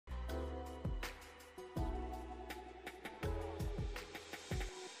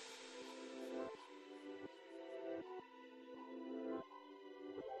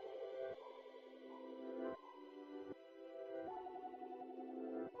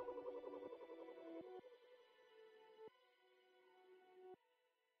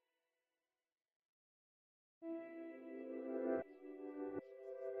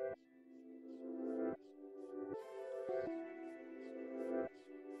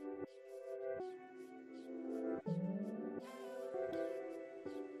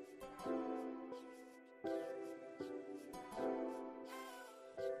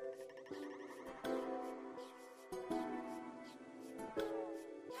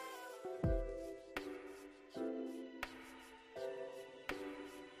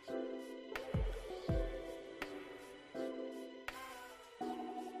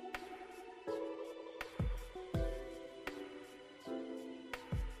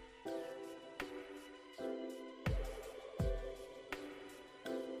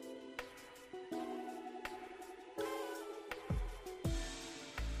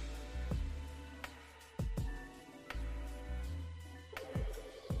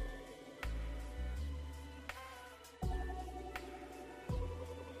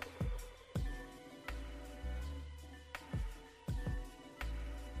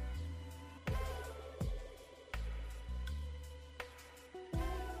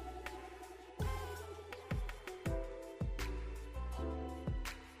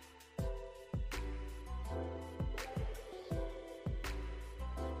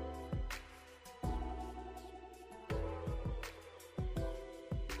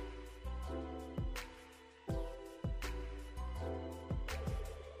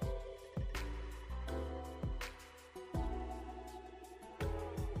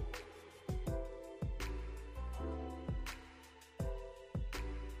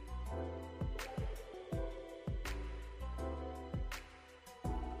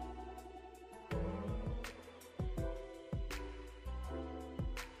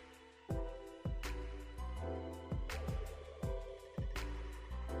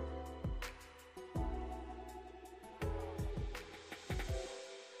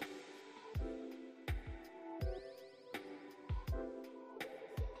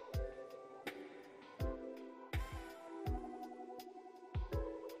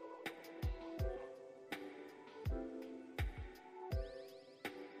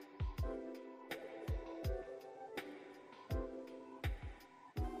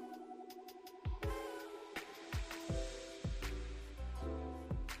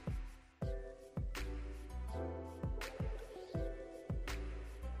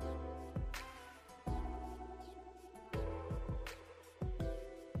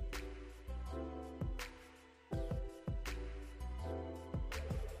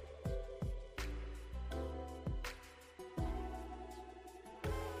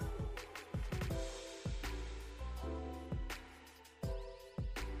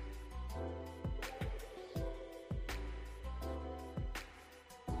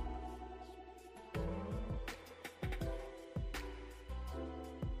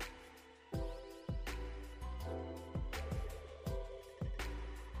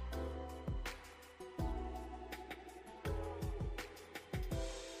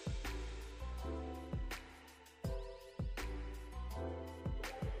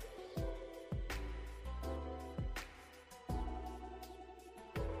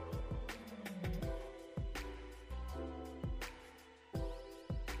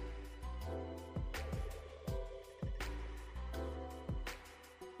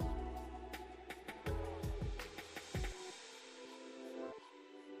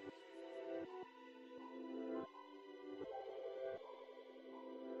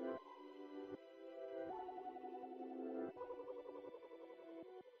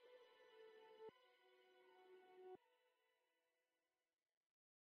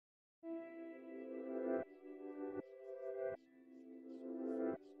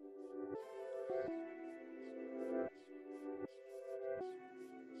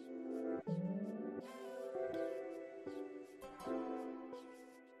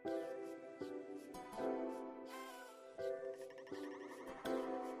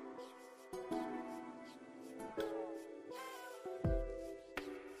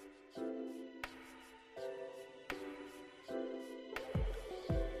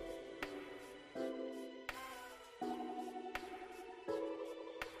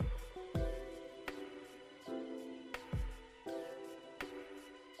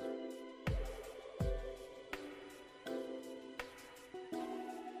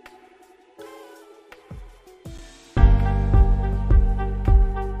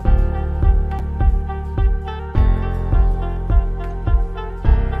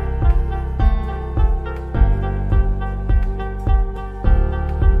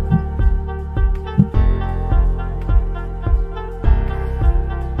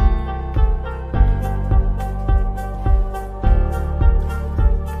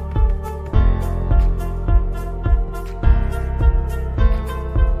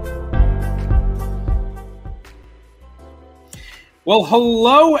Well,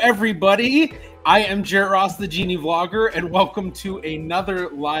 hello, everybody. I am Jarrett Ross, the GeneaVlogger, and welcome to another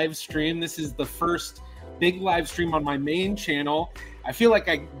live stream. This is the first big live stream on my main channel. I feel like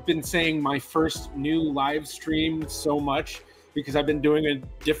I've been saying my first new live stream so much because I've been doing a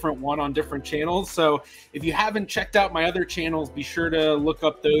different one on different channels. So if you haven't checked out my other channels, be sure to look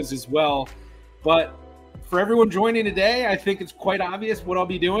up those as well. But for everyone joining today, I think it's quite obvious what I'll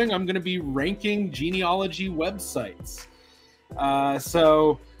be doing. I'm going to be ranking genealogy websites.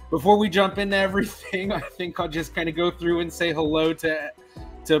 So before we jump into everything, I think I'll just kind of go through and say hello to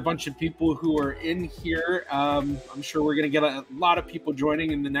a bunch of people who are in here. I'm sure we're going to get a lot of people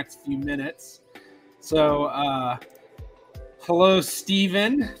joining in the next few minutes. So hello,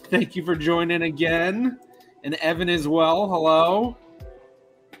 Steven. Thank you for joining again. And Evan as well. Hello.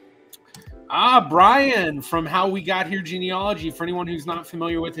 Brian from How We Got Here Genealogy. For anyone who's not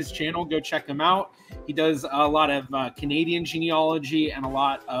familiar with his channel, go check him out. He does a lot of Canadian genealogy and a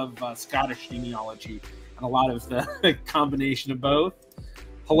lot of Scottish genealogy and a lot of the combination of both.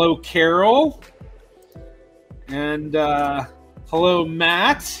 Hello, Carol. And hello,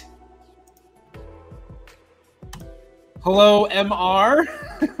 Matt. Hello, MR.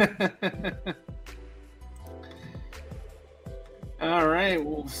 All right,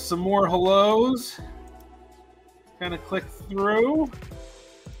 well, some more hellos. Kind of click through.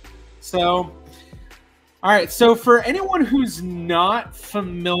 So, all right, so for anyone who's not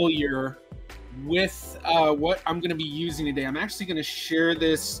familiar with what I'm going to be using today, I'm actually going to share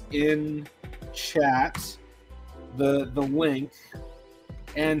this in chat, the link.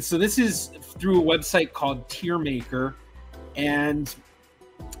 And so this is through a website called TierMaker, and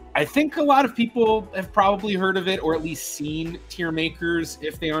I think a lot of people have probably heard of it or at least seen TierMakers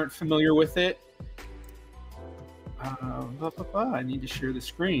if they aren't familiar with it. I need to share the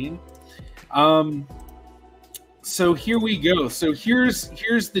screen. So here we go. So here's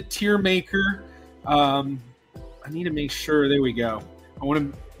the TierMaker. I need to make sure. There we go. I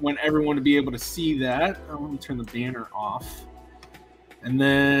want everyone to be able to see that. Let me turn the banner off. And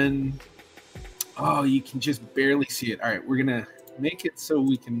then, oh, you can just barely see it. All right, we're gonna make it so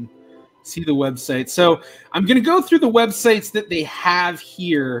we can see the website. So I'm going to go through the websites that they have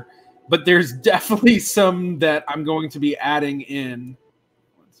here, but there's definitely some that I'm going to be adding in.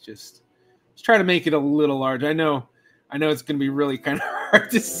 Let's try to make it a little large. I know it's going to be really kind of hard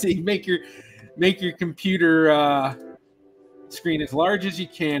to see. Make your computer screen as large as you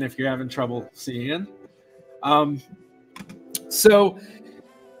can if you're having trouble seeing. So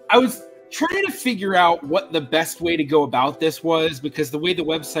I was trying to figure out what the best way to go about this was, because the way the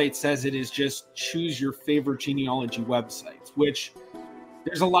website says it is just choose your favorite genealogy websites, which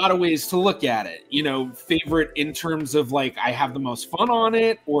there's a lot of ways to look at it. You know, favorite in terms of like I have the most fun on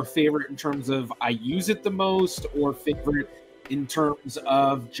it, or favorite in terms of I use it the most, or favorite in terms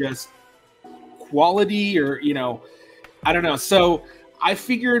of just quality, or, you know, I don't know. So I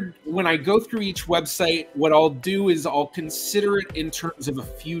figured when I go through each website, what I'll do is I'll consider it in terms of a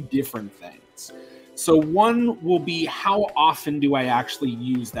few different things. So one will be, how often do I actually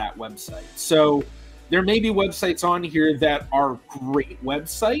use that website? So there may be websites on here that are great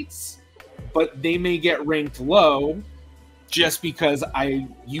websites, but they may get ranked low just because I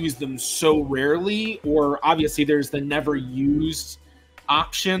use them so rarely, or obviously there's the never used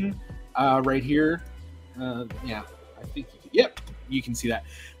option right here. Yeah, I think, yep. You can see that.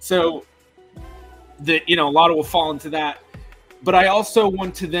 So a lot will fall into that. But I also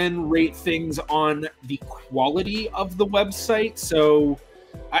want to then rate things on the quality of the website. So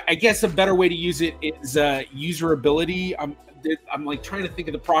I guess a better way to use it is userability. I'm like trying to think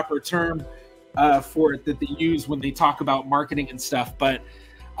of the proper term for it that they use when they talk about marketing and stuff. But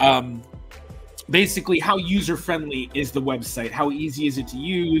basically, how user-friendly is the website? How easy is it to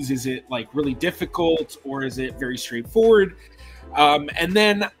use? Is it like really difficult, or is it very straightforward? And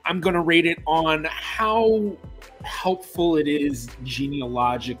then I'm going to rate it on how helpful it is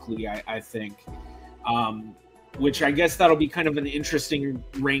genealogically, I think, which I guess that'll be kind of an interesting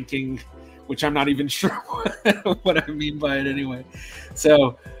ranking, which I'm not even sure what I mean by it anyway.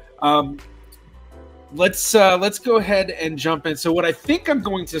 So let's go ahead and jump in. So what I think I'm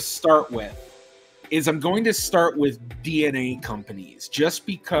going to start with is I'm going to start with DNA companies, just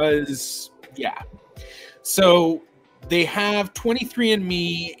because, yeah. So they have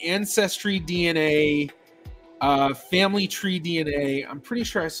 23andMe, Ancestry DNA, Family Tree DNA. I'm pretty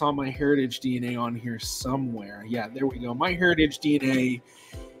sure I saw MyHeritage DNA on here somewhere. Yeah, there we go. MyHeritage DNA.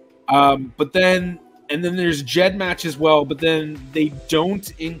 But then there's GEDmatch as well, but then they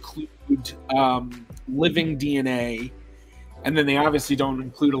don't include Living DNA. And then they obviously don't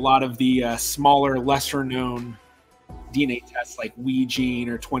include a lot of the smaller, lesser known DNA tests like WeGene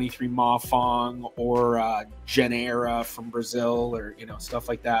or 23MaFong or Genera from Brazil, or stuff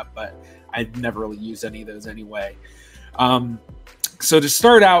like that. But I've never really used any of those anyway. So to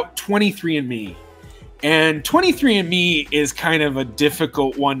start out, 23andMe. And 23andMe is kind of a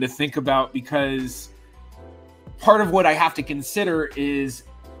difficult one to think about, because part of what I have to consider is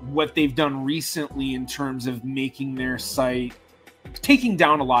what they've done recently in terms of making their site, taking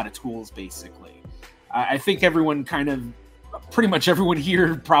down a lot of tools, basically. I think everyone pretty much everyone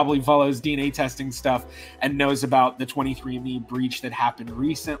here probably follows DNA testing stuff and knows about the 23andMe breach that happened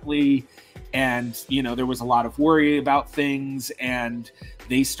recently. And, there was a lot of worry about things, and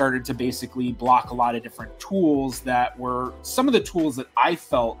they started to basically block a lot of different tools that were some of the tools that I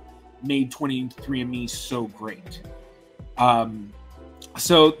felt made 23andMe so great.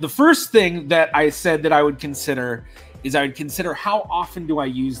 So the first thing that I said that I would consider is how often do I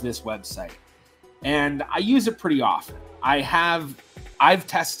use this website? And I use it pretty often. I've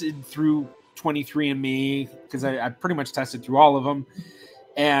tested through 23andMe because I pretty much tested through all of them.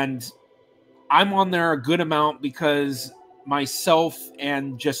 And I'm on there a good amount because myself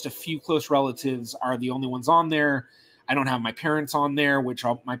and just a few close relatives are the only ones on there. I don't have my parents on there,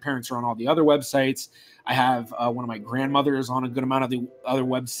 my parents are on all the other websites. I have one of my grandmothers on a good amount of the other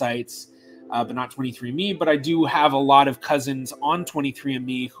websites, but not 23andMe. But I do have a lot of cousins on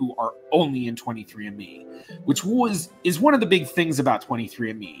 23andMe who are only in 23andMe, which is one of the big things about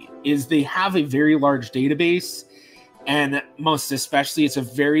 23andMe, is they have a very large database. And most especially, it's a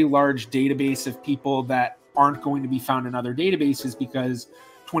very large database of people that aren't going to be found in other databases, because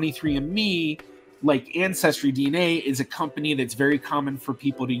 23andMe, like Ancestry DNA, is a company that's very common for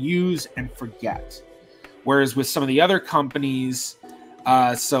people to use and forget. Whereas with some of the other companies,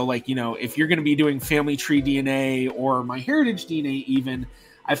 so like, if you're going to be doing Family Tree DNA or MyHeritage DNA even,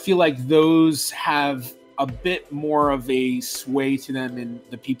 I feel like those have a bit more of a sway to them in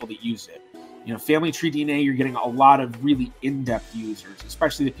the people that use it. Family Tree DNA, you're getting a lot of really in-depth users,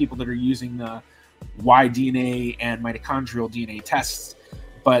 especially the people that are using the Y-DNA and mitochondrial DNA tests.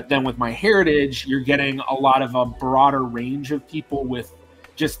 But then with MyHeritage, you're getting a lot of a broader range of people with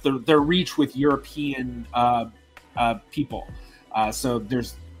just their reach with European people. So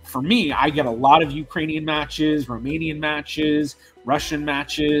for me, I get a lot of Ukrainian matches, Romanian matches, Russian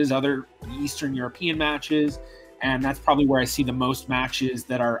matches, other Eastern European matches. And that's probably where I see the most matches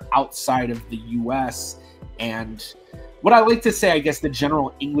that are outside of the US. And what I like to say, I guess, the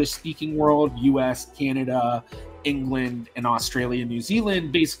general English-speaking world, US, Canada, England, and Australia, New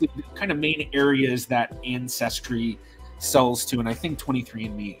Zealand, basically the kind of main areas that Ancestry sells to, and I think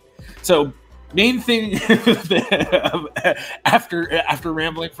 23andMe. So main thing, after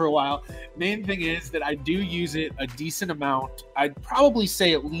rambling for a while, main thing is that I do use it a decent amount. I'd probably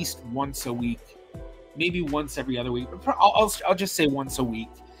say at least once a week, maybe once every other week. I'll just say once a week.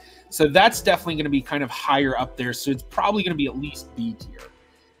 So that's definitely going to be kind of higher up there. So it's probably going to be at least B tier.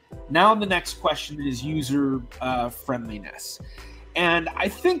 Now the next question is user friendliness. And I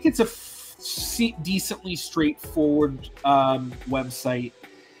think it's a decently straightforward website.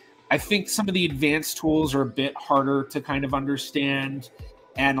 I think some of the advanced tools are a bit harder to kind of understand.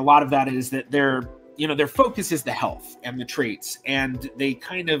 And a lot of that is that their focus is the health and the traits. And they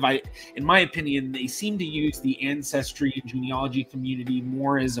kind of, in my opinion, they seem to use the Ancestry and genealogy community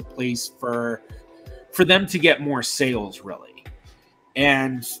more as a place for them to get more sales, really.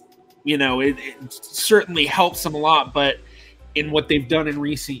 And, it certainly helps them a lot, but in what they've done in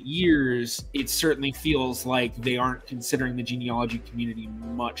recent years, it certainly feels like they aren't considering the genealogy community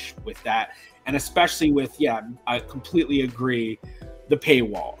much with that. And especially with, I completely agree, the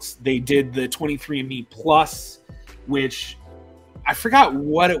paywalls. They did the 23andMe Plus, which I forgot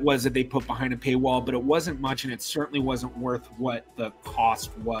what it was that they put behind a paywall, but it wasn't much, and it certainly wasn't worth what the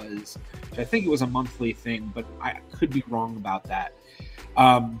cost was. I think it was a monthly thing, but I could be wrong about that.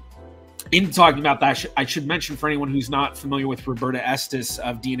 In talking about that, I should mention, for anyone who's not familiar with Roberta Estes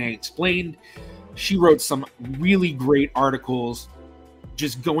of DNA Explained, she wrote some really great articles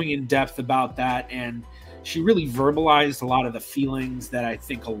just going in depth about that, and she really verbalized a lot of the feelings that I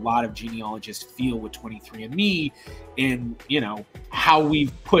think a lot of genealogists feel with 23andMe, in how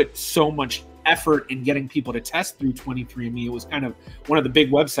we've put so much effort in getting people to test through 23andMe. It was kind of one of the big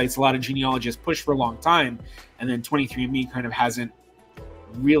websites a lot of genealogists pushed for a long time, and then 23andMe kind of hasn't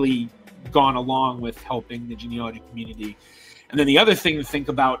really gone along with helping the genealogy community. And then the other thing to think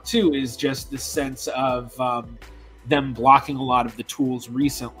about too is just the sense of them blocking a lot of the tools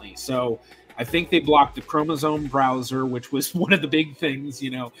recently. So I think they blocked the chromosome browser, which was one of the big things.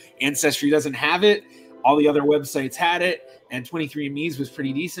 Ancestry doesn't have it. All the other websites had it, and 23andMe's was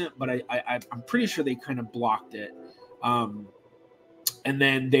pretty decent, but I'm pretty sure they kind of blocked it. And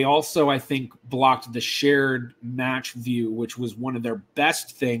then they also, I think, blocked the shared match view, which was one of their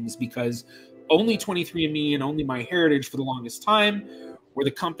best things, because only 23andMe and only MyHeritage for the longest time were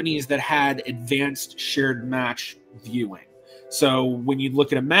the companies that had advanced shared match viewing. So when you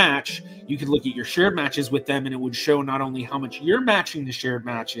look at a match, you could look at your shared matches with them, and it would show not only how much you're matching the shared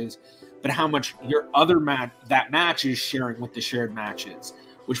matches, but how much your other that match is sharing with the shared matches.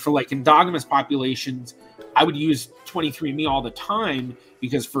 Which for like endogamous populations, I would use 23andMe all the time,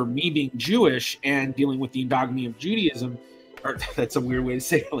 because for me being Jewish and dealing with the endogamy of Judaism, or that's a weird way to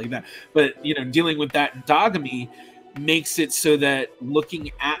say it like that, but you know, dealing with that endogamy makes it so that looking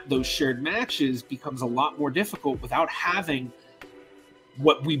at those shared matches becomes a lot more difficult without having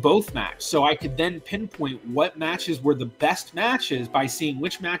what we both match. So I could then pinpoint what matches were the best matches by seeing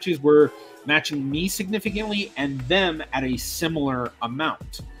which matches were matching me significantly and them at a similar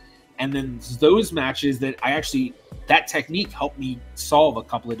amount. And then those matches that that technique helped me solve a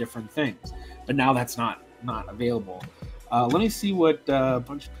couple of different things. But now that's not available. Let me see what a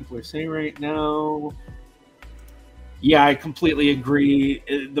bunch of people are saying right now. Yeah, I completely agree.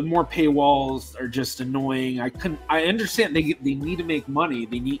 The more paywalls are just annoying. I understand they need to make money.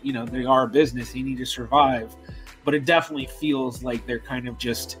 They need, you know, they are a business. They need to survive. But it definitely feels like they're kind of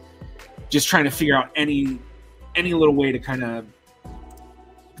just trying to figure out any little way to kind of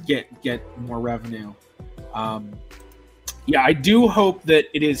get more revenue. Yeah, I do hope that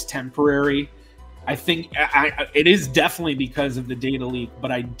it is temporary. I think it is definitely because of the data leak,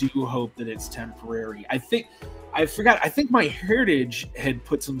 but I do hope that it's temporary. I think MyHeritage had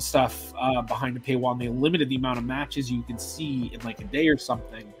put some stuff behind the paywall, and they limited the amount of matches you can see in like a day or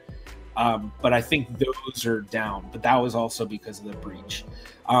something. But I think those are down. But that was also because of the breach.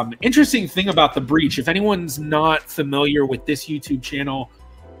 Interesting thing about the breach, if anyone's not familiar with this YouTube channel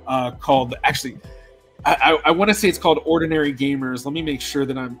called, actually, I want to say it's called Ordinary Gamers. Let me make sure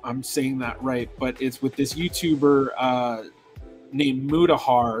that I'm saying that right. But it's with this YouTuber named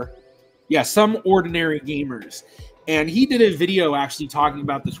Mudahar. Yeah, Some Ordinary Gamers. And he did a video actually talking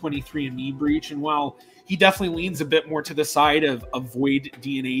about the 23andMe breach. And while he definitely leans a bit more to the side of avoid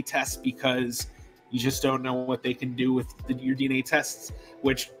DNA tests, because you just don't know what they can do with your DNA tests,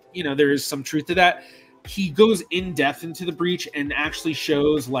 which, you know, there is some truth to that. He goes in depth into the breach and actually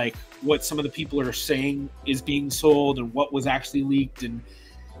shows like what some of the people are saying is being sold and what was actually leaked. And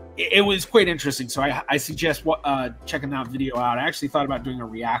it was quite interesting. So I suggest checking that video out. I actually thought about doing a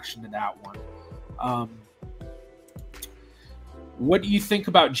reaction to that one. What do you think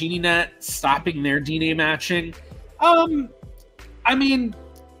about GeneNet stopping their DNA matching? I mean,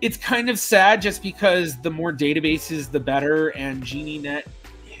 it's kind of sad just because the more databases, the better. And GeneNet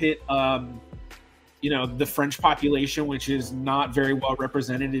hit, you know, the French population, which is not very well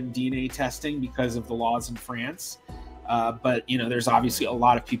represented in DNA testing because of the laws in France. But, you know, there's obviously a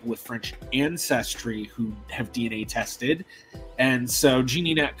lot of people with French ancestry who have DNA tested. And so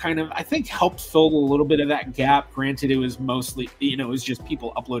GeneNet kind of, I think, helped fill a little bit of that gap. Granted, it was mostly, you know, it was just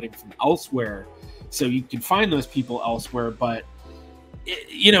people uploading from elsewhere. So you can find those people elsewhere. But,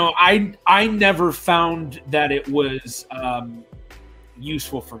 you know, I never found that it was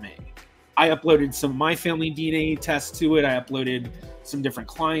useful for me. I uploaded some of my family DNA tests to it. I uploaded some different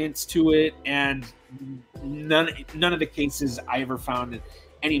clients to it. And none of the cases I ever found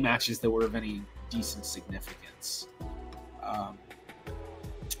any matches that were of any decent significance.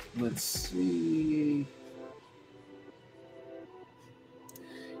 Let's see.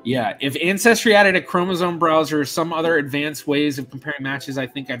 Yeah, if Ancestry added a chromosome browser or some other advanced ways of comparing matches, I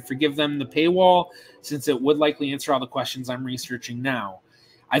think I'd forgive them the paywall, since it would likely answer all the questions I'm researching now.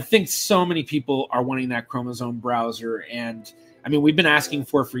 I think so many people are wanting that chromosome browser, and I mean, we've been asking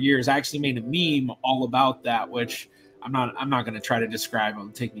for years. I actually made a meme all about that, which I'm not going to try to describe. It'll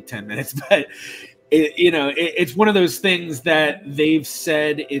take me 10 minutes, but it's one of those things that they've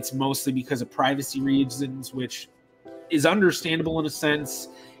said it's mostly because of privacy reasons, which is understandable in a sense.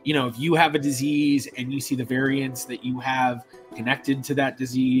 You know, if you have a disease and you see the variants that you have connected to that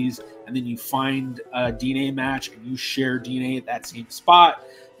disease, and then you find a DNA match and you share DNA at that same spot,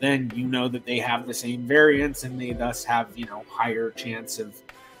 then you know that they have the same variants and they thus have, you know, higher chance of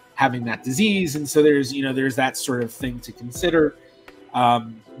having that disease. And so there's that sort of thing to consider.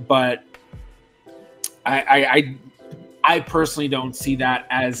 But I personally don't see that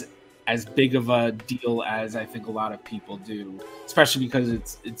as big of a deal as I think a lot of people do, especially because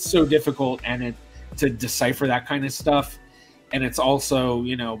it's so difficult to decipher that kind of stuff. And it's also,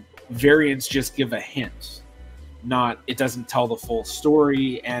 you know, variants just give a hint. it doesn't tell the full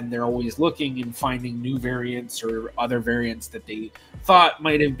story, and they're always looking and finding new variants or other variants that they thought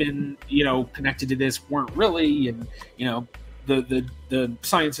might have been, connected to this, weren't really, and the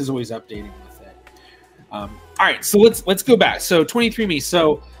science is always updating with it. All right, so let's go back. So 23andMe.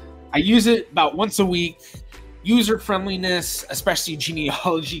 So I use it about once a week. User friendliness, especially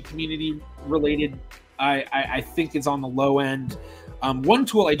genealogy community related, I think it's on the low end. One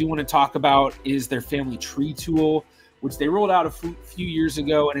tool I do want to talk about is their family tree tool, which they rolled out a few years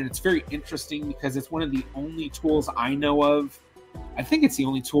ago, and it's very interesting because it's one of the only tools I know of. I think it's the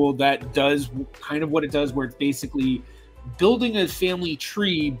only tool that does kind of what it does, where it's basically building a family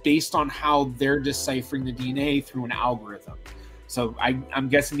tree based on how they're deciphering the DNA through an algorithm. So I'm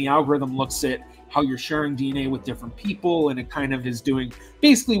guessing the algorithm looks at how you're sharing DNA with different people, and it kind of is doing,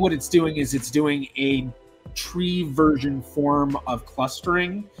 basically what it's doing is it's doing a tree version form of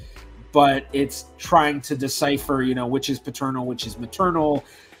clustering, but it's trying to decipher, which is paternal, which is maternal,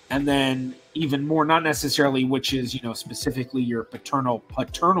 and then even more, not necessarily which is, specifically your paternal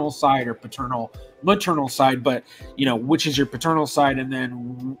side or paternal maternal side, but, which is your paternal side, and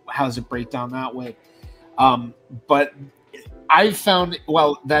then how does it break down that way? But I've found,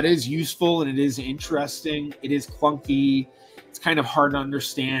 that is useful and it is interesting. It is clunky. It's kind of hard to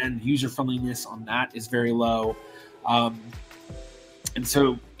understand. User friendliness on that is very low. And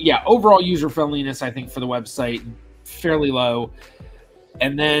so, yeah, overall user friendliness, I think, for the website, fairly low.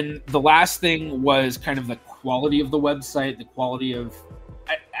 And then the last thing was kind of the quality of the website, the quality of,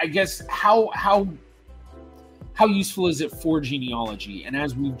 I guess, how useful is it for genealogy? And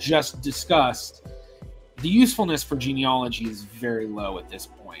as we've just discussed, the usefulness for genealogy is very low at this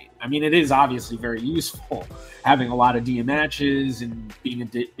point. I mean, it is obviously very useful, having a lot of DNA matches and being a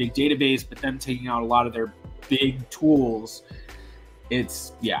big database, but them taking out a lot of their big tools.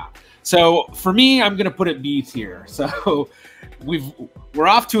 Yeah. So for me, I'm going to put it B tier. So we're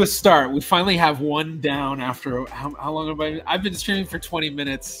off to a start. We finally have one down after how long I've been streaming for 20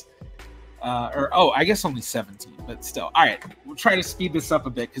 minutes. I guess only 17, but still. All right, we'll try to speed this up a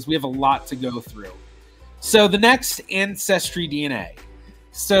bit because we have a lot to go through. So the next, Ancestry DNA.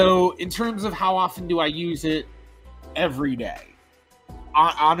 So in terms of how often do I use it? Every day.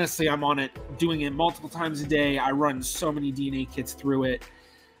 Honestly, I'm on it, doing it multiple times a day. I run so many DNA kits through it.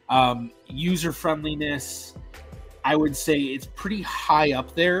 User friendliness, I would say it's pretty high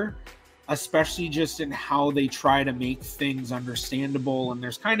up there, especially just in how they try to make things understandable. And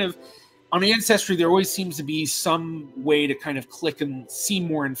there's kind of, on Ancestry, there always seems to be some way to kind of click and see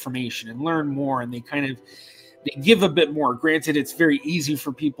more information and learn more. And they give a bit more. Granted, it's very easy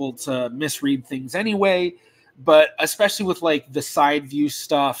for people to misread things anyway, but especially with like the side view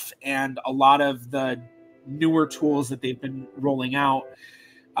stuff and a lot of the newer tools that they've been rolling out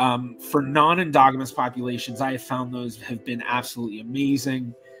for non-endogamous populations, I have found those have been absolutely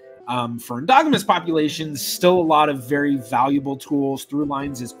amazing. For endogamous populations, still a lot of very valuable tools.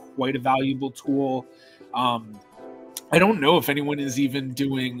 Through-Lines is quite a valuable tool. I don't know if anyone is even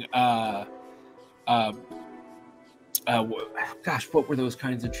doing gosh, what were those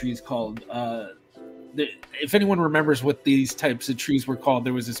kinds of trees called? If anyone remembers what these types of trees were called,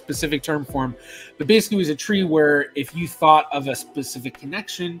 there was a specific term for them. But basically, it was a tree where if you thought of a specific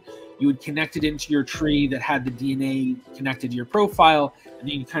connection, you would connect it into your tree that had the DNA connected to your profile, and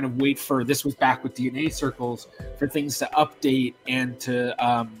then you kind of wait for, this was back with DNA circles, for things to update and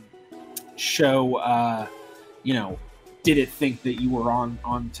to show, did it think that you were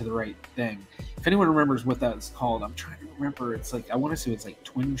on to the right thing? If anyone remembers what that's called, I'm trying to remember. It's like, I want to say it's like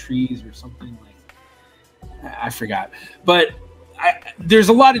twin trees or something, like, I forgot. But there's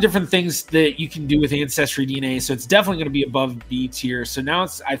a lot of different things that you can do with Ancestry DNA, so it's definitely going to be above B tier. So now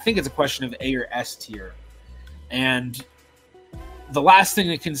I think it's a question of A or S tier. And the last thing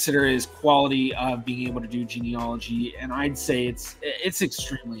to consider is quality of being able to do genealogy, and I'd say it's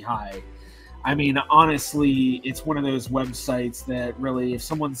extremely high. I mean, honestly, it's one of those websites that really, if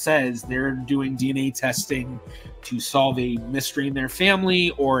someone says they're doing DNA testing to solve a mystery in their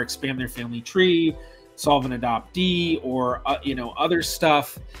family or expand their family tree, solve an adoptee, or other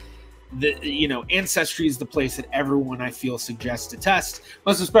stuff, Ancestry is the place that everyone, I feel, suggests to test,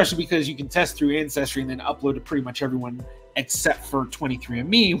 most especially because you can test through Ancestry and then upload to pretty much everyone except for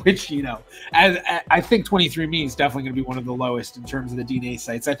 23andMe, which, I think 23andMe is definitely going to be one of the lowest in terms of the DNA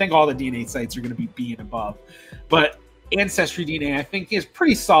sites. I think all the DNA sites are going to be B and above, but Ancestry DNA, I think, is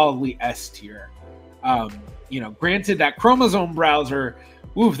pretty solidly S tier. Granted, that chromosome browser,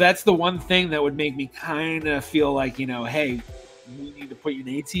 that's the one thing that would make me kind of feel like, hey, we need to put you in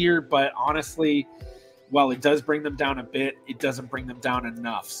A tier. But honestly, while it does bring them down a bit, it doesn't bring them down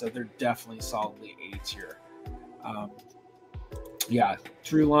enough. So they're definitely solidly A tier. Yeah,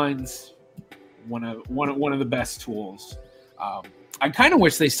 TrueLine's one of the best tools. I kind of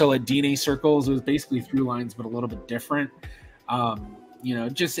wish they still had DNA circles. It was basically TrueLines, but a little bit different.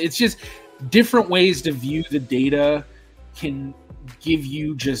 It's just different ways to view the data can give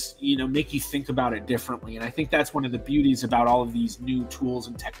you make you think about it differently. And I think that's one of the beauties about all of these new tools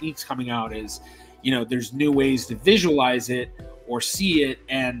and techniques coming out is, there's new ways to visualize it or see it.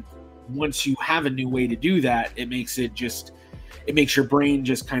 And once you have a new way to do that, it makes your brain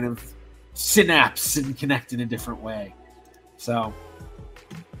just kind of synapse and connect in a different way. So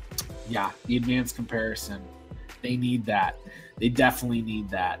yeah, the advanced comparison, they need that. They definitely need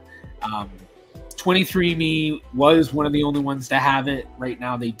that. 23andMe was one of the only ones to have it. Right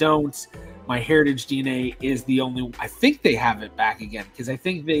now they don't. MyHeritage DNA is the only, I think they have it back again, because I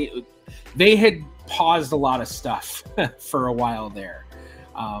think they had paused a lot of stuff for a while there.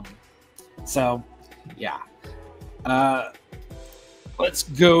 So yeah. Let's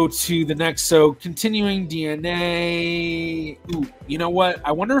go to the next. So continuing DNA. Ooh, you know what?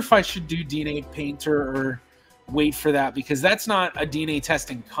 I wonder if I should do DNA Painter or wait for that, because that's not a DNA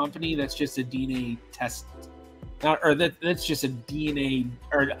testing company. That's just a DNA test. That's just a DNA,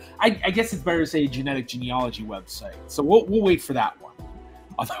 or I guess it's better to say genetic genealogy website. So we'll wait for that one.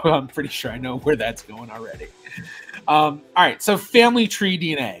 Although I'm pretty sure I know where that's going already. All right. So Family Tree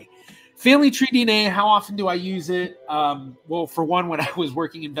DNA. Family Tree DNA, how often do I use it? Well, for one, when I was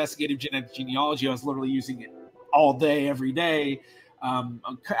working investigative genetic genealogy, I was literally using it all day, every day. I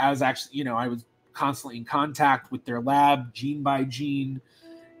was actually, I was constantly in contact with their lab, gene by gene.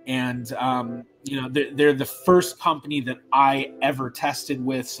 And, they're the first company that I ever tested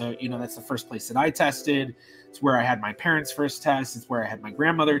with. So, that's the first place that I tested. It's where I had my parents' first test. It's where I had my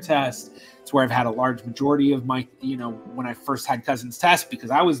grandmother test. It's where I've had a large majority of my, when I first had cousins test,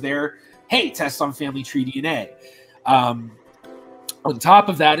 because I was there. Hey, test on Family Tree DNA. On top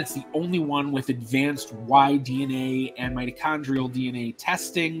of that, it's the only one with advanced Y DNA and mitochondrial DNA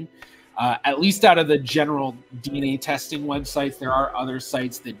testing. At least out of the general DNA testing websites, there are other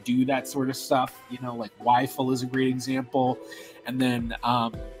sites that do that sort of stuff. Like YFull is a great example. And then,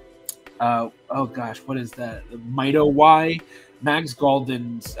 what is that? MitoY, Mags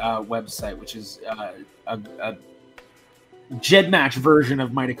Galden's website, which is a GEDmatch version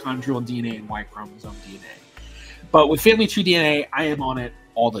of mitochondrial DNA and Y chromosome DNA. But with Family Tree DNA, I am on it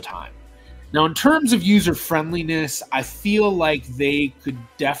all the time. Now, in terms of user friendliness, I feel like they could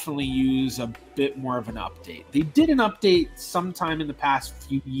definitely use a bit more of an update. They did an update sometime in the past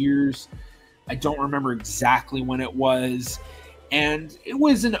few years. I don't remember exactly when it was. And it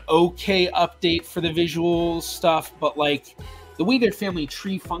was an okay update for the visual stuff, but like the way their family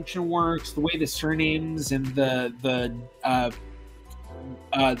tree function works, the way the surnames and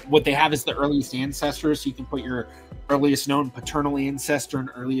what they have is the earliest ancestor, so you can put your earliest known paternal ancestor and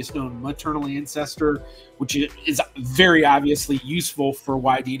earliest known maternal ancestor, which is very obviously useful for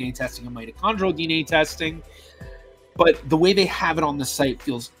Y DNA testing and mitochondrial DNA testing. But the way they have it on the site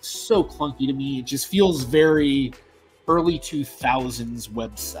feels so clunky to me. It just feels very early 2000s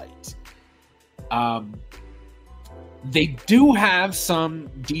website. They do have some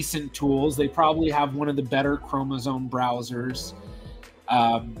decent tools. They probably have one of the better chromosome browsers.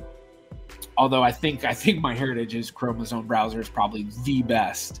 Although I think MyHeritage's chromosome browser is probably the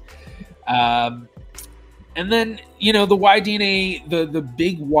best. And then, the Y-DNA, the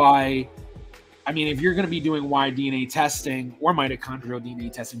big Y, I mean, if you're going to be doing Y-DNA testing or mitochondrial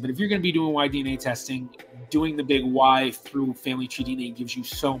DNA testing, but if you're going to be doing Y-DNA testing, doing the big Y through Family Tree DNA gives you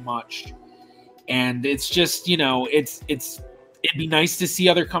so much. And it's just, it'd be nice to see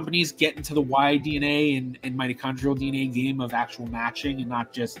other companies get into the Y DNA and mitochondrial DNA game of actual matching and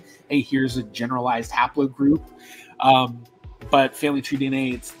not just, hey, here's a generalized haplogroup. But Family Tree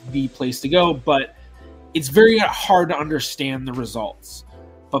DNA, it's the place to go. But it's very hard to understand the results.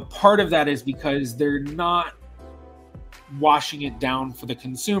 But part of that is because they're not washing it down for the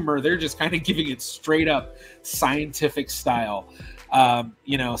consumer. They're just kind of giving it straight up scientific style.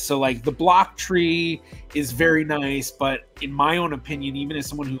 So like the block tree is very nice, but in my own opinion, even as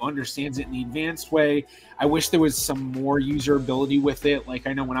someone who understands it in the advanced way, I wish there was some more usability with it. Like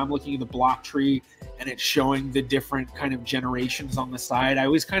I know when I'm looking at the block tree and it's showing the different kind of generations on the side, I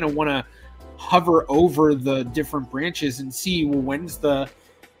always kind of want to hover over the different branches and see, well, when's the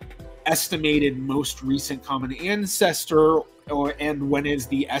estimated most recent common ancestor, and when is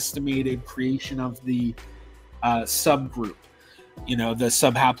the estimated creation of the subgroup, the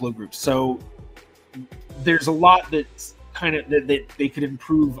subhaplogroup. So there's a lot that's kind of that they could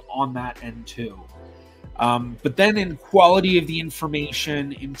improve on that end too. But then in quality of the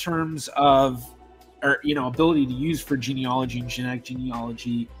information, in terms of or ability to use for genealogy and genetic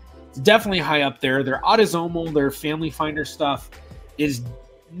genealogy is definitely high up there. Their autosomal, their family finder stuff is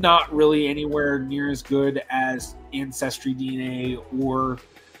not really anywhere near as good as Ancestry DNA or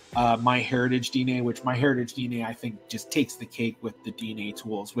MyHeritage DNA, which MyHeritage DNA I think just takes the cake with the DNA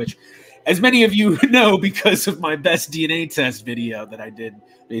tools, which, as many of you know, because of my best DNA test video that I did,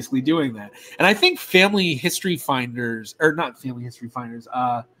 basically doing that. And I think Family History Finders, or not Family History Finders,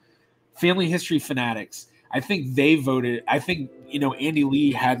 Family History Fanatics, I think they voted. I think Andy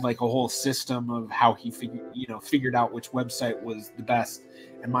Lee had like a whole system of how he figured out which website was the best,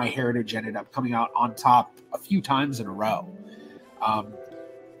 and MyHeritage ended up coming out on top a few times in a row.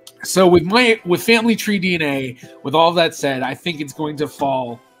 So with Family Tree DNA, with all that said, I think it's going to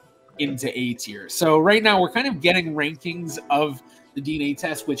fall into A tier. So right now we're kind of getting rankings of the DNA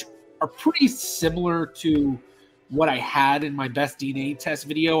test, which are pretty similar to what I had in my best DNA test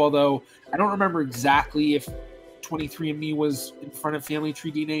video, although I don't remember exactly if 23andMe was in front of Family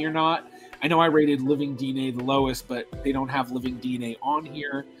Tree DNA or not. I know I rated Living DNA the lowest, but they don't have Living DNA on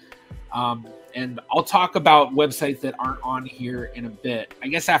here. And I'll talk about websites that aren't on here in a bit. I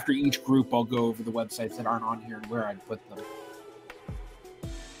guess after each group, I'll go over the websites that aren't on here and where I'd put them.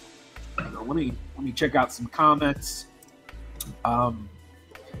 Let me check out some comments. Well,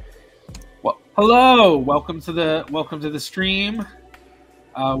 hello, welcome to the stream.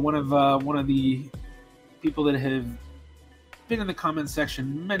 One of the people that have been in the comment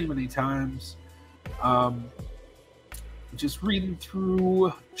section many times. Just reading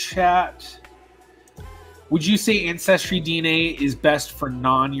through chat. Would you say Ancestry DNA is best for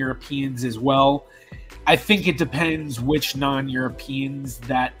non-Europeans as well? I think it depends which non-Europeans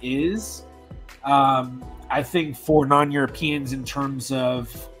that is. I think for non-Europeans in terms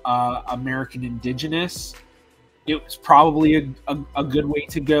of American Indigenous, it was probably a good way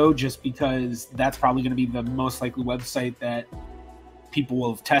to go, just because that's probably going to be the most likely website that people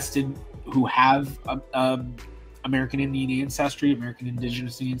will have tested who have American Indian ancestry, American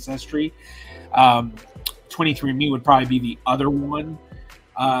Indigenous ancestry. 23andMe would probably be the other one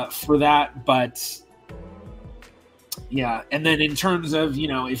for that, but yeah. And then in terms of,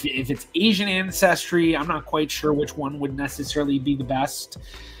 if it's Asian ancestry, I'm not quite sure which one would necessarily be the best.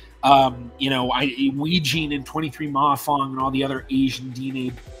 WeGene and 23MaFong and all the other Asian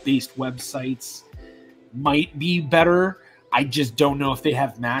DNA-based websites might be better. I just don't know if they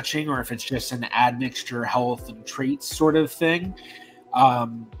have matching or if it's just an admixture, health, and traits sort of thing.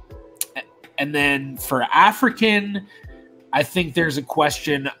 And then for African, I think there's a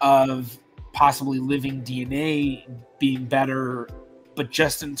question of possibly Living DNA being better, but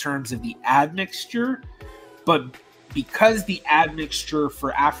just in terms of the admixture. But because the admixture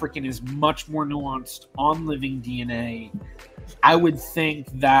for African is much more nuanced on Living DNA, I would think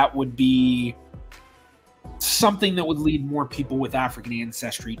that would be something that would lead more people with African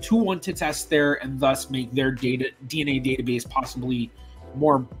ancestry to want to test there, and thus make their DNA database possibly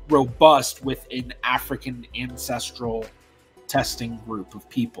more robust with an African ancestral testing group of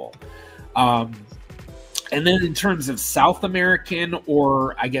people. And then in terms of South American,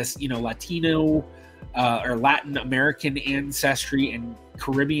 or I guess, Latino or Latin American ancestry and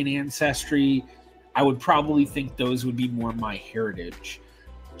Caribbean ancestry, I would probably think those would be more MyHeritage,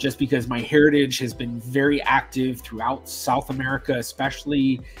 just because MyHeritage has been very active throughout South America,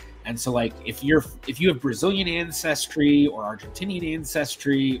 especially. And so, like, if you have Brazilian ancestry or Argentinian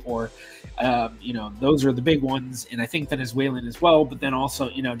ancestry, or those are the big ones, and I think Venezuelan as well. But then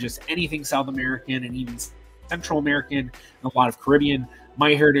also, just anything South American and even Central American and a lot of Caribbean,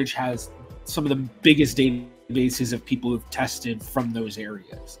 MyHeritage has some of the biggest databases of people who've tested from those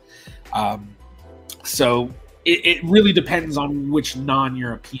areas. So it really depends on which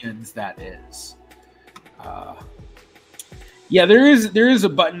non-Europeans that is. Yeah, there is a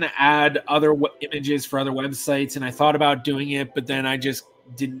button to add other images for other websites, and I thought about doing it, but then I just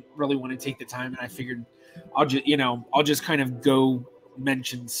didn't really want to take the time, and I figured I'll just kind of go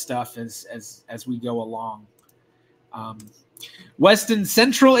mention stuff as we go along. West and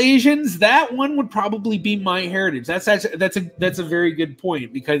Central Asians, that one would probably be MyHeritage. That's a very good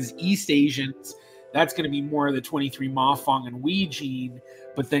point, because East Asians, that's going to be more of the 23MaFong and WeGene,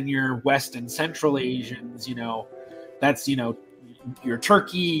 but then your West and Central Asians, that's your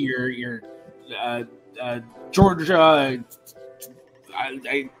Turkey, your Georgia,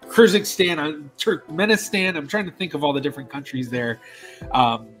 Kyrgyzstan, Turkmenistan. I'm trying to think of all the different countries there,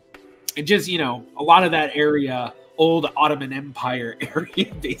 and just a lot of that area, old Ottoman Empire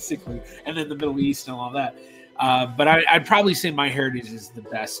area, basically, and then the Middle East and all that. But I'd probably say MyHeritage is the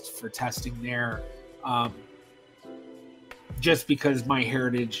best for testing there. just because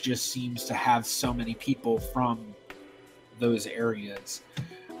MyHeritage just seems to have so many people from those areas.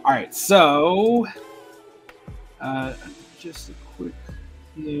 All right, so just a quick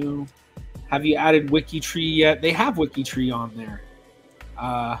view. Have you added WikiTree yet? They have WikiTree on there,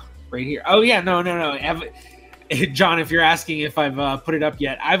 right here. Oh yeah, no. John, if you're asking if I've put it up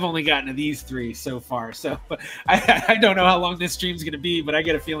yet, I've only gotten to these 3 so far. So I don't know how long this stream's going to be, but I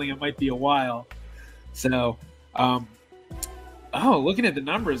get a feeling it might be a while. So, oh, looking at the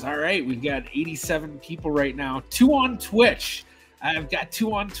numbers. All right, we've got 87 people right now. 2 on Twitch. I've got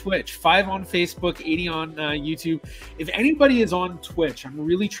 2 on Twitch, 5 on Facebook, 80 on YouTube. If anybody is on Twitch, I'm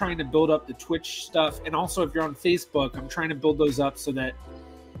really trying to build up the Twitch stuff. And also, if you're on Facebook, I'm trying to build those up so that,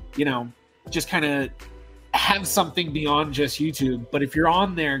 just kind of have something beyond just YouTube. But if you're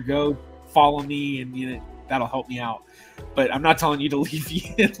on there, go follow me, and that'll help me out. But I'm not telling you to leave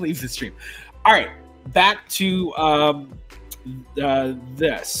the stream. All right, back to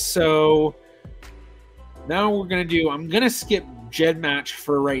this. So now we're gonna do. I'm gonna skip GEDmatch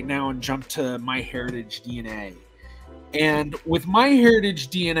for right now and jump to MyHeritage DNA. And with MyHeritage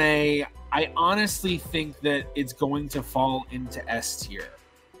DNA, I honestly think that it's going to fall into S tier.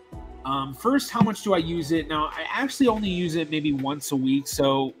 First, how much do I use it? Now, I actually only use it maybe once a week,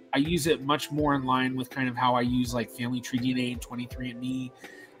 so I use it much more in line with kind of how I use like Family Tree DNA and 23andMe.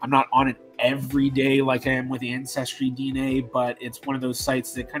 I'm not on it every day like I am with Ancestry DNA, but it's one of those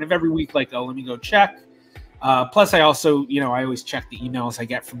sites that kind of every week, like, oh, let me go check. Plus, I also, I always check the emails I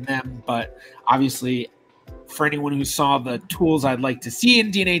get from them, but obviously, for anyone who saw the tools I'd like to see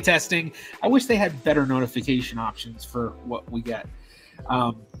in DNA testing, I wish they had better notification options for what we get.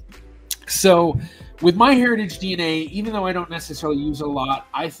 So with MyHeritage DNA, even though I don't necessarily use it a lot,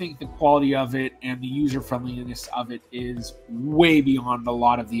 I think the quality of it and the user friendliness of it is way beyond a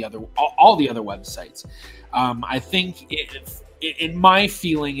lot of the all the other websites. I think in my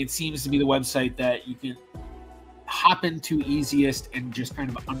feeling, it seems to be the website that you can hop into easiest and just kind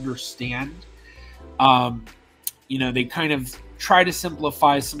of understand. They kind of try to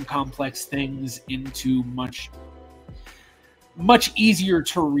simplify some complex things into much easier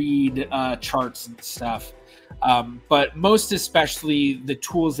to read charts and stuff. But most especially the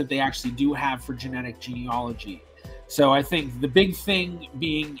tools that they actually do have for genetic genealogy. So I think the big thing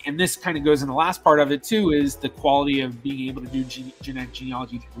being, and this kind of goes in the last part of it too, is the quality of being able to do genetic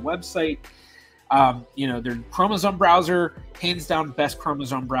genealogy through the website. Their chromosome browser, hands down best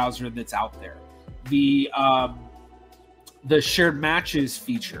chromosome browser that's out there. The shared matches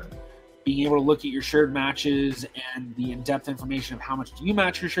feature, being able to look at your shared matches and the in-depth information of how much do you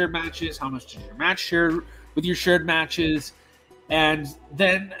match your shared matches, how much does your match share with your shared matches. And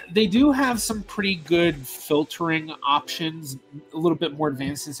then they do have some pretty good filtering options, a little bit more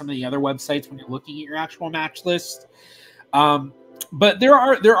advanced than some of the other websites when you're looking at your actual match list. But there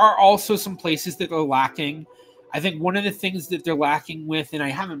are also some places that they're lacking. I think one of the things that they're lacking with, and I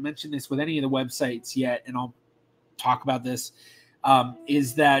haven't mentioned this with any of the websites yet, and I'll talk about this,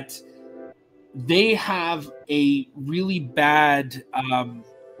 is that they have a really bad, how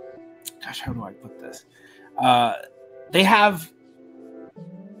do I put this? They have,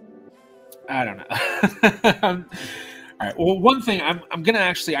 I don't know. All right. Well, one thing I'm going to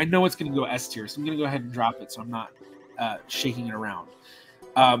actually, I know it's going to go S tier, so I'm going to go ahead and drop it so I'm not shaking it around.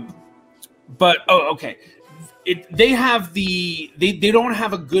 Okay. They don't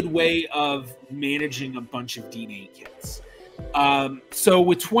have a good way of managing a bunch of DNA kits. So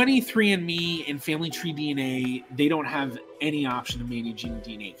with 23andMe and Family Tree DNA, they don't have any option of managing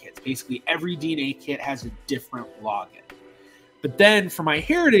DNA kits. Basically, every DNA kit has a different login. But then for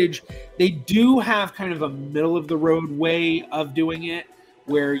MyHeritage, they do have kind of a middle of the road way of doing it,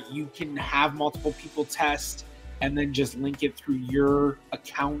 where you can have multiple people test and then just link it through your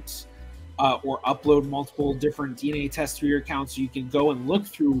account, or upload multiple different DNA tests through your account, so you can go and look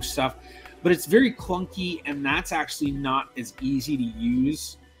through stuff. But it's very clunky, and that's actually not as easy to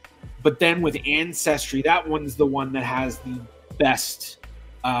use. But then with Ancestry, that one's the one that has the best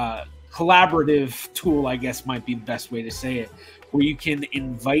collaborative tool, I guess might be the best way to say it, where you can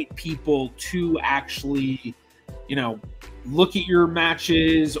invite people to actually, look at your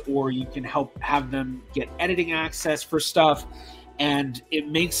matches, or you can have them get editing access for stuff. And it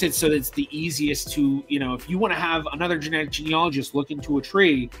makes it so that it's the easiest to, if you want to have another genetic genealogist look into a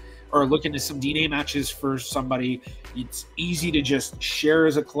tree or look into some DNA matches for somebody, it's easy to just share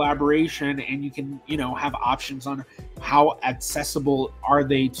as a collaboration, and you can, have options on how accessible are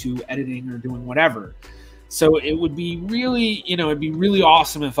they to editing or doing whatever. So it would be really, it'd be really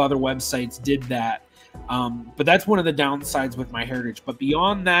awesome if other websites did that. But that's one of the downsides with MyHeritage. But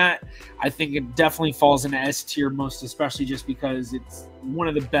beyond that, I think it definitely falls into S tier, most especially just because it's one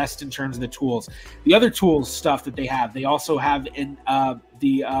of the best in terms of the tools. The other tools stuff that they also have in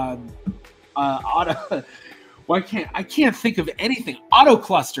the auto. Well, I can't think of anything. Auto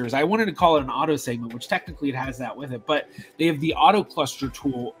clusters. I wanted to call it an auto segment, which technically it has that with it, but they have the auto cluster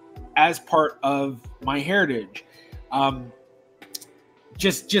tool as part of MyHeritage.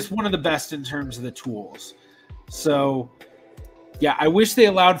 Just one of the best in terms of the tools. So yeah, I wish they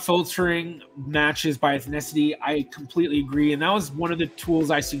allowed filtering matches by ethnicity. I completely agree. And that was one of the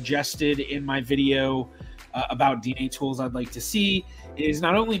tools I suggested in my video about DNA tools I'd like to see, is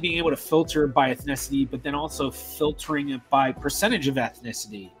not only being able to filter by ethnicity, but then also filtering it by percentage of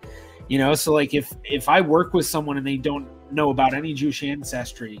ethnicity. You know, so like if I work with someone and they don't know about any Jewish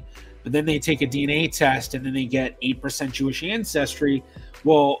ancestry, but then they take a DNA test and then they get 8% Jewish ancestry,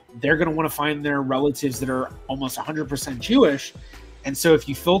 well, they're going to want to find their relatives that are almost 100% Jewish. And so if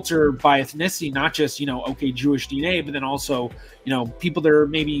you filter by ethnicity, not just, you know, okay, Jewish DNA, but then also, you know, people that are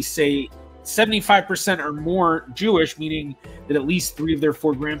maybe, say, 75% or more Jewish, meaning that at least 3 of their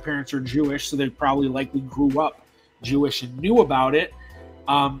 4 grandparents are Jewish, so they probably likely grew up Jewish and knew about it,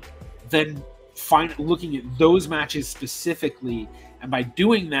 then looking at those matches specifically, and by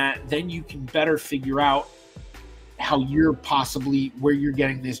doing that, then you can better figure out how where you're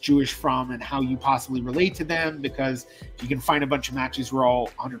getting this Jewish from and how you possibly relate to them, because if you can find a bunch of matches who are all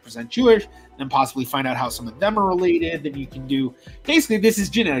 100% Jewish, then possibly find out how some of them are related, then you can do, basically this is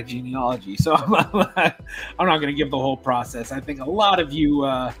genetic genealogy. So I'm not going to give the whole process. I think a lot of you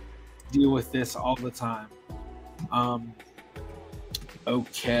deal with this all the time.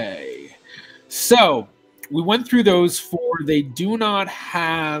 Okay. So we went through those 4. They do not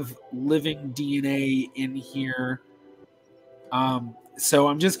have living DNA in here. So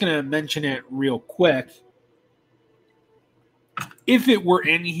I'm just going to mention it real quick. If it were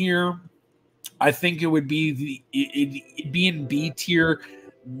in here, I think it would be it'd be in B tier,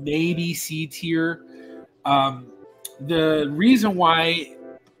 maybe C tier. The reason why,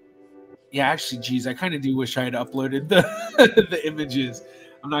 yeah, actually, geez, I kind of do wish I had uploaded the images.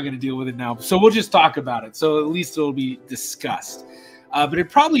 I'm not going to deal with it now. So we'll just talk about it. So at least it'll be discussed. But it'd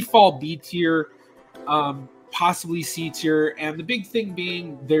probably fall B tier, possibly C tier. And the big thing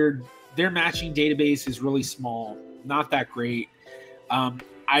being their matching database is really small. Not that great.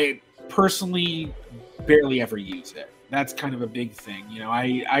 I personally barely ever use it. That's kind of a big thing. You know,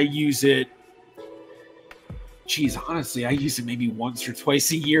 I use it. Geez, honestly, I use it maybe once or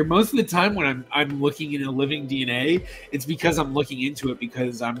twice a year. Most of the time when I'm looking in a living DNA, it's because I'm looking into it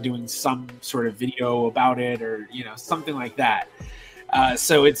because I'm doing some sort of video about it, or, you know, something like that.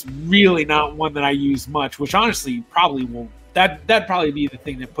 So it's really not one that I use much, which honestly probably will, that'd probably be the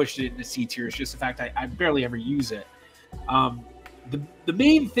thing that pushed it into C tier. It's just the fact I barely ever use it. The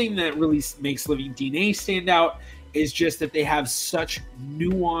main thing that really makes living DNA stand out is just that they have such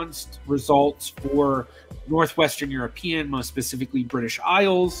nuanced results for Northwestern European, most specifically British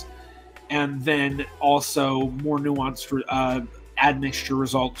Isles, and then also more nuanced admixture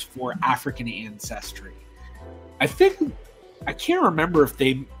results for African ancestry. I can't remember if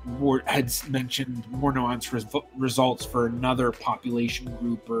they had mentioned more nuanced results for another population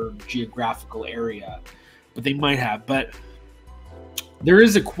group or geographical area, but they might have. But there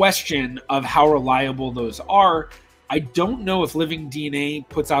is a question of how reliable those are. I don't know if Living DNA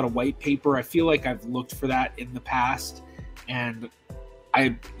puts out a white paper. I feel like I've looked for that in the past, and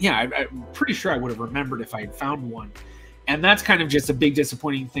I'm pretty sure I would have remembered if I had found one. And that's kind of just a big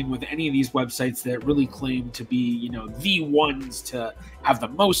disappointing thing with any of these websites that really claim to be, you know, the ones to have the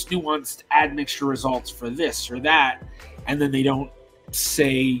most nuanced admixture results for this or that, and then they don't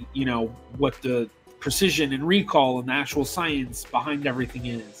say, you know, what the precision and recall and the actual science behind everything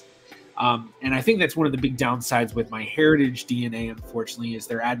is. And I think that's one of the big downsides with MyHeritage DNA, unfortunately, is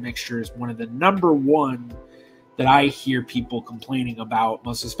their admixture is one of the number one that I hear people complaining about,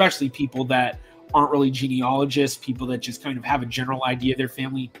 most especially people that aren't really genealogists, people that just kind of have a general idea of their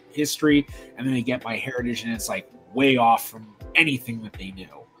family history, and then they get MyHeritage and it's like way off from anything that they knew.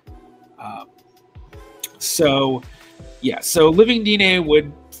 So Living DNA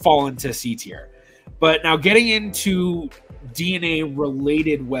would fall into C tier. But now getting into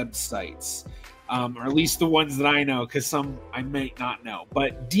DNA-related websites, or at least the ones that I know, because some I might not know.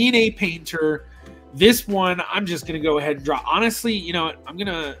 But DNA Painter, this one, I'm just going to go ahead and draw. Honestly, you know what? I'm going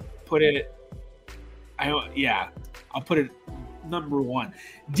to put it, I'll put it number 1.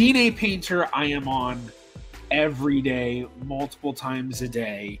 DNA Painter, I am on every day, multiple times a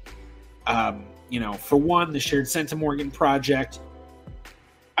day. You know, for one, the Shared Centimorgan project,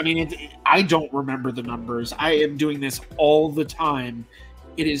 I mean, I don't remember the numbers. I am doing this all the time.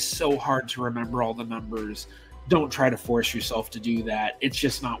 It is so hard to remember all the numbers. Don't try to force yourself to do that. It's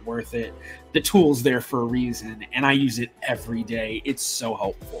just not worth it. The tool's there for a reason, and I use it every day. It's so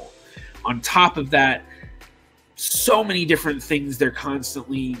helpful. On top of that, so many different things they're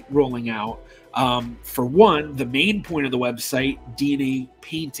constantly rolling out. For one, the main point of the website, DNA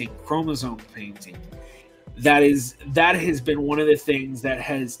painting, chromosome painting. That has been one of the things that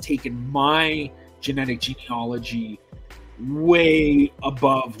has taken my genetic genealogy way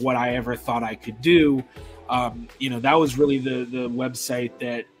above what I ever thought I could do. That was really the website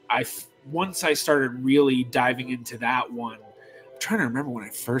that once I started really diving into that one. I'm trying to remember when I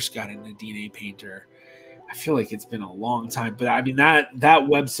first got into DNA Painter. I feel like it's been a long time, but I mean that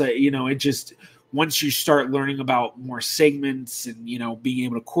website, it just, once you start learning about more segments and, being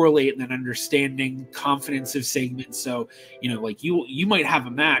able to correlate and then understanding confidence of segments. So, like you might have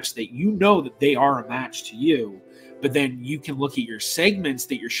a match that that they are a match to you, but then you can look at your segments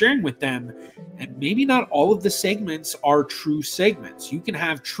that you're sharing with them, and maybe not all of the segments are true segments. You can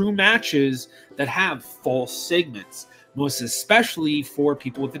have true matches that have false segments, most especially for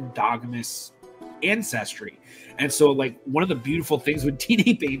people with endogamous ancestry. And so, like, one of the beautiful things with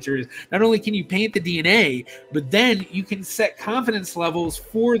DNA Painter is not only can you paint the DNA, but then you can set confidence levels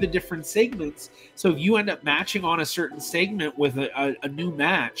for the different segments. So if you end up matching on a certain segment with a new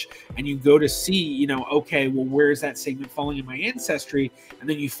match, and you go to see, okay, well, where is that segment falling in my ancestry? And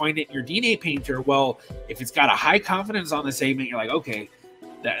then you find it in your DNA Painter. Well, if it's got a high confidence on the segment, you're like, okay,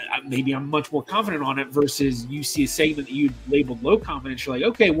 that maybe I'm much more confident on it, versus you see a segment that you labeled low confidence. You're like,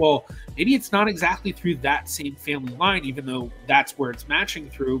 okay, well, maybe it's not exactly through that same family line, even though that's where it's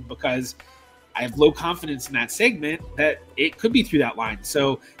matching through, because I have low confidence in that segment that it could be through that line.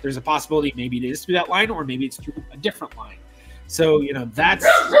 So there's a possibility maybe it is through that line, or maybe it's through a different line. So, that's,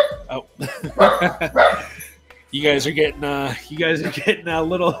 oh, you guys are getting a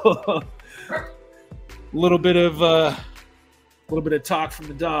little bit of talk from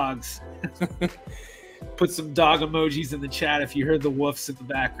the dogs. Put some dog emojis in the chat if you heard the woofs in the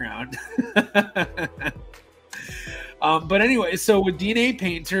background. But anyway, so with DNA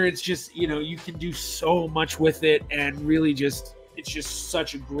Painter, it's just, you can do so much with it, and really it's just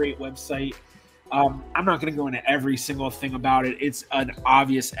such a great website. I'm not going to go into every single thing about it. It's an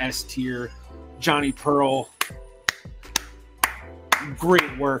obvious S tier. Johnny Pearl,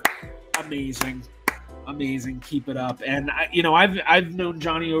 great work. Amazing. Keep it up. And I've known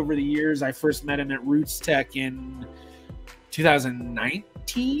Johnny over the years. I first met him at Roots Tech in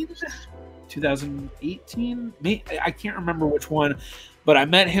 2019, 2018. I can't remember which one, but I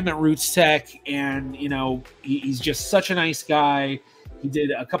met him at Roots Tech, and he's just such a nice guy. He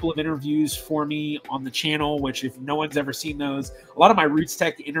did a couple of interviews for me on the channel, which, if no one's ever seen those, a lot of my Roots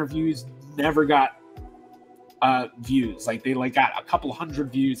Tech interviews never got views. Like, they got a couple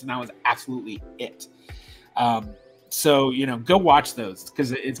hundred views, and that was absolutely it. So, go watch those,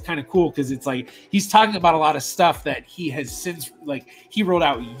 because it's kind of cool, because it's like he's talking about a lot of stuff that he has since, he wrote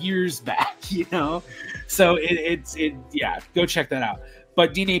out years back, so yeah, go check that out.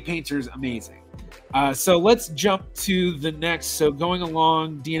 But DNA Painter is amazing. So let's jump to the next. So going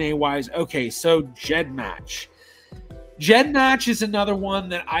along DNA wise, okay, so GEDmatch. GEDmatch is another one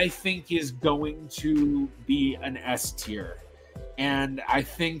that I think is going to be an S tier. And I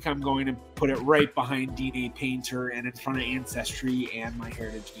think I'm going to put it right behind DNA Painter and in front of Ancestry and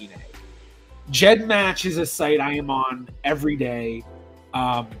MyHeritage DNA. GEDmatch is a site I am on every day,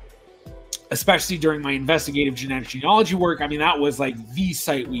 especially during my investigative genetic genealogy work. I mean, that was like the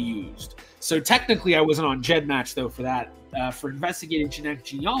site we used. So technically I wasn't on GEDmatch though for that. For investigative genetic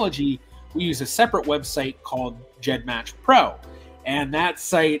genealogy, we use a separate website called GEDmatch Pro. And that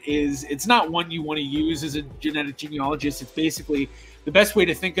site it's not one you want to use as a genetic genealogist. It's basically, the best way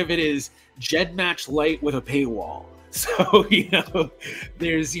to think of it is GEDmatch Lite with a paywall. So,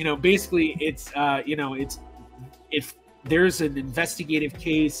 there's, basically it's, it's, if there's an investigative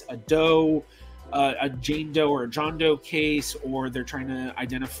case, a Doe, a Jane Doe or a John Doe case, or they're trying to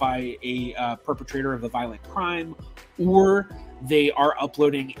identify a perpetrator of a violent crime, or they are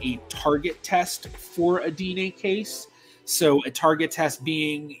uploading a target test for a DNA case. So a target test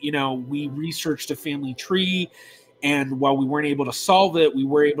being, we researched a family tree, and while we weren't able to solve it, we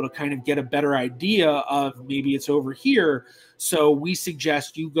were able to kind of get a better idea of maybe it's over here. So we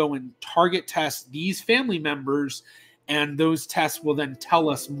suggest you go and target test these family members, and those tests will then tell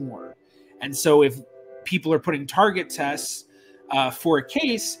us more. And so if people are putting target tests for a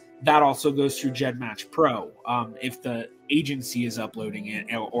case, that also goes through GEDmatch Pro. If the agency is uploading it,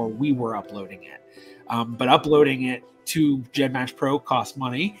 or we were uploading it. But uploading it to GEDmatch Pro costs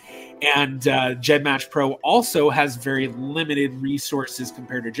money, and GEDmatch Pro also has very limited resources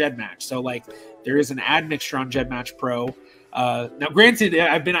compared to GEDmatch. So like there is an admixture on GEDmatch Pro. Now, granted,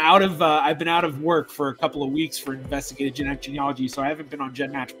 I've been out of work for a couple of weeks for investigative genetic genealogy, so I haven't been on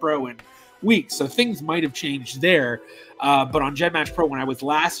GEDmatch Pro in weeks. So things might have changed there. But on GEDmatch Pro, when I was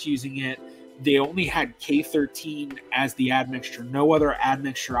last using it, they only had K13 as the admixture, no other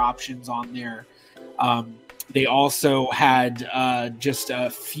admixture options on there. They also had just a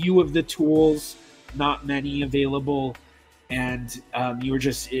few of the tools, not many available, and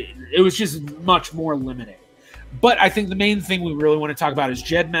it was just much more limited. But I think the main thing we really want to talk about is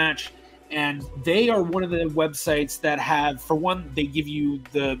GEDmatch, and they are one of the websites that have, for one, they give you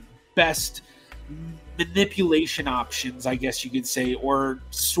the best manipulation options, I guess you could say, or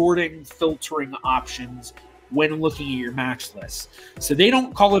sorting, filtering options when looking at your match list. So they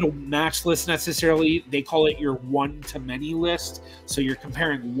don't call it a match list necessarily, they call it your one-to-many list. So you're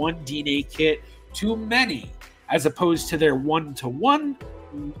comparing one DNA kit to many, as opposed to their one-to-one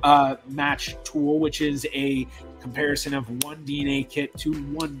match tool, which is a comparison of one DNA kit to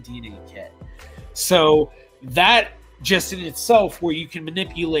one DNA kit. So that just in itself, where you can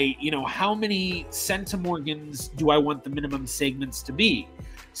manipulate, how many centimorgans do I want the minimum segments to be?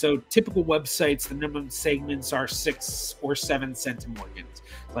 So typical websites, the minimum segments are 6 or 7 centimorgans.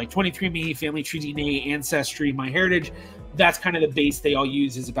 Like 23andMe, Family Tree DNA, Ancestry, MyHeritage, that's kind of the base they all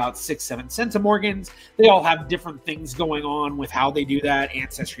use, is about 6-7 centimorgans. They all have different things going on with how they do that.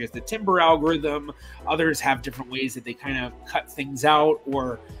 Ancestry has the timber algorithm. Others have different ways that they kind of cut things out,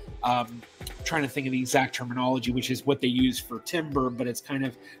 or trying to think of the exact terminology, which is what they use for timber, but it's kind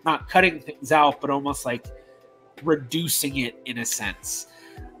of not cutting things out, but almost like reducing it in a sense.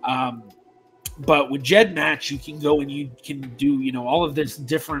 But with GEDmatch, you can go and you can do, all of this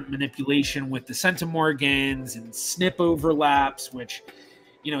different manipulation with the centimorgans and SNP overlaps, which,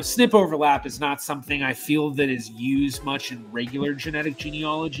 SNP overlap is not something I feel that is used much in regular genetic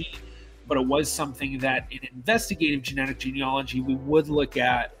genealogy, but it was something that in investigative genetic genealogy we would look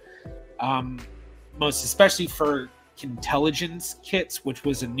at, most especially for intelligence kits, which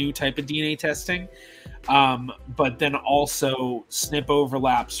was a new type of DNA testing, but then also SNP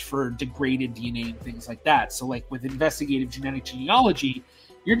overlaps for degraded DNA and things like that. So like with investigative genetic genealogy,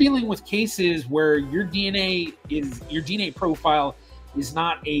 you're dealing with cases where your DNA profile is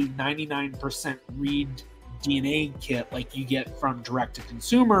not a 99% read DNA kit like you get from direct to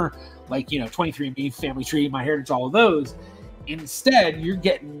consumer, like 23andMe, Family Tree, MyHeritage, all of those. Instead, you're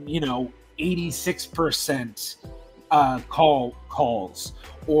getting 86% calls,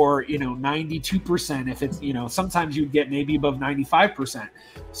 or 92% if it's sometimes you get maybe above 95%.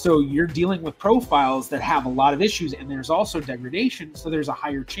 So you're dealing with profiles that have a lot of issues, and there's also degradation, so there's a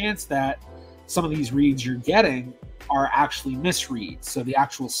higher chance that some of these reads you're getting are actually misreads, so the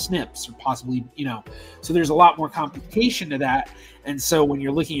actual SNPs are possibly so there's a lot more complication to that. And so when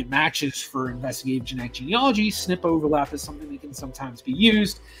you're looking at matches for investigative genetic genealogy, SNP overlap is something that can sometimes be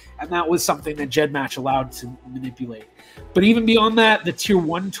used, and that was something that GEDmatch allowed to manipulate. But even beyond that, the tier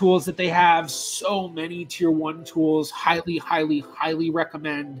 1 tools that they have, so many tier 1 tools, highly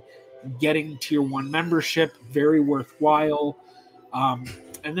recommend getting tier 1 membership, very worthwhile.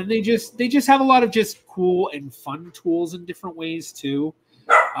 And then they just have a lot of just cool and fun tools in different ways too.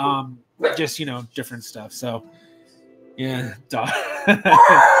 Just different stuff. So yeah,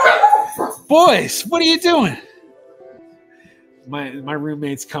 boys, what are you doing? My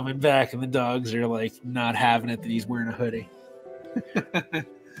roommate's coming back, and the dogs are like not having it that he's wearing a hoodie.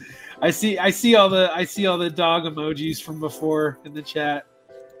 I see all the dog emojis from before in the chat.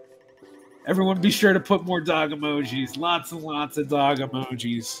 Everyone be sure to put more dog emojis. Lots and lots of dog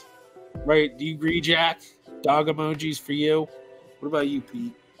emojis. Right? Do you agree, Jack? Dog emojis for you? What about you,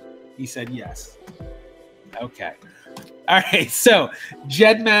 Pete? He said yes. Okay. All right. So,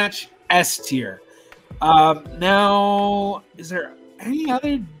 GEDmatch S tier. Now, is there any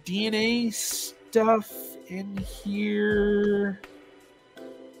other DNA stuff in here?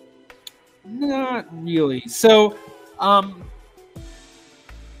 Not really. So,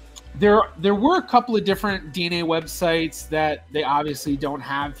 there were a couple of different DNA websites that they obviously don't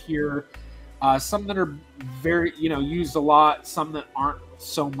have here. Some that are very, used a lot, some that aren't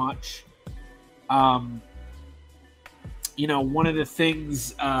so much. One of the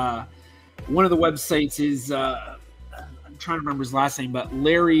things, one of the websites is, I'm trying to remember his last name, but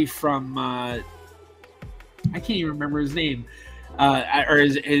Larry from, I can't even remember his name, or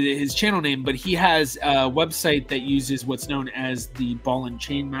his channel name, but he has a website that uses what's known as the ball and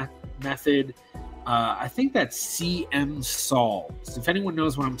chain method, I think that's CM Solves. If anyone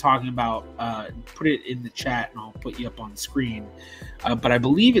knows what I'm talking about, put it in the chat and I'll put you up on the screen. But I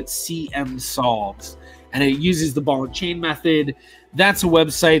believe it's CM Solves, and it uses the ball and chain method. That's a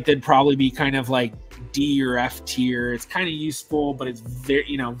website that'd probably be kind of like D or F tier. It's kind of useful, but it's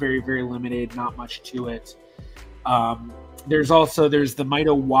very, very, very limited. Not much to it. There's the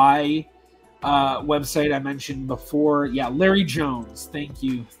Mito Y website I mentioned before. Yeah, Larry Jones. Thank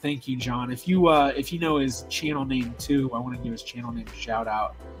you, John. If you know his channel name too, I want to give his channel name a shout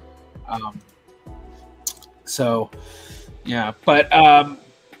out. So yeah, but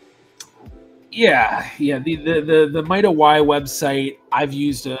yeah, the Mito Y website I've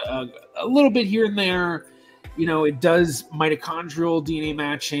used a little bit here and there. It does mitochondrial DNA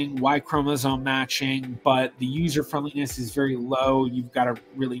matching, Y chromosome matching, but the user friendliness is very low. You've got to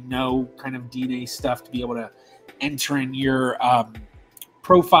really know kind of DNA stuff to be able to enter in your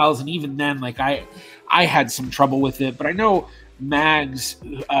profiles. And even then, like I had some trouble with it, but I know Mags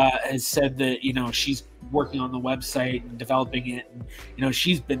has said that, she's working on the website and developing it. And,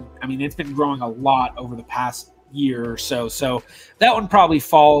 it's been growing a lot over the past year or so. So that one probably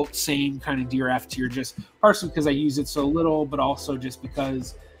fall same kind of D or F tier, just partially because I use it so little, but also just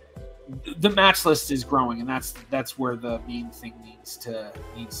because the match list is growing, and that's where the main thing needs to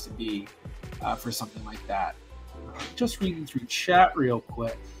be for something like that. Just reading through chat real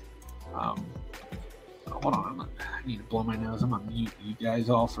quick. Hold on, I need to blow my nose. I'm gonna mute you guys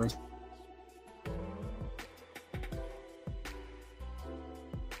all first.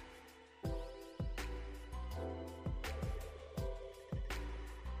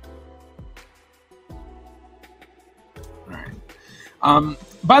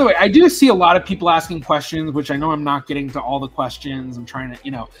 By the way, I do see a lot of people asking questions, which I know I'm not getting to all the questions. I'm trying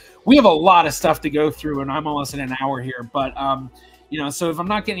to, we have a lot of stuff to go through, and I'm almost at an hour here. But, so if I'm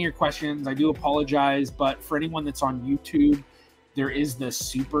not getting your questions, I do apologize. But for anyone that's on YouTube, there is the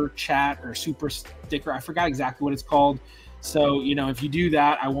super chat or super sticker. I forgot exactly what it's called. So, if you do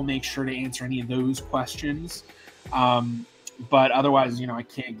that, I will make sure to answer any of those questions. But otherwise, I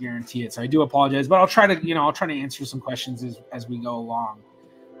can't guarantee it. So I do apologize, but I'll try to answer some questions as we go along.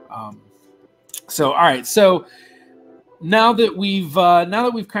 So, all right. So now that we've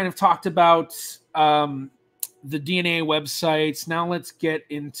kind of talked about, the DNA websites, now let's get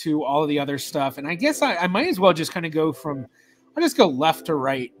into all of the other stuff. And I guess I might as well just kind of I'll just go left to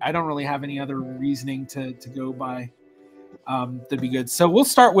right. I don't really have any other reasoning to go by. That'd be good. So we'll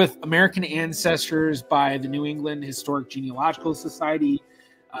start with American Ancestors by the New England Historic Genealogical Society,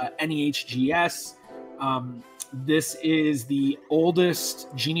 NEHGS. This is the oldest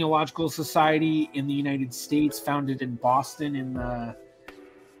genealogical society in the United States, founded in Boston in the,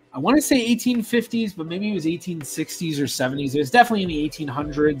 I want to say 1850s, but maybe it was 1860s or 70s. It was definitely in the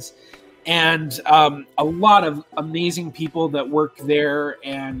 1800s. And a lot of amazing people that work there,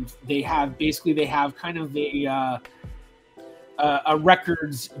 and they have kind of a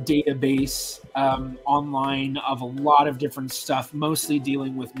records database online of a lot of different stuff, mostly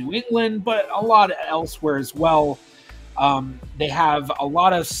dealing with New England, but a lot elsewhere as well. They have a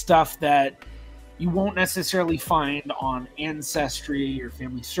lot of stuff that you won't necessarily find on Ancestry or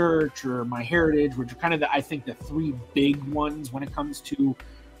Family Search or MyHeritage, which are kind of I think the three big ones when it comes to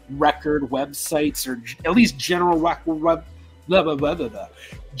record websites, or at least general record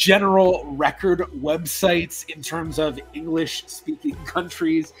websites in terms of English-speaking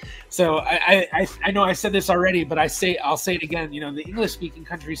countries. So I know I said this already, but I'll say it again. The English-speaking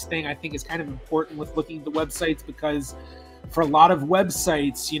countries thing I think is kind of important with looking at the websites, because for a lot of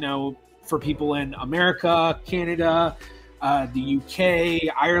websites, for people in America, Canada, the UK,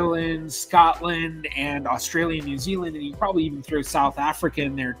 Ireland, Scotland, and Australia, New Zealand, and you probably even throw South Africa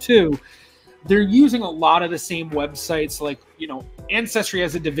in there too, they're using a lot of the same websites. Like, Ancestry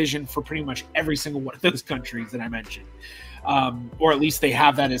has a division for pretty much every single one of those countries that I mentioned. Or at least they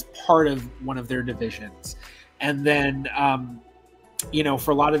have that as part of one of their divisions. And then,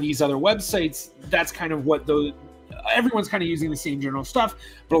 for a lot of these other websites, that's kind of what everyone's kind of using the same general stuff.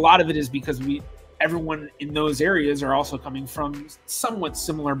 But a lot of it is because everyone in those areas are also coming from somewhat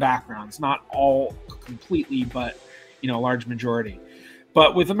similar backgrounds, not all completely, but, a large majority.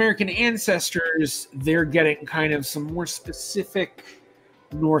 But with American Ancestors, they're getting kind of some more specific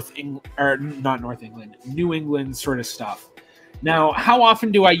New England sort of stuff. Now, how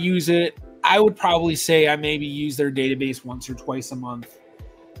often do I use it? I would probably say I maybe use their database once or twice a month.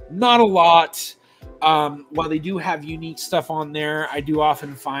 Not a lot. While they do have unique stuff on there, I do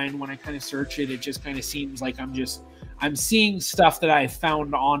often find when I kind of search it, it just kind of seems like I'm seeing stuff that I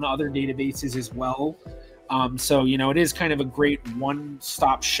found on other databases as well. So, you know, it is kind of a great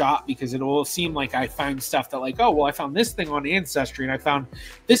one-stop shop because it will seem like I find stuff that like, oh, well, I found this thing on Ancestry and I found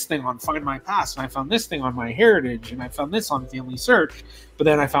this thing on Find My Past and I found this thing on My Heritage and I found this on Family Search, but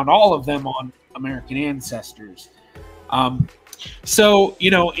then I found all of them on American Ancestors. So,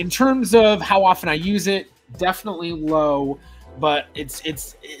 you know, in terms of how often I use it, definitely low, but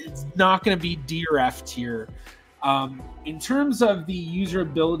it's not going to be D or F tier. In terms of the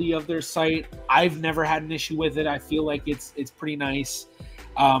usability of their site, I've never had an issue with it. I feel like it's pretty nice.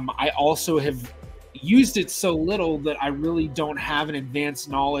 I also have used it so little that I really don't have an advanced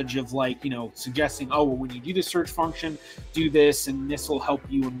knowledge of like, you know, suggesting, oh, well, when you do the search function, do this and this will help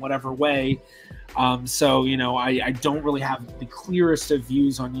you in whatever way. So, you know, I don't really have the clearest of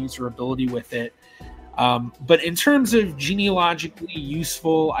views on userability with it. But in terms of genealogically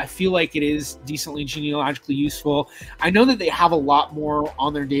useful, I feel like it is decently genealogically useful. I know that they have a lot more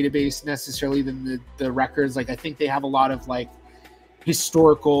on their database necessarily than the records. Like, I think they have a lot of like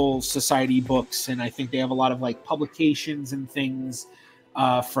historical society books, and I think they have a lot of like publications and things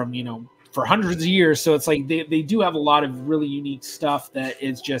from, you know, for hundreds of years. So it's like they do have a lot of really unique stuff that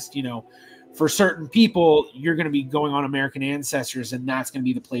is just, you know, for certain people, you're going to be going on American Ancestors, and that's going to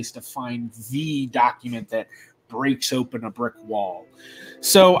be the place to find the document that breaks open a brick wall.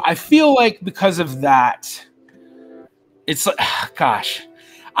 So I feel like because of that, it's like, gosh,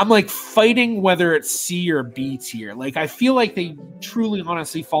 I'm like fighting whether it's C or B tier. Like, I feel like they truly,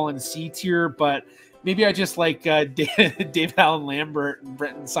 honestly fall in C tier, but maybe I just like David Allen Lambert and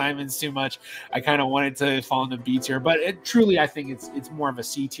Brenton Simons too much. I kind of wanted to fall into B tier, but truly, I think it's more of a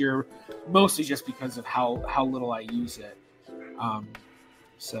C tier, mostly just because of how little I use it.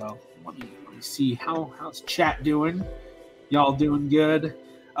 So let me see how's chat doing. Y'all doing good?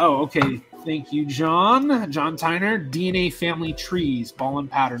 Oh, okay. Thank you, John Tyner. DNA family trees, ball and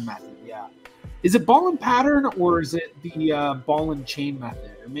pattern method. Yeah, is it ball and pattern or is it the ball and chain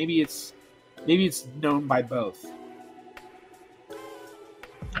method, or maybe it's known by both.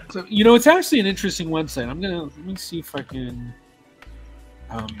 So, you know, it's actually an interesting website. Let me see if I can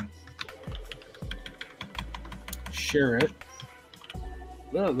share it.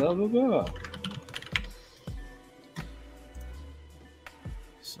 Blah, blah, blah, blah.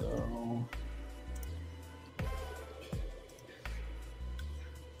 So,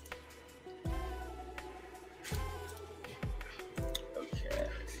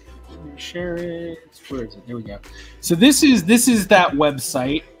 share it. Where is it? There we go. So this is that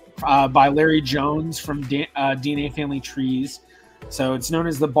website by Larry Jones from DNA Family Trees. So it's known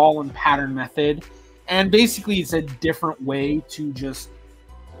as the ball and pattern method, and basically it's a different way to just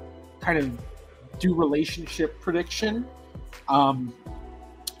kind of do relationship prediction.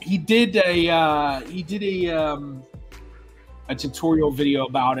 He did a tutorial video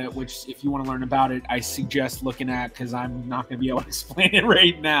about it, which if you want to learn about it, I suggest looking at, because I'm not going to be able to explain it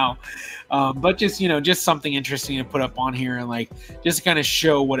right now. But just, you know, just something interesting to put up on here and like just kind of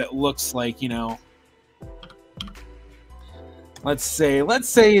show what it looks like, you know. Let's say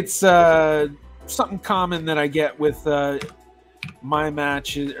it's something common that I get with my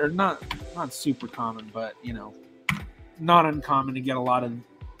matches, or not super common, but, you know, not uncommon to get a lot of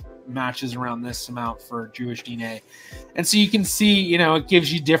matches around this amount for Jewish DNA. And so you can see, you know, it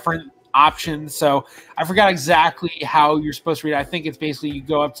gives you different options. So I forgot exactly how you're supposed to read it. I think it's basically you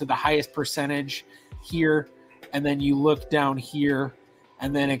go up to the highest percentage here, and then you look down here,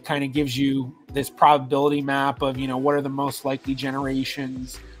 and then it kind of gives you this probability map of, you know, what are the most likely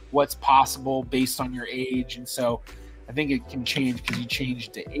generations, what's possible based on your age. And so I think it can change because you change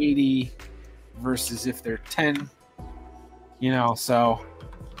to 80 versus if they're 10, you know. So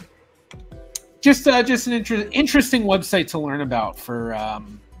just an interesting website to learn about for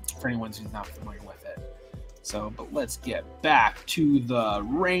anyone who's not familiar with it. So, but let's get back to the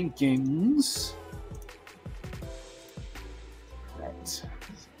rankings. Right. So,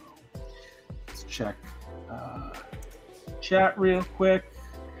 let's check chat real quick.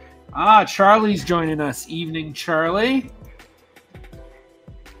 Charlie's joining us. Evening, Charlie.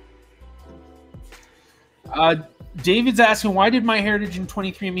 David's asking, why did MyHeritage and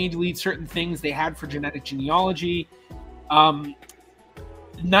 23andMe delete certain things they had for genetic genealogy?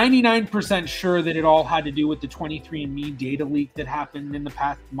 99% sure that it all had to do with the 23andMe data leak that happened in the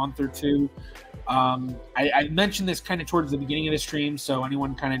past month or two. I mentioned this kind of towards the beginning of the stream, so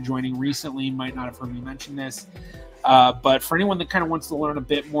anyone kind of joining recently might not have heard me mention this. But for anyone that kind of wants to learn a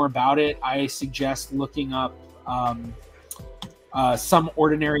bit more about it, I suggest looking up Some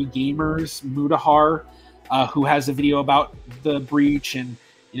Ordinary Gamers, Mudahar, who has a video about the breach, and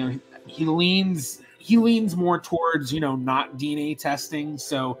you know he leans more towards, you know, not DNA testing.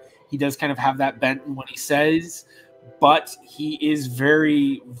 So He does kind of have that bent in what he says, but he is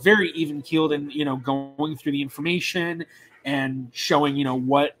very, very even keeled and, going through the information and showing,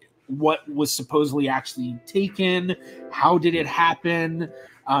 what was supposedly actually taken, how did it happen,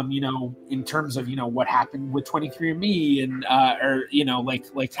 in terms of, what happened with 23andMe and,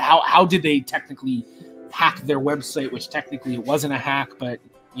 like how did they technically hack their website, which technically it wasn't a hack, but,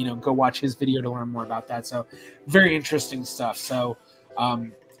 go watch his video to learn more about that. So very interesting stuff. So,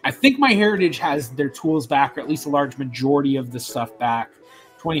 I think MyHeritage has their tools back, or at least a large majority of the stuff back.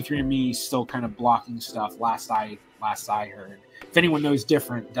 23andMe is still kind of blocking stuff. Last I heard. If anyone knows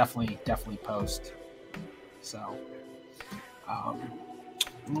different, definitely post. So, all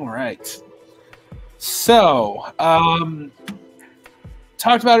right. So,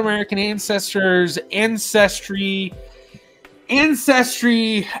 talked about American ancestors, Ancestry.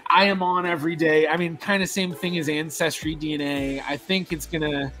 Ancestry, I am on every day. I mean, kind of same thing as Ancestry DNA. I think it's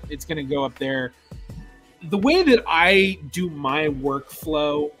gonna go up there. The way that I do my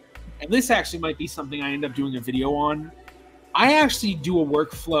workflow, and this actually might be something I end up doing a video on. I actually do a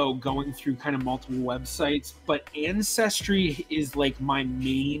workflow going through kind of multiple websites, but Ancestry is like my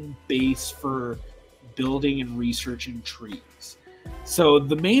main base for building and researching trees. So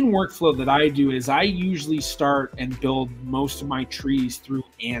the main workflow that I do is I usually start and build most of my trees through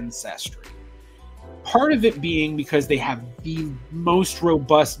Ancestry. Part of it being because they have the most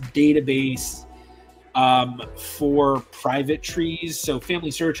robust database for private trees. So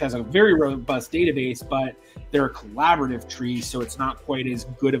Family Search has a very robust database, but they're a collaborative tree, so it's not quite as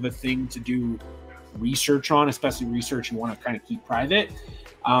good of a thing to do research on, especially research you want to kind of keep private.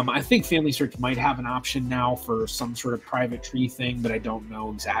 I think Family Search might have an option now for some sort of private tree thing, but I don't know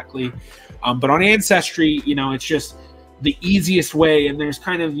exactly. But on Ancestry, it's just the easiest way, and there's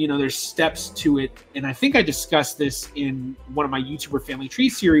kind of, there's steps to it. And I think I discussed this in one of my YouTuber Family Tree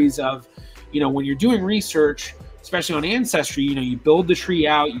series of, when you're doing research, especially on Ancestry, you build the tree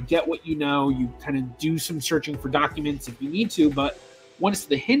out, you get what you kind of do some searching for documents if you need to, but once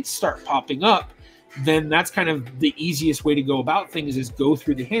the hints start popping up, then that's kind of the easiest way to go about things is go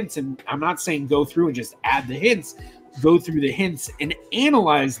through the hints. And I'm not saying go through and just add the hints, go through the hints and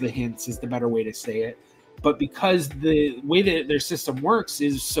analyze the hints is the better way to say it. But because the way that their system works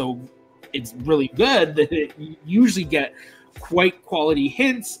is it's really good that you usually get quite quality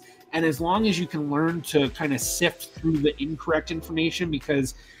hints. And as long as you can learn to kind of sift through the incorrect information,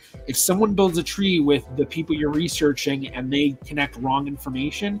 because if someone builds a tree with the people you're researching and they connect wrong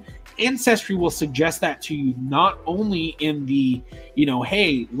information, Ancestry will suggest that to you not only in the,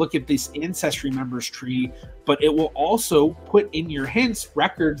 hey, look at this Ancestry member's tree, but it will also put in your hints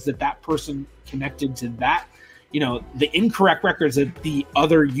records that person connected to that, the incorrect records that the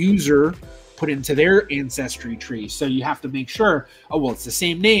other user put into their Ancestry tree. So you have to make sure, it's the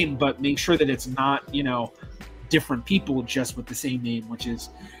same name, but make sure that it's not, different people just with the same name, which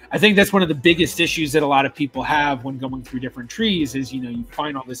is, I think that's one of the biggest issues that a lot of people have when going through different trees is, you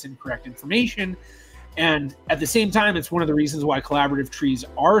find all this incorrect information. And at the same time, it's one of the reasons why collaborative trees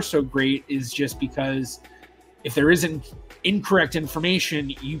are so great is just because if there isn't incorrect information,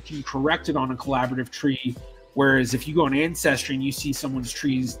 you can correct it on a collaborative tree. Whereas if you go on Ancestry and you see someone's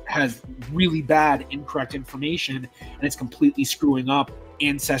trees has really bad incorrect information and it's completely screwing up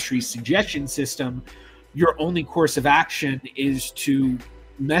Ancestry's suggestion system, your only course of action is to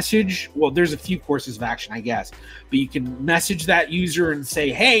message. Well, there's a few courses of action, I guess, but you can message that user and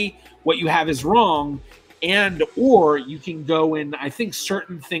say, hey, what you have is wrong. And, or you can go in, I think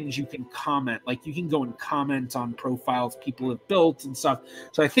certain things you can comment, like you can go and comment on profiles people have built and stuff.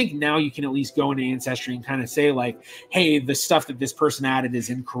 So I think now you can at least go into Ancestry and kind of say like, hey, the stuff that this person added is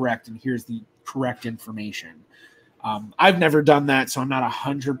incorrect and here's the correct information. I've never done that, so I'm not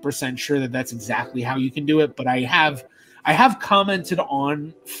 100% sure that that's exactly how you can do it, but I have commented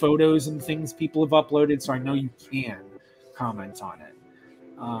on photos and things people have uploaded, so I know you can comment on it.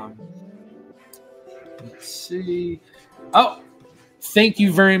 Let's see. Oh, thank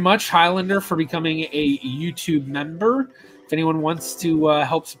you very much, Highlander, for becoming a YouTube member. If anyone wants to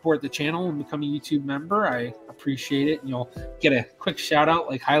help support the channel and become a YouTube member, I appreciate it. And you'll get a quick shout out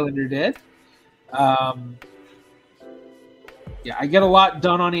like Highlander did. Yeah, I get a lot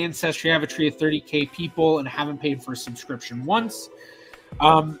done on Ancestry. I have a tree of 30K people and haven't paid for a subscription once.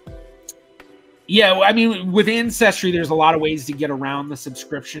 Yeah, I mean, with Ancestry, there's a lot of ways to get around the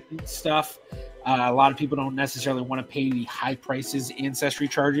subscription stuff. A lot of people don't necessarily want to pay the high prices Ancestry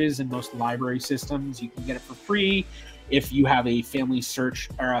charges in most library systems. You can get it for free if you have a family search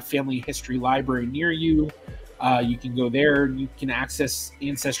or a family history library near you. You can go there and you can access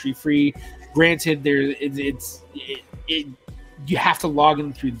Ancestry free. Granted, you have to log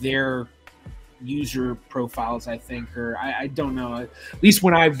in through their user profiles, I think, or I don't know. At least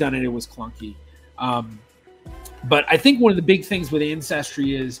when I've done it, it was clunky. But I think one of the big things with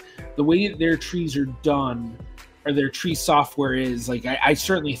Ancestry is the way their trees are done, or their tree software is. Like, I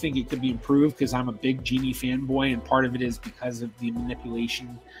certainly think it could be improved because I'm a big Genie fanboy, and part of it is because of the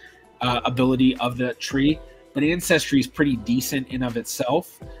manipulation ability of the tree. But Ancestry is pretty decent in of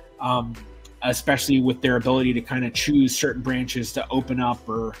itself, especially with their ability to kind of choose certain branches to open up,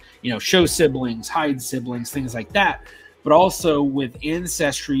 or, you know, show siblings, hide siblings, things like that. But also with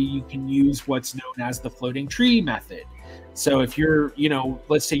Ancestry, you can use what's known as the floating tree method. So if you're, you know,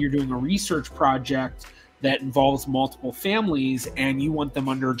 let's say you're doing a research project that involves multiple families and you want them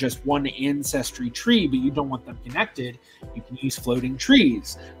under just one ancestry tree, but you don't want them connected, you can use floating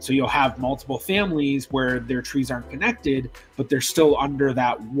trees. So you'll have multiple families where their trees aren't connected, but they're still under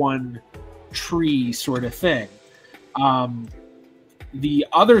that one tree sort of thing. The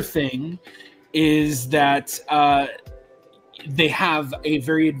other thing is that they have a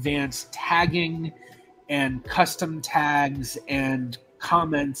very advanced tagging and custom tags and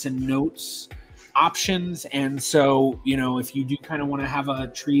comments and notes options. And so, you know, if you do kind of want to have a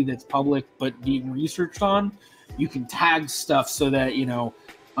tree that's public but being researched on, you can tag stuff so that, you know,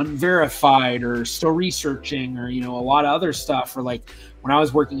 unverified or still researching, or, you know, a lot of other stuff. Or like when I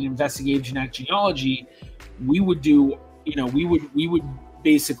was working in investigative genetic genealogy, we would do, you know, we would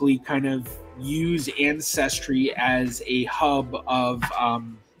basically kind of use Ancestry as a hub of,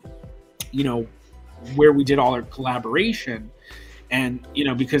 you know, where we did all our collaboration. And, you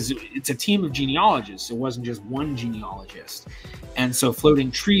know, because it's a team of genealogists, it wasn't just one genealogist. And so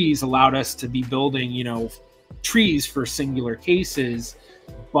floating trees allowed us to be building, you know, trees for singular cases,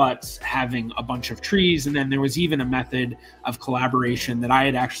 but having a bunch of trees. And then there was even a method of collaboration that I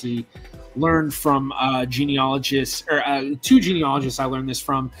had actually learned from genealogists, or two genealogists I learned this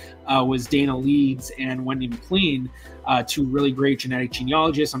from, was Dana Leeds and Wendy McLean, two really great genetic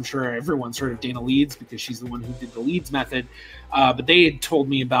genealogists. I'm sure everyone's heard of Dana Leeds because she's the one who did the Leeds method. But they had told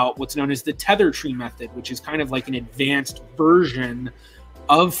me about what's known as the tether tree method, which is kind of like an advanced version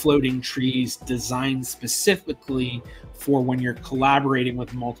of floating trees designed specifically for when you're collaborating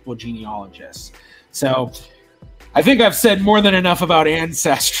with multiple genealogists. So I think I've said more than enough about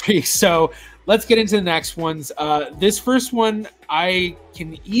Ancestry. So let's get into the next ones. This first one, I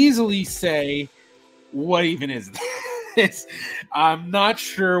can easily say, what even is this? I'm not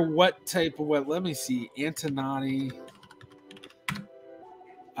sure what type of what. Let me see. Antonati.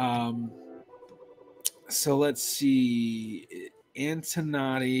 So let's see.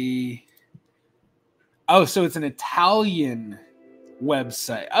 Antonati. Oh, so it's an Italian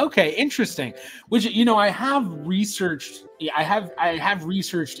website. Okay, interesting. Which, you know, I have researched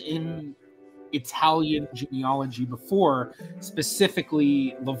in Italian genealogy before,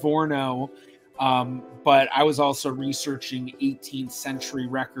 specifically Livorno, but I was also researching 18th century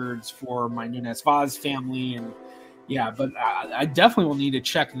records for my Nunez Vaz family, and yeah, but I definitely will need to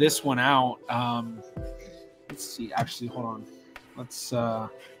check this one out. Let's see. Actually, hold on. Let's. I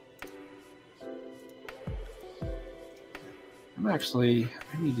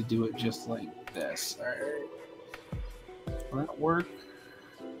need to do it just like this. All right. Will that work?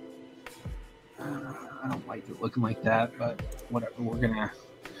 I don't like it looking like that, but whatever.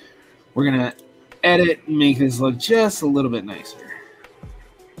 We're gonna edit and make this look just a little bit nicer,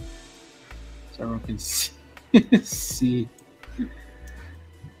 so everyone can see.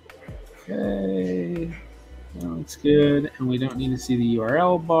 Okay, that looks good, and we don't need to see the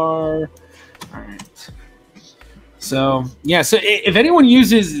URL bar. All right. So yeah, so if anyone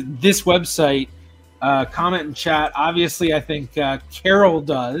uses this website, comment in chat. Obviously, I think Carol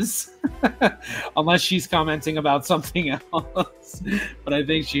does, unless she's commenting about something else. But I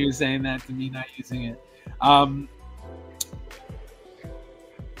think she was saying that to me not using it.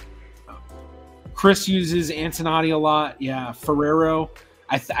 Chris uses Antonati a lot. Yeah, Ferrero.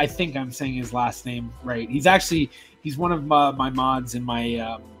 I think I'm saying his last name right. He's one of my mods in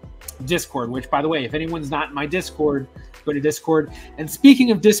my Discord, which, by the way, if anyone's not in my Discord, go to Discord. And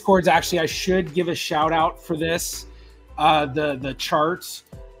speaking of Discords, actually, I should give a shout out for this, the charts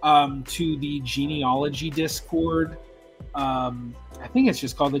to the genealogy Discord. I think it's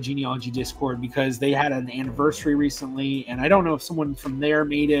just called the genealogy Discord because they had an anniversary recently, and I don't know if someone from there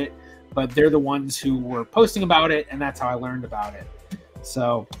made it, but they're the ones who were posting about it, and that's how I learned about it.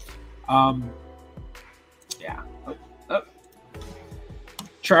 So, yeah.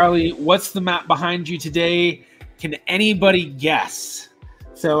 Charlie, what's the map behind you today? Can anybody guess?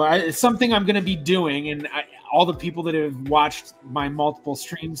 So it's something I'm going to be doing, and all the people that have watched my multiple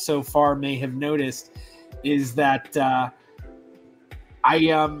streams so far may have noticed, is that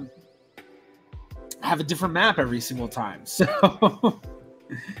I have a different map every single time. So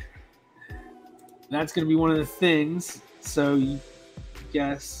that's going to be one of the things. So you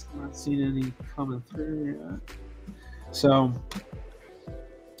guess, I'm not seeing any coming through yet. So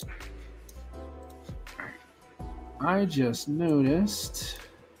I just noticed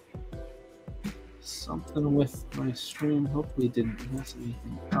something with my stream. Hopefully it didn't mess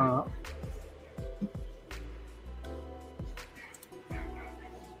anything up.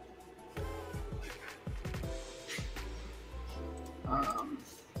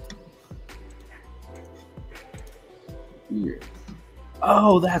 Weird.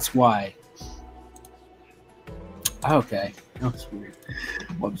 Oh, that's why. Okay. That was weird.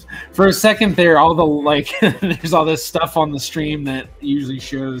 Whoops. For a second there, all the like there's all this stuff on the stream that usually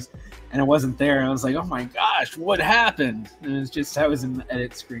shows, and it wasn't there. I was like, oh my gosh, what happened? And it's just I was in the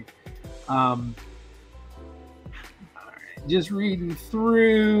edit screen. All right, just reading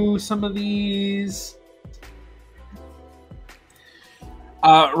through some of these.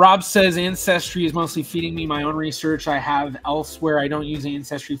 Rob says Ancestry is mostly feeding me my own research I have elsewhere. I don't use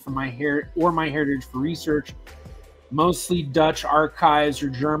Ancestry for my heritage for research. Mostly Dutch archives or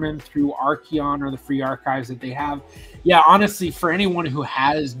German through Archeon or the free archives that they have. Yeah, honestly, for anyone who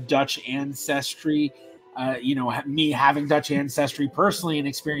has Dutch ancestry, you know, me having Dutch ancestry personally and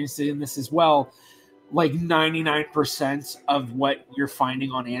experiencing this as well, like 99% of what you're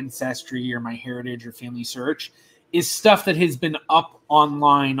finding on Ancestry or My Heritage or Family Search is stuff that has been up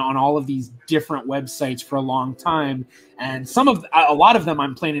online on all of these different websites for a long time. And a lot of them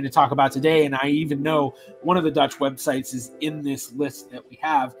I'm planning to talk about today. And I even know one of the Dutch websites is in this list that we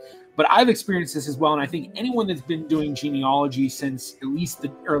have. But I've experienced this as well. And I think anyone that's been doing genealogy since at least the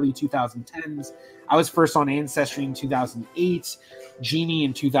early 2010s, I was first on Ancestry in 2008, Genie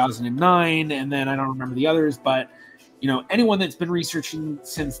in 2009, and then I don't remember the others, but you know, anyone that's been researching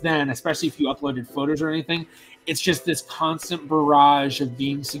since then, especially if you uploaded photos or anything, it's just this constant barrage of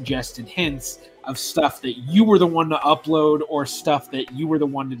being suggested hints of stuff that you were the one to upload or stuff that you were the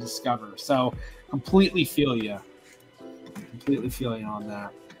one to discover. So completely feel you. Completely feel you on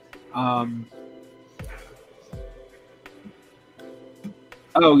that.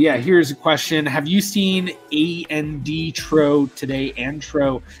 Oh, yeah, here's a question. Have you seen Antro today?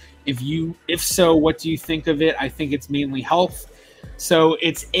 Antro. If so, what do you think of it? I think it's mainly health. So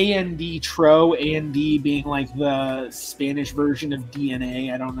it's Tro, AND being like the Spanish version of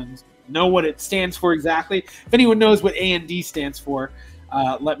DNA. I don't know what it stands for exactly. If anyone knows what AND stands for,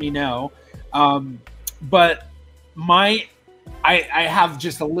 let me know. But I have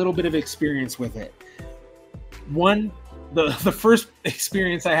just a little bit of experience with it. The first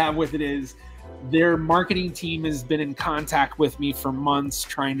experience I have with it is their marketing team has been in contact with me for months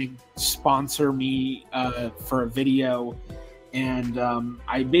trying to sponsor me for a video. And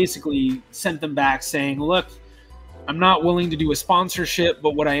I basically sent them back saying, look, I'm not willing to do a sponsorship,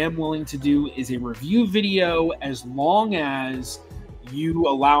 but what I am willing to do is a review video as long as you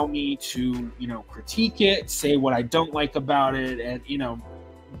allow me to, you know, critique it, say what I don't like about it, and, you know,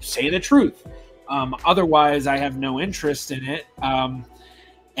 say the truth. Otherwise, I have no interest in it.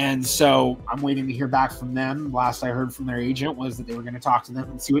 And so I'm waiting to hear back from them. Last I heard from their agent was that they were going to talk to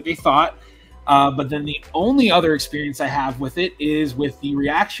them and see what they thought. But then the only other experience I have with it is with the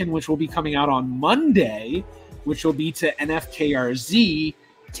reaction, which will be coming out on Monday, which will be to NFKRZ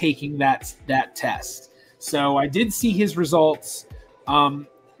taking that test. So I did see his results. It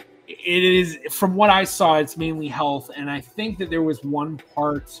is, from what I saw, it's mainly health. And I think that there was one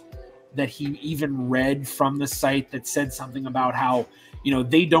part that he even read from the site that said something about how, you know,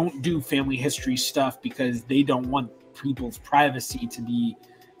 they don't do family history stuff because they don't want people's privacy to be,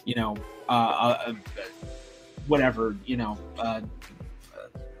 you know, whatever, you know,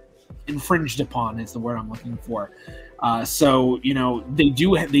 infringed upon is the word I'm looking for. So, you know, they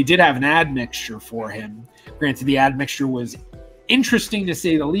did have an admixture for him. Granted, the admixture was interesting to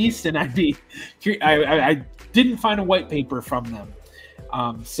say the least, and I didn't find a white paper from them.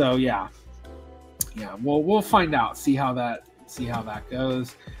 So yeah, we'll find out, see how that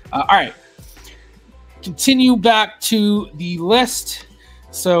goes. All right, continue back to the list.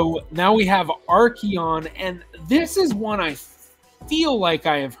 So now we have Archeon, and this is one I feel like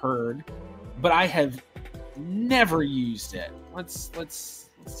I have heard, but I have never used it. Let's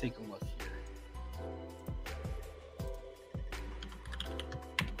take a look here.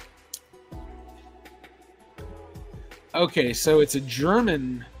 Okay, so it's a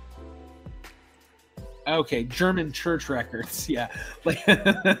German. Okay, German church records. Yeah, like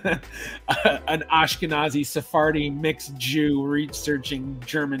an Ashkenazi Sephardi mixed Jew researching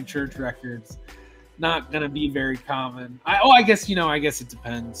German church records. not gonna be very common. I guess I guess it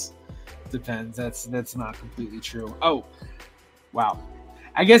depends. Depends. That's not completely true. Oh, wow.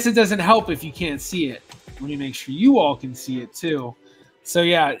 I guess it doesn't help if you can't see it. Let me make sure you all can see it too. So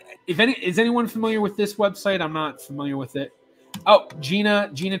yeah, is anyone familiar with this website? I'm not familiar with it. Oh, Gina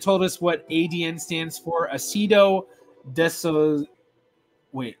told us what ADN stands for. Acido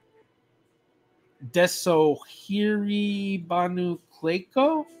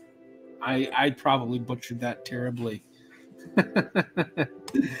desohiribonucleico. I probably butchered that terribly.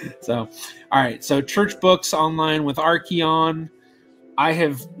 So, all right. So church books online with Archeon. I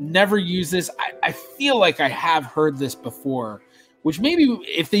have never used this. I feel like I have heard this before, which maybe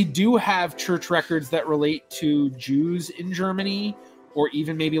if they do have church records that relate to Jews in Germany, or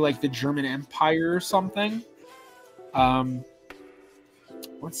even maybe like the German Empire or something. Let's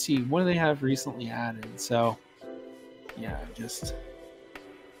see, what do they have recently added? So, yeah, just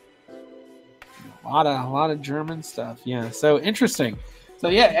a lot of German stuff. Yeah, so interesting. So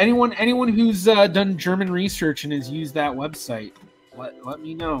yeah, anyone who's done German research and has used that website, let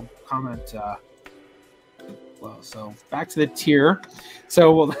me know. Comment. Well, so back to the tier.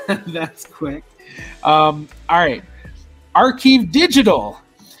 So well, that's quick. All right, Archive Digital.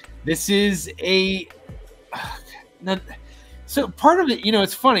 This is a. So part of it,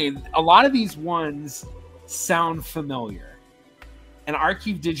 it's funny. A lot of these ones sound familiar, and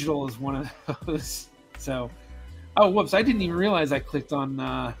Archive Digital is one of those. So, oh, whoops! I didn't even realize I clicked on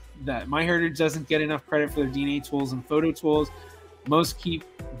that. MyHeritage doesn't get enough credit for their DNA tools and photo tools. Most keep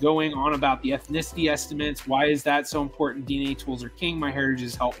going on about the ethnicity estimates. Why is that so important? DNA tools are king. MyHeritage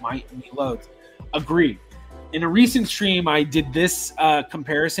has helped me loads. Agreed. In a recent stream, I did this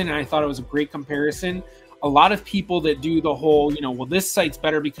comparison, and I thought it was a great comparison. A lot of people that do the whole, well, this site's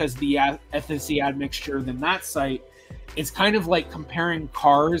better because of the ethnicity admixture than that site. It's kind of like comparing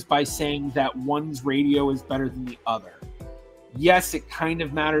cars by saying that one's radio is better than the other. Yes, it kind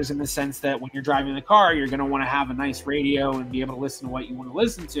of matters in the sense that when you're driving the car, you're going to want to have a nice radio and be able to listen to what you want to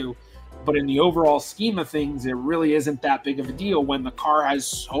listen to. But in the overall scheme of things, it really isn't that big of a deal when the car has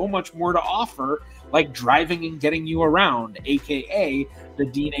so much more to offer, like driving and getting you around, aka the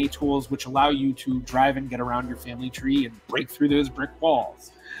DNA tools, which allow you to drive and get around your family tree and break through those brick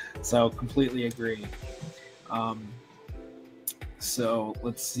walls. So completely agree. So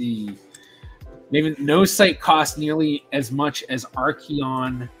let's see. Maybe no site costs nearly as much as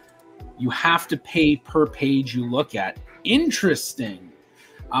Archeon. You have to pay per page you look at. Interesting.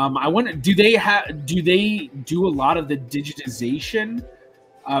 I wonder, do they do a lot of the digitization?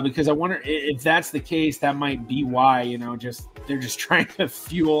 Because I wonder if that's the case, that might be why, they're just trying to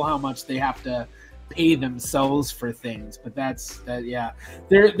fuel how much they have to pay themselves for things. But yeah.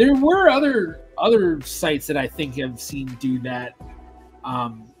 There were other sites that I think have seen do that.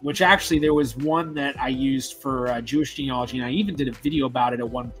 Which actually there was one that I used for Jewish genealogy, and I even did a video about it at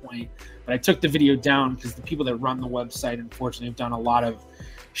one point, but I took the video down because the people that run the website, unfortunately, have done a lot of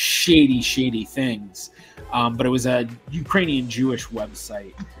shady things. But it was a Ukrainian Jewish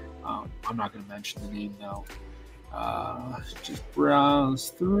website. I'm not going to mention the name though. Just browse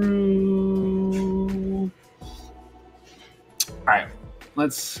through. All right,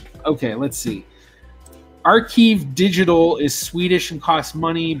 let's see. Archive Digital is Swedish and costs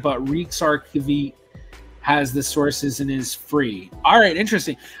money, but Riksarkivet has the sources and is free. All right,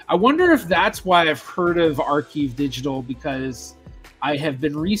 interesting. I wonder if that's why I've heard of Archive Digital, because I have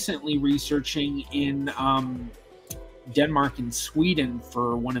been recently researching in Denmark and Sweden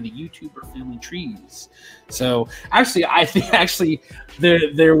for one of the YouTuber family trees. So actually, I think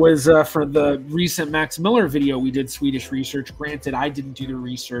there was for the recent Max Miller video, we did Swedish research. Granted, I didn't do the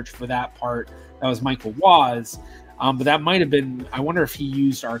research for that part. That was Michael Waz, but that might have been. I wonder if he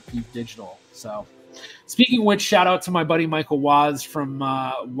used Archive Digital. So, speaking of which, shout out to my buddy Michael Waz from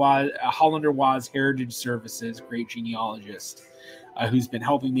Hollander Waz Heritage Services, great genealogist, who's been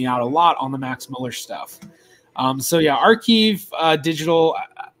helping me out a lot on the Max Miller stuff. So yeah, Archive Digital,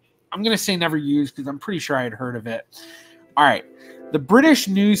 I'm going to say never used because I'm pretty sure I had heard of it. All right. The British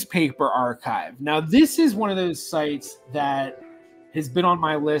Newspaper Archive. Now, this is one of those sites that has been on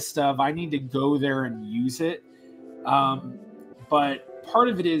my list of I need to go there and use it. But part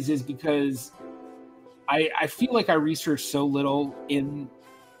of it is because I feel like I research so little in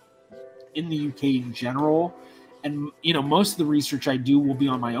the UK in general. And, most of the research I do will be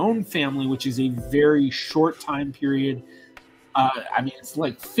on my own family, which is a very short time period. It's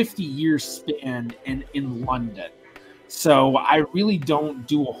like 50 years span in London. So I really don't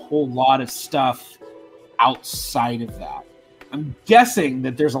do a whole lot of stuff outside of that. I'm guessing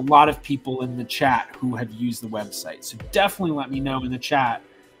that there's a lot of people in the chat who have used the website. So definitely let me know in the chat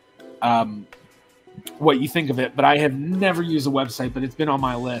what you think of it, but I have never used a website, but it's been on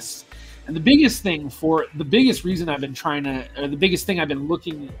my list. And the biggest reason I've been the biggest thing I've been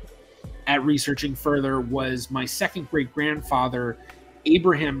looking at researching further was my second great grandfather,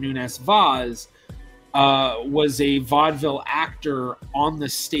 Abraham Nunes Vaz, was a vaudeville actor on the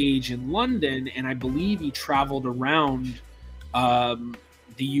stage in London, and I believe he traveled around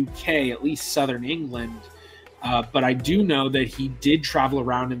the UK, at least southern England. But I do know that he did travel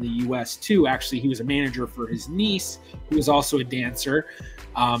around in the US too. Actually, he was a manager for his niece, who was also a dancer.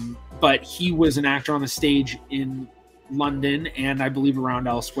 But he was an actor on the stage in London and I believe around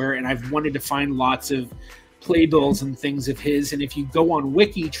elsewhere. And I've wanted to find lots of playbills and things of his. And if you go on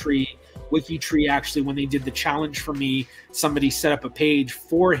WikiTree actually, when they did the challenge for me, somebody set up a page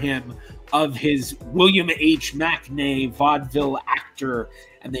for him of his William H. McNay vaudeville actor,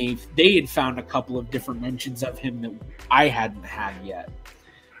 and they had found a couple of different mentions of him that I hadn't had yet.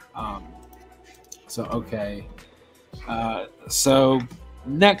 So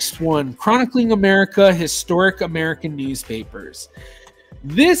next one, Chronicling America, Historic American Newspapers.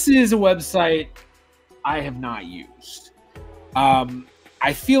 This is a website I have not used.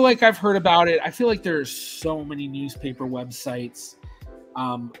 I feel like I've heard about it. I feel like there's so many newspaper websites.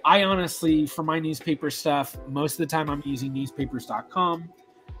 I honestly, for my newspaper stuff, most of the time I'm using newspapers.com.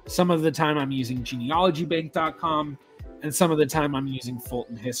 Some of the time I'm using genealogybank.com. And some of the time I'm using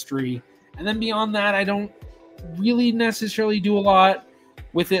Fulton History. And then beyond that, I don't really necessarily do a lot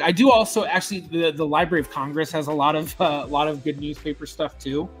with it. I do also, actually, the Library of Congress has a lot of good newspaper stuff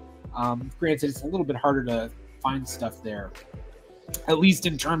too. Granted, it's a little bit harder to find stuff there, at least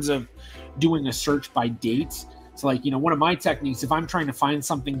in terms of doing a search by dates. So like, one of my techniques, if I'm trying to find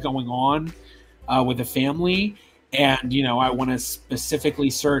something going on with a family and, I want to specifically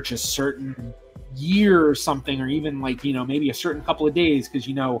search a certain year or something, or even like, maybe a certain couple of days, because,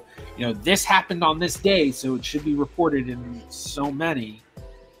 this happened on this day, so it should be reported in so many.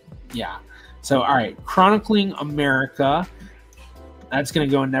 Yeah. So, all right. Chronicling America. That's going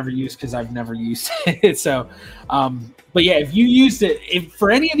to go and never use because I've never used it. So, but yeah, if you used it,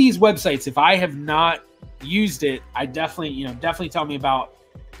 for any of these websites, if I have not used it, I definitely, definitely tell me about,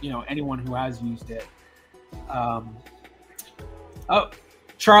 anyone who has used it. Oh,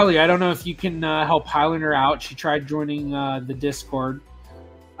 Charlie, I don't know if you can help Highlander out. She tried joining the Discord.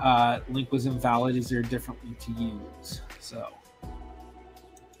 Link was invalid. Is there a different link to use? So,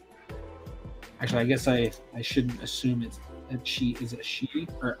 actually, I guess I shouldn't assume that she is a she,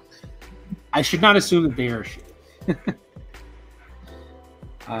 or I should not assume that they are she.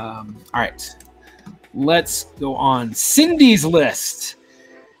 All right, let's go on. Cindy's List.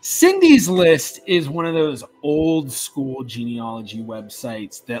 Cindy's List is one of those old school genealogy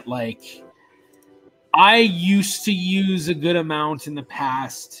websites that, like, I used to use a good amount in the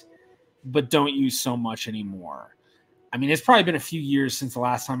past, but don't use so much anymore. I mean, it's probably been a few years since the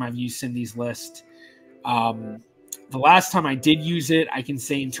last time I've used Cindy's List. The last time I did use it, I can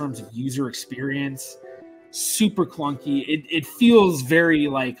say in terms of user experience, super clunky. It feels very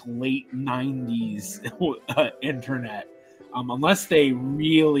like late 90s internet, unless they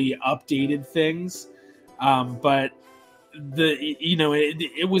really updated things. But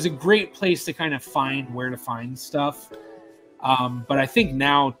it was a great place to kind of find where to find stuff. But I think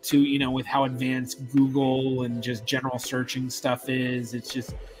now too, with how advanced Google and just general searching stuff is,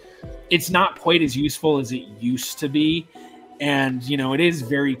 it's not quite as useful as it used to be. And, it is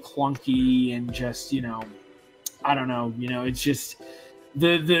very clunky and just, I don't know, it's just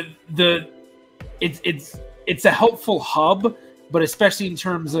it's a helpful hub, but especially in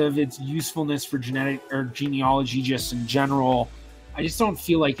terms of its usefulness for genetic or genealogy, just in general, I just don't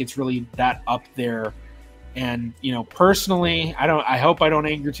feel like it's really that up there. And, personally, I hope I don't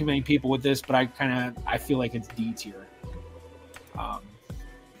anger too many people with this, but I feel like it's D tier.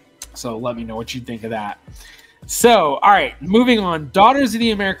 So let me know what you think of that. So, all right, moving on. Daughters of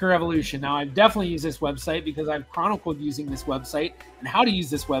the American Revolution. Now, I've definitely used this website because I've chronicled using this website and how to use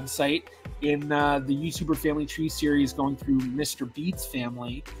this website in the YouTuber Family Tree series, going through Mr. Beats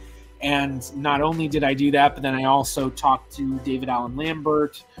family. And not only did I do that, but then I also talked to David Allen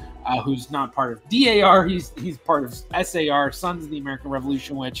Lambert, who's not part of DAR. He's part of SAR, Sons of the American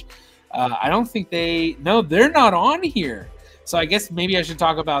Revolution, which I don't think they're not on here. So I guess maybe I should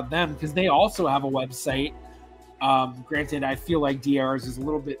talk about them because they also have a website. Granted, I feel like DAR's is a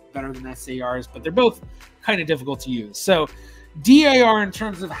little bit better than SAR's, but they're both kind of difficult to use. So DAR, in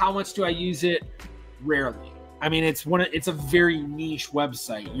terms of how much do I use it, rarely. I mean, it's a very niche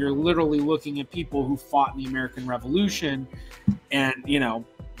website. You're literally looking at people who fought in the American Revolution, and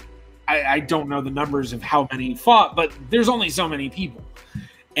I don't know the numbers of how many fought, but there's only so many people.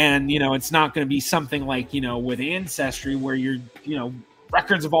 And, it's not going to be something like, with Ancestry where you're,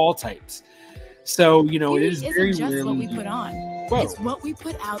 records of all types. So, it is very just rarely what we put on. Whoa. It's what we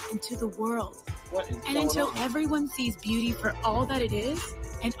put out into the world. And until everyone sees beauty for all that it is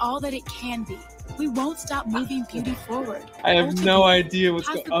and all that it can be, we won't stop moving beauty forward. I have no idea what's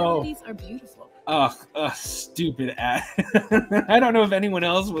going on. Possibilities are beautiful. Stupid ad. I don't know if anyone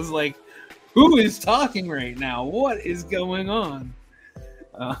else was like, who is talking right now? What is going on?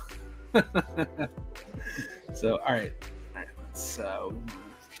 So, all right. So,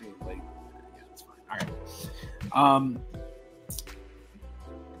 like, yeah, that's fine. All right.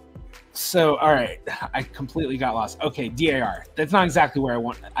 So, all right. I completely got lost. Okay, DAR. That's not exactly where I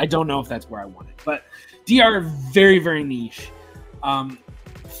want. I don't know if that's where I want it, but DR very, very niche.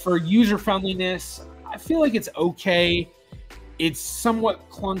 For user friendliness, I feel like it's okay. It's somewhat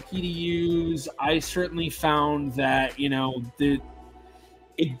clunky to use. I certainly found that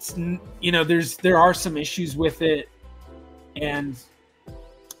there are some issues with it, and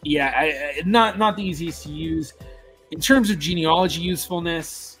yeah, not the easiest to use. In terms of genealogy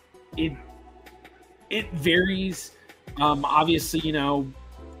usefulness, it varies. Obviously,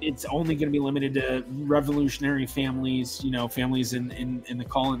 it's only going to be limited to revolutionary families, families in the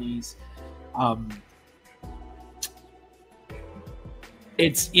colonies.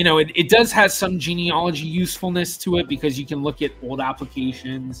 It does have some genealogy usefulness to it because you can look at old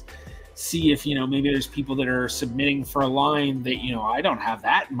applications, see if, maybe there's people that are submitting for a line that, I don't have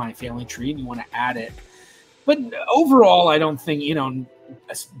that in my family tree and you want to add it. But overall, I don't think,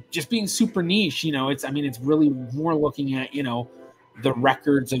 just being super niche, it's really more looking at, the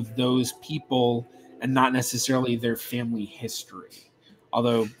records of those people and not necessarily their family history.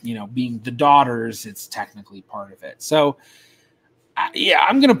 Although, being the daughters, it's technically part of it. So, yeah,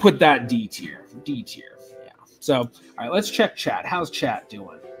 I'm going to put that D tier. Yeah. So, all right, let's check chat. How's chat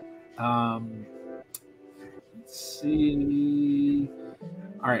doing? Let's see.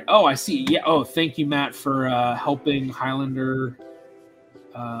 All right. Oh, I see. Yeah. Oh, thank you, Matt, for helping Highlander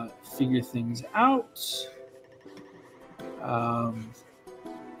figure things out.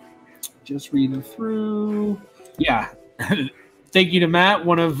 Just reading through. Yeah. Thank you to Matt.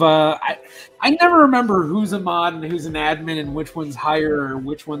 One of I never remember who's a mod and who's an admin and which one's higher or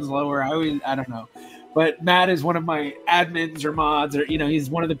which one's lower. I don't know. But Matt is one of my admins or mods, or he's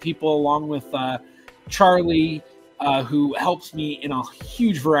one of the people along with Charlie who helps me in a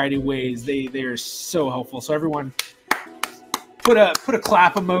huge variety of ways. They are so helpful. So everyone put a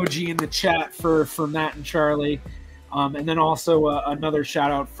clap emoji in the chat for Matt and Charlie. And then also another shout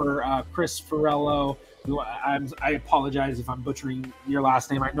out for Chris Farello, who I apologize if I'm butchering your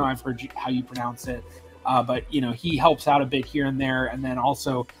last name. I know I've heard how you pronounce it, but he helps out a bit here and there. And then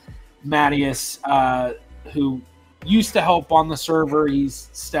also Mattias, who used to help on the server. He's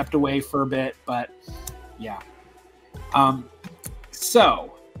stepped away for a bit, but yeah.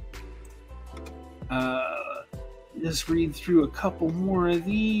 Just read through a couple more of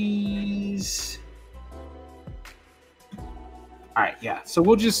these. All right, yeah. So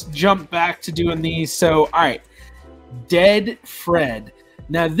we'll just jump back to doing these. So, all right, Dead Fred.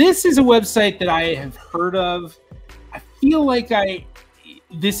 Now, this is a website that I have heard of. I feel like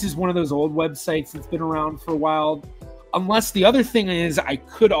this is one of those old websites that's been around for a while. Unless the other thing is, I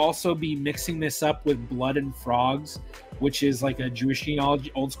could also be mixing this up with Blood and Frogs, which is like a Jewish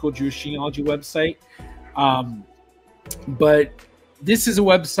genealogy, old school Jewish genealogy website. But this is a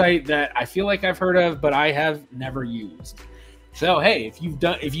website that I feel like I've heard of, but I have never used. So hey, if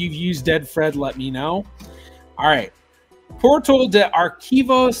you've used Dead Fred, let me know. All right, Portal de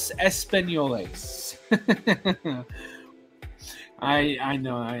Archivos Españoles. I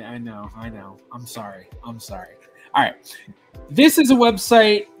know. I'm sorry. All right, this is a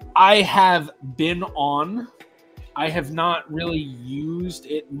website I have been on. I have not really used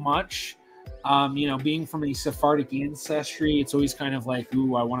it much. Being from a Sephardic ancestry, it's always kind of like,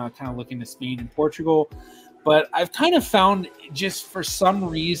 ooh, I want to kind of look into Spain and Portugal. But I've kind of found, just for some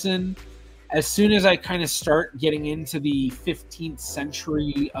reason, as soon as I kind of start getting into the 15th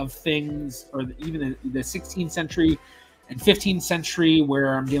century of things, or even the 16th century and 15th century,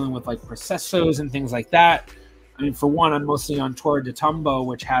 where I'm dealing with like processos and things like that. I mean, for one, I'm mostly on Torre de Tumbo,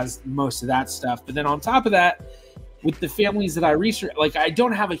 which has most of that stuff. But then on top of that, with the families that I research, like, I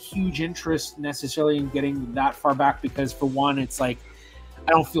don't have a huge interest necessarily in getting that far back because, for one, it's like I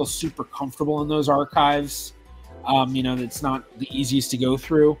don't feel super comfortable in those archives. It's not the easiest to go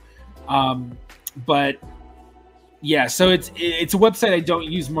through. But yeah, so it's a website I don't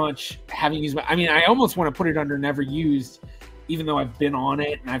use much. Having used, I almost want to put it under never used, even though I've been on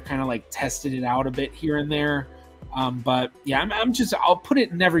it and I've kind of like tested it out a bit here and there. But yeah, I'll put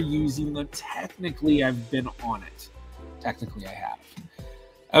it never used, even though technically I've been on it. Technically I have.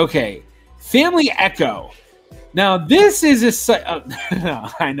 Okay, Family Echo. Now this is a site. No,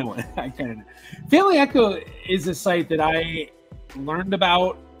 I know it. I kind of know. Family Echo is a site that I learned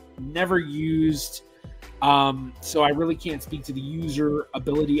about, never used. So I really can't speak to the user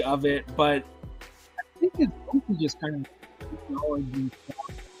ability of it, but I think it's mostly just kind of technology.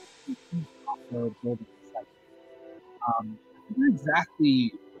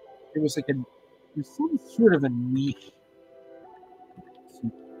 Exactly. There's some sort of a niche.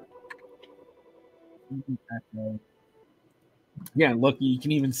 Yeah, look, you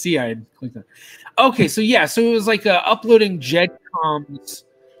can even see I had clicked on. Okay, so yeah, so it was like uploading GEDCOMs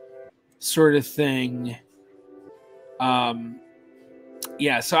sort of thing.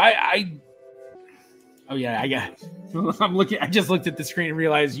 Yeah, so oh yeah, I got. I just looked at the screen and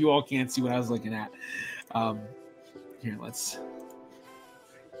realized you all can't see what I was looking at. Here, let's.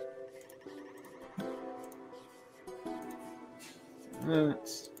 All right.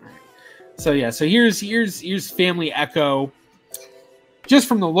 So yeah, so here's Family Echo. Just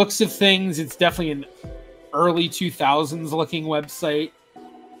from the looks of things, it's definitely an early 2000s looking website.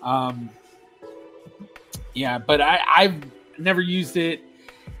 Yeah, but I've never used it.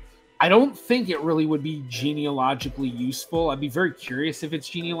 I don't think it really would be genealogically useful. I'd be very curious if it's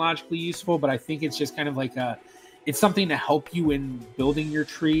genealogically useful, but I think it's just kind of like it's something to help you in building your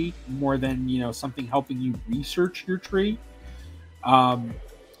tree more than, something helping you research your tree.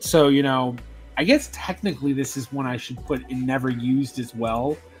 So, I guess technically this is one I should put in never used as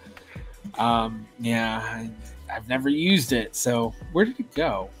well. Yeah, I've never used it. So where did it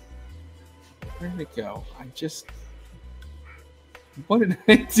go? Where did it go? What did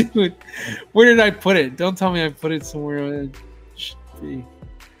I do? Where did I put it? Don't tell me I put it somewhere it should be.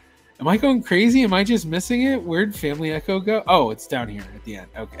 Am I going crazy? Am I just missing it? Where'd Family Echo go? Oh, it's down here at the end.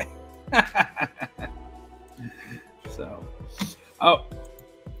 Okay. So, oh,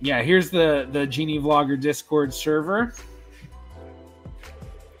 yeah, here's the GeneaVlogger Discord server.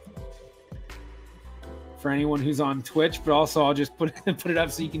 For anyone who's on Twitch, but also I'll just put it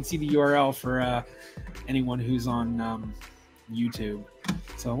up so you can see the URL for anyone who's on YouTube.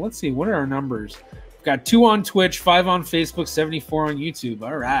 So let's see, what are our numbers? We've got 2 on Twitch, 5 on Facebook, 74 on YouTube.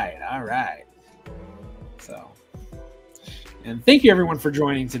 All right. So, and thank you everyone for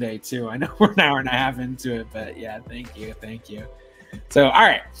joining today too. I know we're an hour and a half into it, but yeah, thank you. So, all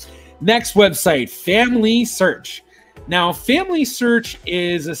right, next website, Family Search. Now, Family Search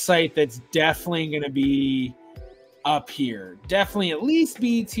is a site that's definitely going to be up here. Definitely at least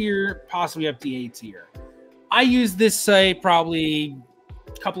B tier, possibly up to A tier. I use this site probably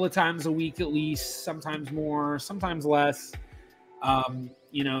a couple of times a week at least, sometimes more, sometimes less.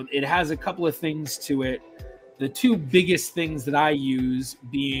 It has a couple of things to it. The 2 biggest things that I use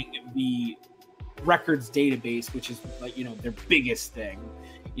being the records database, which is like, their biggest thing.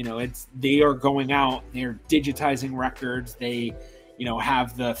 They are going out, they're digitizing records. They,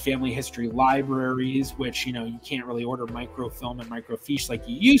 have the family history libraries, which, you can't really order microfilm and microfiche like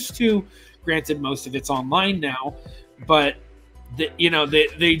you used to. Granted, most of it's online now, but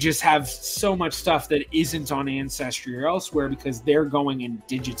they just have so much stuff that isn't on Ancestry or elsewhere because they're going and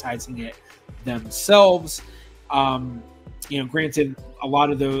digitizing it themselves. Granted, a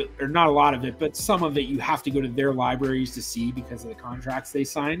lot of or not a lot of it, but some of it you have to go to their libraries to see because of the contracts they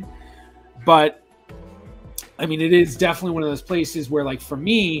sign. But I mean, it is definitely one of those places where, like, for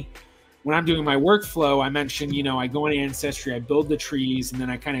me, when I'm doing my workflow, I mentioned, I go on Ancestry, I build the trees, and then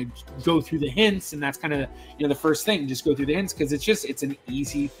I kind of go through the hints, and that's kind of, the first thing, just go through the hints, because it's an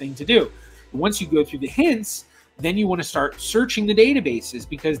easy thing to do. But once you go through the hints, then you want to start searching the databases,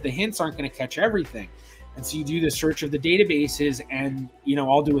 because the hints aren't going to catch everything. And so you do the search of the databases, and,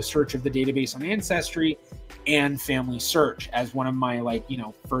 I'll do a search of the database on Ancestry and Family Search as one of my,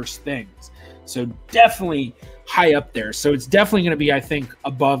 first things. So definitely high up there. So it's definitely going to be, I think,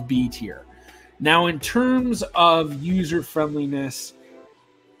 above B tier. Now, in terms of user friendliness,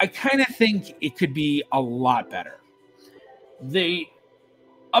 I kind of think it could be a lot better. They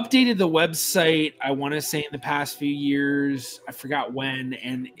updated the website, I want to say, in the past few years. I forgot when,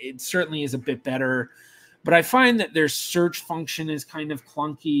 and it certainly is a bit better. But I find that their search function is kind of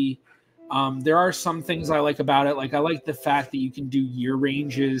clunky. There are some things I like about it. Like, I like the fact that you can do year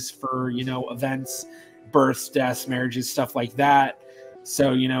ranges for, events, births, deaths, marriages, stuff like that.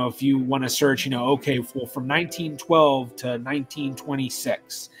 So, if you want to search, okay, well, from 1912 to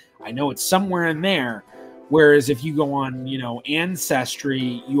 1926, I know it's somewhere in there. Whereas if you go on,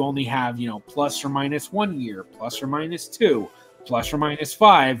 Ancestry, you only have, plus or minus 1 year, plus or minus 2, plus or minus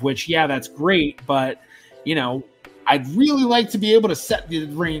 5, which, yeah, that's great. But, I'd really like to be able to set the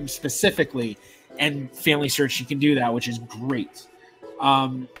range specifically, and Family Search, you can do that, which is great.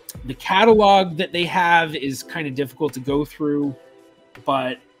 The catalog that they have is kind of difficult to go through,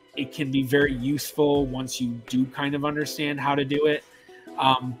 but it can be very useful once you do kind of understand how to do it.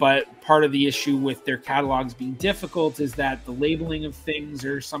 But part of the issue with their catalogs being difficult is that the labeling of things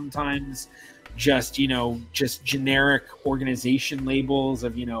are sometimes just, just generic organization labels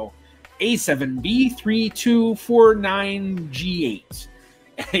of, A7B3249G8,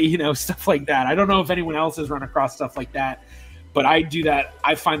 stuff like that. I don't know if anyone else has run across stuff like that, but I do that.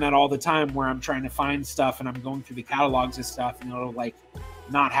 I find that all the time where I'm trying to find stuff and I'm going through the catalogs of stuff, and it'll like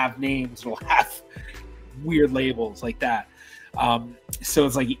not have names. It'll have weird labels like that. So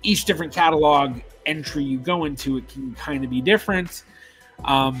it's like each different catalog entry you go into, it can kind of be different.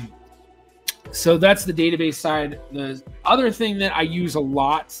 So that's the database side. The other thing that I use a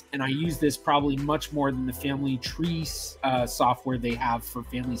lot, and I use this probably much more than the family tree software they have for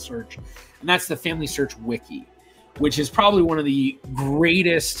Family Search, and that's the Family Search Wiki, which is probably one of the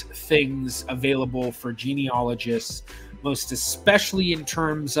greatest things available for genealogists, most especially in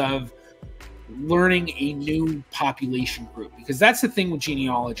terms of learning a new population group, because that's the thing with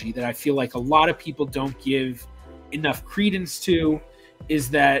genealogy that I feel like a lot of people don't give enough credence to, is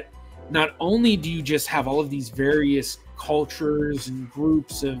that not only do you just have all of these various cultures and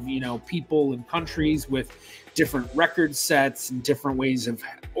groups of, people and countries with different record sets and different ways of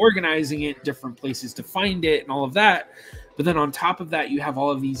organizing it, different places to find it and all of that, but then on top of that, you have all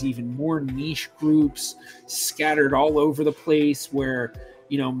of these even more niche groups scattered all over the place where,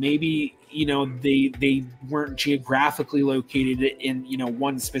 maybe they weren't geographically located in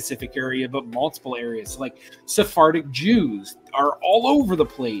one specific area, but multiple areas. So like Sephardic Jews are all over the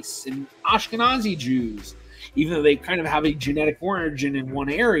place, and Ashkenazi Jews, even though they kind of have a genetic origin in one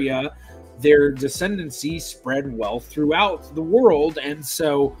area, their descendancy spread well throughout the world. And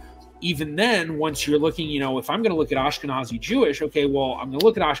so even then, once you're looking, if I'm going to look at Ashkenazi Jewish, okay, well, I'm going to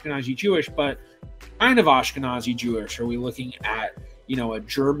look at Ashkenazi Jewish, but kind of Ashkenazi Jewish. Are we looking at a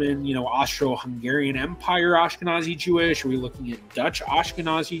German, Austro-Hungarian Empire Ashkenazi Jewish? Are we looking at Dutch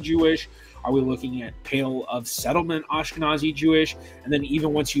Ashkenazi Jewish? Are we looking at Pale of Settlement Ashkenazi Jewish? And then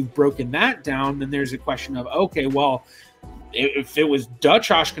even once you've broken that down, then there's a question of, okay, well, if it was Dutch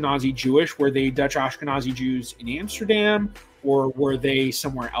Ashkenazi Jewish, were they Dutch Ashkenazi Jews in Amsterdam, or were they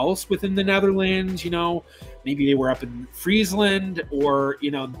somewhere else within the Netherlands? Maybe they were up in Friesland, or,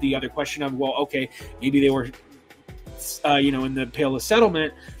 the other question of, well, okay, maybe they were in the Pale of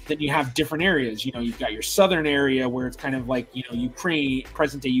Settlement. Then you have different areas. You've got your southern area where it's kind of like, Ukraine,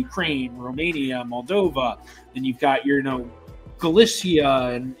 present day Ukraine, Romania, Moldova. Then you've got your,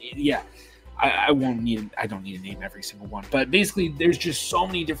 Galicia, and I don't need to name every single one, but basically there's just so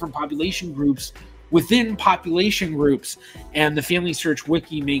many different population groups within population groups, and the Family Search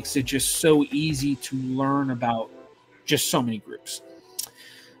Wiki makes it just so easy to learn about just so many groups.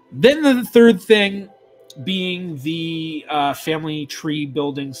 Then the third thing being the family tree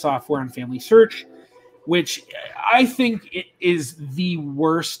building software and Family Search, which I think it is the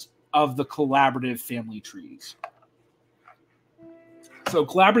worst of the collaborative family trees. So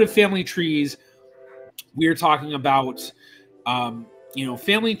collaborative family trees, we're talking about,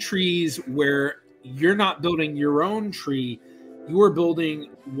 family trees where you're not building your own tree, you are building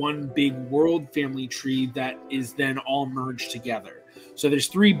one big world family tree that is then all merged together. So there's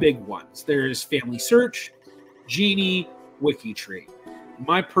three big ones. There's Family Search, Genie, WikiTree.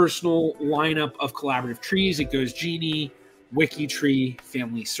 My personal lineup of collaborative trees, it goes Genie, WikiTree,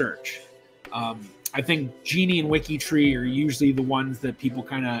 Family Search. I think Genie and WikiTree are usually the ones that people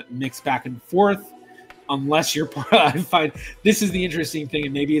kind of mix back and forth, unless you're I find this is the interesting thing,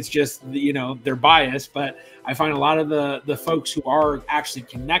 and maybe it's just they're biased, but I find a lot of the folks who are actually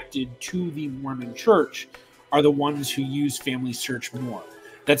connected to the Mormon Church are the ones who use Family Search more.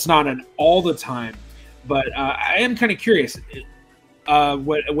 That's not an all the time, but I am kind of curious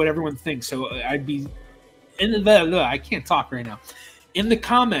what everyone thinks. So I'd be I can't talk right now. In the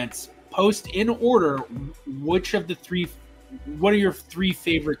comments, post in order what are your three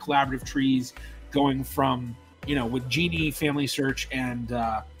favorite collaborative trees, going from with Genie, Family Search, and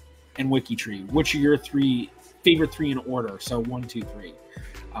WikiTree. Which are your favorite three in order? So 1, 2, 3.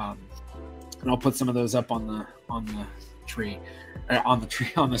 And I'll put some of those up on the screen.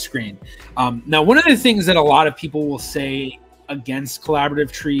 Now, one of the things that a lot of people will say against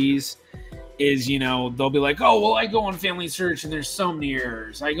collaborative trees is, they'll be like, oh, well, I go on Family Search and there's so many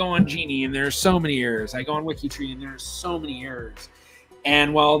errors. I go on Genie and there's so many errors. I go on WikiTree and there's so many errors.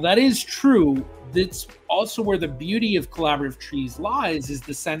 And while that is true, that's also where the beauty of collaborative trees lies, is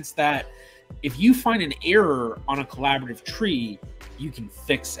the sense that if you find an error on a collaborative tree, you can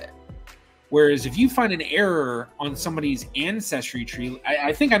fix it. Whereas if you find an error on somebody's ancestry tree,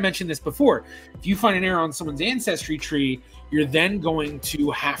 I think I mentioned this before, if you find an error on someone's ancestry tree, you're then going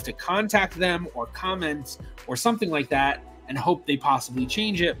to have to contact them or comment or something like that and hope they possibly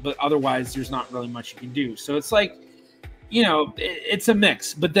change it. But otherwise, there's not really much you can do. So it's like, you know, it's a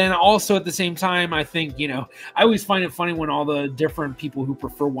mix. But then also at the same time, I think, you know, I always find it funny when all the different people who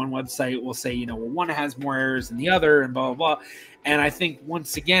prefer one website will say, you know, well, one has more errors than the other and blah, blah, blah. And I think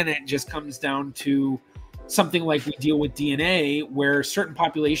once again, it just comes down to something like we deal with DNA, where certain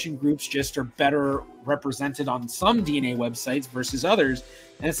population groups just are better represented on some DNA websites versus others.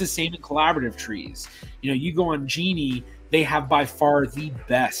 And it's the same in collaborative trees. You know, you go on Genie, they have by far the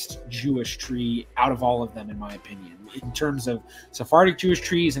best Jewish tree out of all of them, in my opinion, in terms of Sephardic Jewish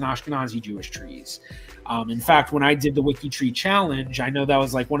trees and Ashkenazi Jewish trees. In fact, when I did the WikiTree challenge, I know that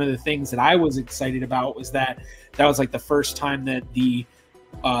was like one of the things that I was excited about, was that was like the first time that the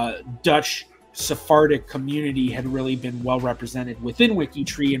Dutch Sephardic community had really been well represented within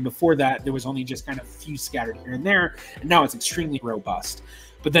WikiTree. And before that, there was only just kind of a few scattered here and there. And now it's extremely robust.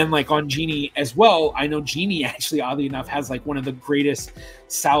 But then like on Genie as well, I know Genie actually, oddly enough, has like one of the greatest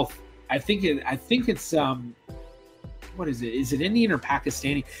South, I think it's what is it? Is it Indian or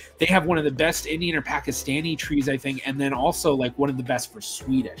Pakistani? They have one of the best Indian or Pakistani trees, I think, and then also like one of the best for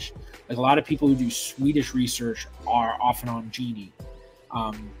Swedish. Like a lot of people who do Swedish research are often on Genie.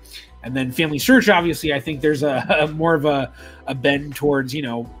 And then Family Search, obviously, I think there's a more of a bend towards, you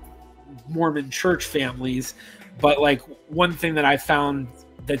know, Mormon church families. But like one thing that I found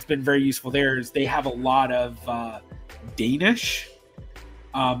that's been very useful there is they have a lot of Danish.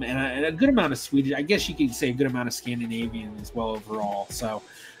 And a good amount of Swedish. I guess you could say a good amount of Scandinavian as well overall. So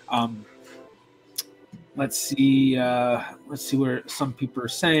let's see where some people are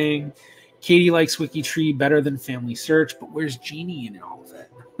saying. Katie likes WikiTree better than Family Search, but where's Genie in all of it?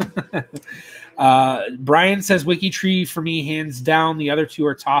 Brian says WikiTree for me, hands down. The other two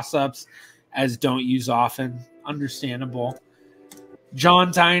are toss-ups, as don't use often. Understandable.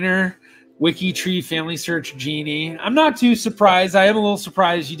 John Tyner, WikiTree, Family Search, Genie. I'm not too surprised. I am a little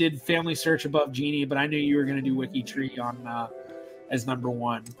surprised you did Family Search above Genie, but I knew you were going to do WikiTree on as number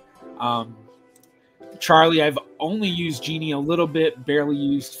one. Charlie, I've only used Genie a little bit, barely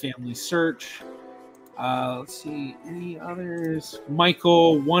used Family Search. Let's see, any others?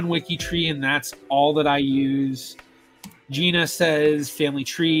 Michael, one WikiTree, and that's all that I use. Gina says Family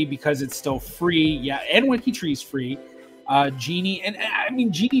Tree because it's still free. Yeah, and WikiTree is free. Genie, and I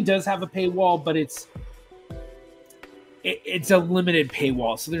mean, Genie does have a paywall, but it's a limited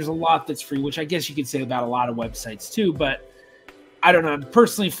paywall. So there's a lot that's free, which I guess you could say about a lot of websites too. But I don't know.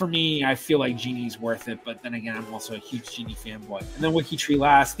 Personally, for me, I feel like Genie's worth it. But then again, I'm also a huge Genie fanboy. And then WikiTree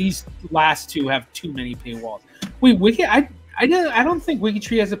last. These last two have too many paywalls. Wait, I don't think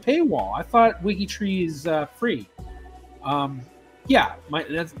WikiTree has a paywall. I thought WikiTree is free. Yeah,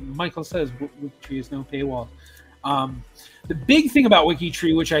 that's Michael says WikiTree has no paywall. The big thing about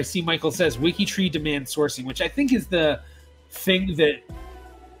WikiTree, which I see Michael says, WikiTree demand sourcing, which I think is the thing that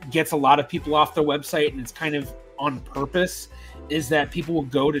gets a lot of people off their website, and it's kind of on purpose, is that people will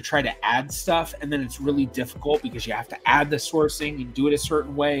go to try to add stuff, and then it's really difficult because you have to add the sourcing and do it a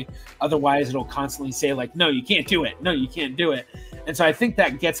certain way. Otherwise, it'll constantly say like, no, you can't do it. No, you can't do it. And so I think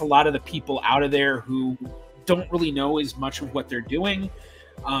that gets a lot of the people out of there who don't really know as much of what they're doing.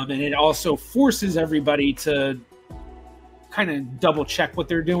 And it also forces everybody to kind of double check what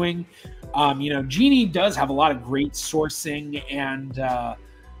they're doing. You know, Genie does have a lot of great sourcing and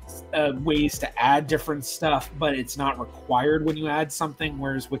ways to add different stuff, but it's not required when you add something,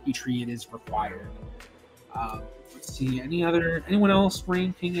 whereas WikiTree, it is required. Let's see, anyone else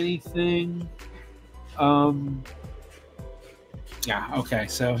ranking anything? Yeah, okay,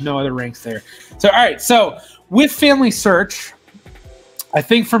 so no other ranks there. So, all right, so with Family Search, I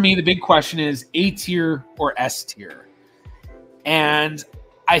think for me, the big question is A tier or S tier. And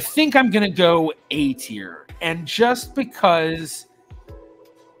I think I'm going to go A tier. And just because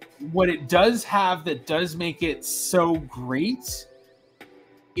what it does have that does make it so great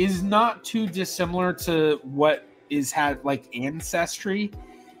is not too dissimilar to what is had like Ancestry.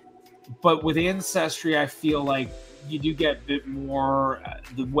 But with Ancestry, I feel like you do get a bit more,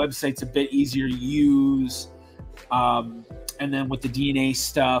 the website's a bit easier to use. And then with the DNA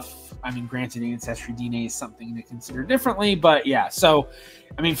stuff, I mean, granted, Ancestry DNA is something to consider differently, but yeah. So,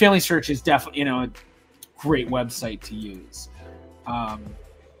 I mean, Family Search is definitely, you know, a great website to use.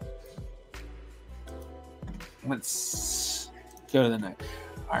 Let's go to the next.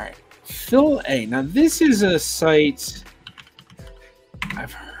 All right, Phil A. Now, this is a site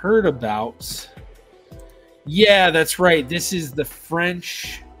I've heard about. Yeah, that's right. This is the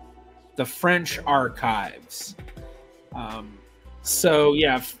French archives. So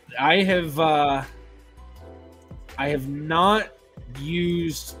yeah, I have not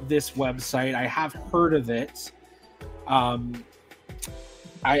used this website. I have heard of it.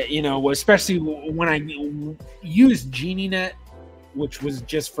 Especially when I used GenieNet, which was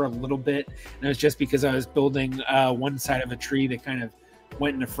just for a little bit, and it was just because I was building one side of a tree that kind of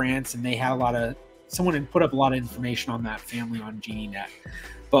went into France, and they had someone had put up a lot of information on that family on GenieNet.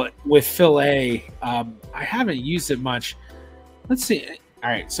 But with Phil A, I haven't used it much. Let's see. All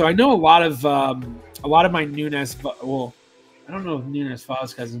right, so I know a lot of my Nunes. Well, I don't know if Nunes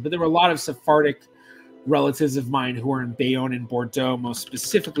Faw's cousins, but there were a lot of Sephardic relatives of mine who are in Bayonne and Bordeaux, most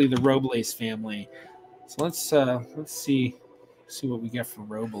specifically the Robles family. So let's see what we get for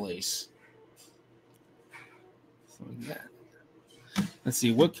Robles. So let's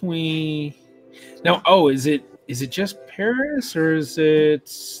see, what can we now? Oh, is it just Paris, or is it?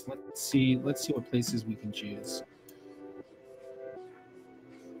 Let's see what places we can choose.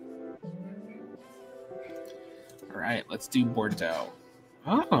 All right, let's do Bordeaux.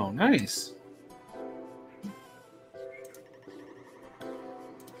 Oh, nice.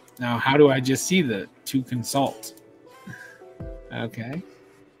 Now, how do I just see the to consult? Okay.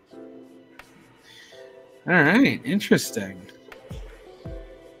 All right, interesting.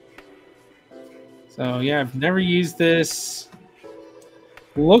 So yeah, I've never used this.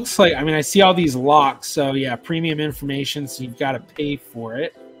 Looks like, I mean, I see all these locks. So yeah, premium information. So you've got to pay for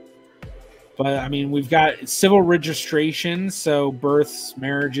it. But I mean, we've got civil registration. So births,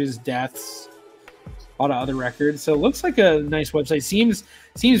 marriages, deaths, a lot of other records. So it looks like a nice website. Seems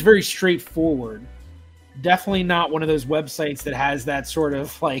very straightforward. Definitely not one of those websites that has that sort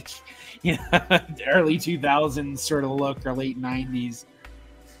of like, early 2000s sort of look, or late 90s.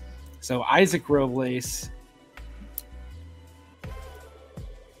 So Isaac Robles.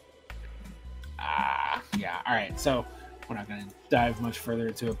 Yeah. All right. So we're not going to dive much further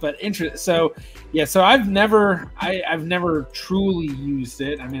into it, but so I've never truly used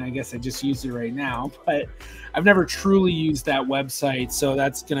it. I mean, I guess I just used it right now, but I've never truly used that website. So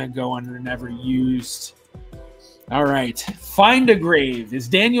that's going to go under never used. All right. Find a grave. Is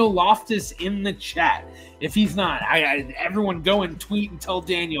Daniel Loftus in the chat? If he's not, everyone go and tweet and tell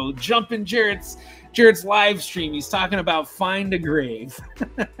Daniel, jump in Jared's live stream. He's talking about find a grave.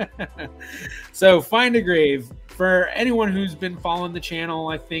 So find a grave. For anyone who's been following the channel,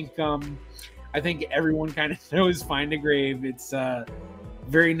 I think everyone kind of knows Find a Grave. It's a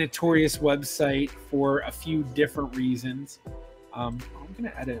very notorious website for a few different reasons. I'm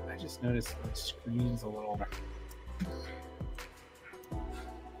gonna edit. I just noticed my screen's a little.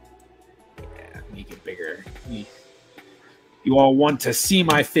 Yeah, make it bigger. You all want to see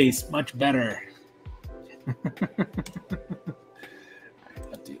my face much better. Update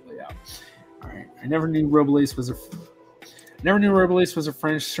layout. All right. I never knew Robles was a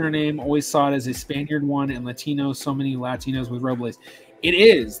French surname. Always saw it as a Spaniard one, and Latino. So many Latinos with Robles. It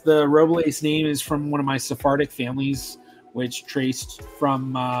is. The Robles name is from one of my Sephardic families, which traced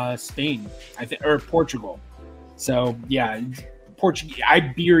from Spain, I think, or Portugal. So yeah,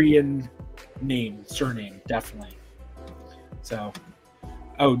 Iberian surname, definitely. So,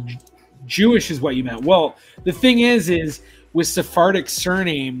 Jewish is what you meant. Well, the thing is with Sephardic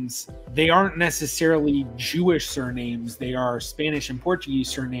surnames, they aren't necessarily Jewish surnames. They are Spanish and Portuguese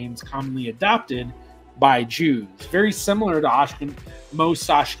surnames commonly adopted by Jews. Very similar to most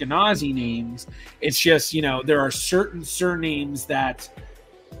Ashkenazi names. It's just, there are certain surnames that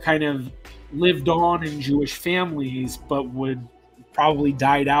kind of lived on in Jewish families, but would probably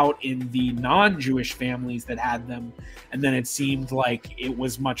died out in the non-Jewish families that had them. And then it seemed like it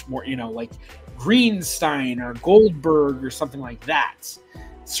was much more, like Greenstein or Goldberg or something like that.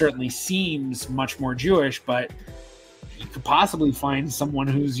 Certainly seems much more Jewish, but you could possibly find someone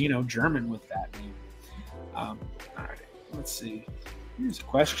who's, German with that name. All right, let's see. Here's a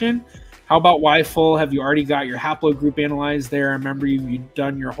question. How about YFull? Have you already got your haplogroup analyzed there? I remember you've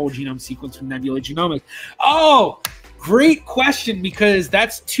done your whole genome sequence from Nebula Genomics. Oh, great question, because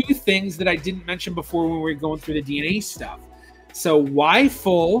that's two things that I didn't mention before when we were going through the DNA stuff. So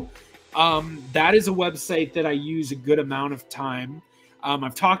YFull, that is a website that I use a good amount of time.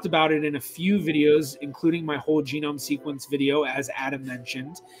 I've talked about it in a few videos, including my whole genome sequence video, as Adam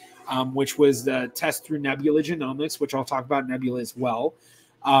mentioned, which was the test through Nebula Genomics, which I'll talk about Nebula as well.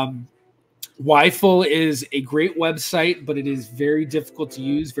 YFull is a great website, but it is very difficult to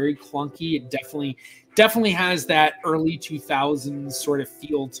use, very clunky. It definitely has that early 2000s sort of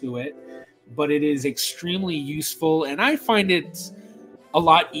feel to it, but it is extremely useful. And I find it a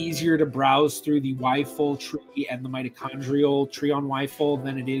lot easier to browse through the YFull tree and the mitochondrial tree on YFull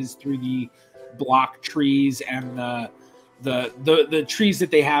than it is through the block trees and the trees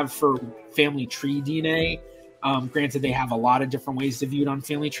that they have for family tree DNA. Granted, they have a lot of different ways to view it on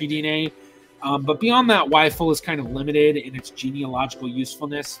family tree DNA. But beyond that, YFull is kind of limited in its genealogical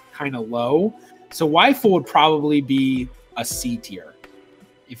usefulness, kind of low. So YFull would probably be a C tier.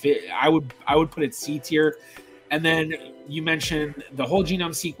 I would put it C tier. And then you mentioned the whole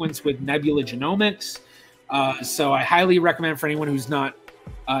genome sequence with Nebula Genomics. So I highly recommend for anyone who's not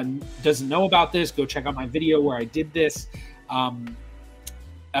doesn't know about this, go check out my video where I did this,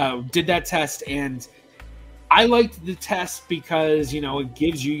 did that test. And I liked the test because, it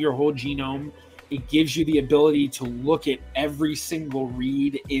gives you your whole genome. It gives you the ability to look at every single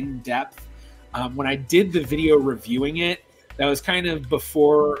read in depth. When I did the video reviewing it, that was kind of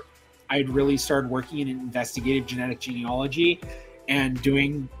before I'd really started working in investigative genetic genealogy, and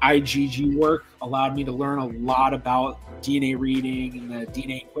doing IgG work allowed me to learn a lot about DNA reading and the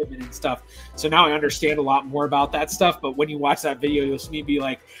DNA equipment and stuff. So now I understand a lot more about that stuff. But when you watch that video, you'll see me be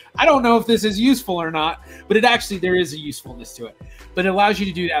like, I don't know if this is useful or not, but there is a usefulness to it. But it allows you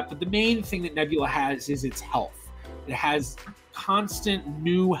to do that. But the main thing that Nebula has is its health. It has constant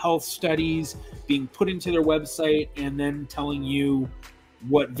new health studies being put into their website and then telling you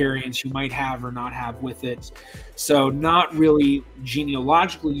what variants you might have or not have with it. So not really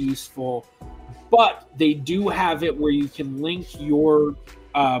genealogically useful, but they do have it where you can link your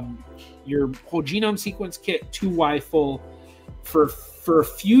whole genome sequence kit to YFull. For a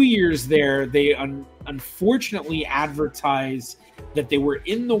few years there, they unfortunately advertised that they were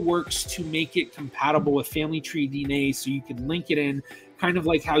in the works to make it compatible with family tree DNA, so you could link it in, kind of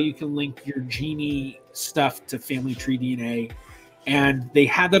like how you can link your Genie stuff to family tree DNA. And they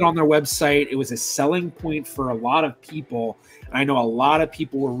had that on their website. It was a selling point for a lot of people. And I know a lot of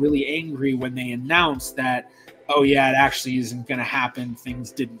people were really angry when they announced that, oh yeah, it actually isn't going to happen.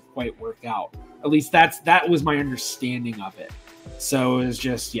 Things didn't quite work out. At least that was my understanding of it. So it was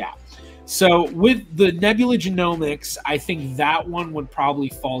just, yeah. So with the Nebula Genomics, I think that one would probably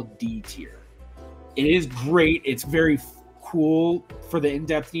fall D tier. It is great. It's very cool for the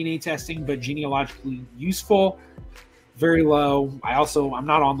in-depth DNA testing, but genealogically useful, very low. I'm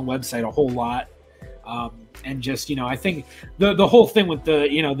not on the website a whole lot. And just, I think the whole thing with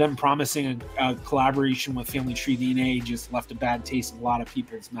them promising a collaboration with Family Tree DNA just left a bad taste in a lot of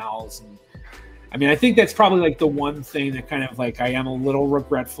people's mouths. And I mean, I think that's probably like the one thing that kind of like I am a little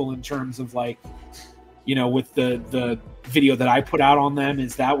regretful in terms of like, with the video that I put out on them,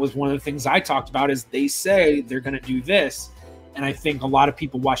 is that was one of the things I talked about, is they say they're going to do this. And I think a lot of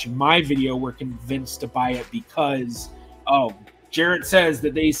people watching my video were convinced to buy it because, oh, Jarrett says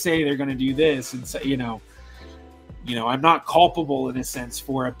that they say they're going to do this. And so, I'm not culpable in a sense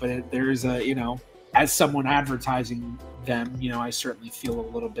for it, but there is as someone advertising them, I certainly feel a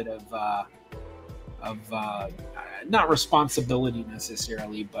little bit of not responsibility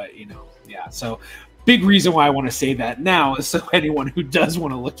necessarily, but yeah. So big reason why I want to say that now is so anyone who does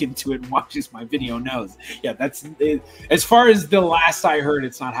want to look into it and watches my video knows. Yeah, that's it. As far as the last I heard,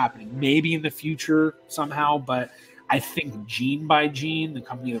 it's not happening. Maybe in the future somehow, but I think Gene by Gene, the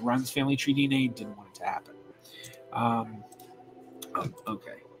company that runs Family Tree DNA, didn't want it to happen.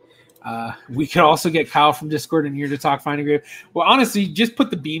 Okay. We could also get Kyle from Discord in here to talk Find a Grave. Well, honestly, just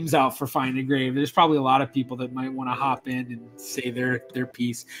put the beams out for Find a Grave. There's probably a lot of people that might want to hop in and say their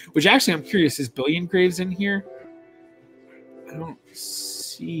piece, which actually I'm curious, is Billion Graves in here? I don't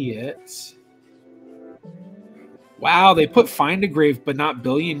see it. Wow, they put Find a Grave, but not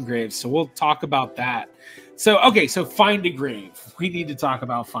Billion Graves. So we'll talk about that. So, okay, so Find a Grave. We need to talk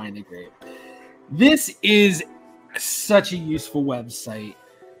about Find a Grave. This is such a useful website,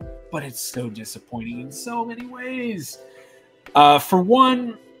 but it's so disappointing in so many ways. For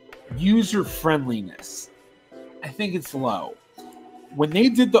one, user friendliness. I think it's low. When they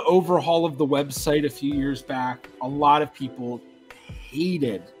did the overhaul of the website a few years back, a lot of people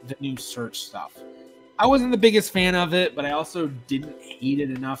hated the new search stuff. I wasn't the biggest fan of it, but I also didn't hate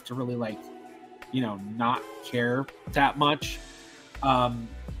it enough to really not care that much. But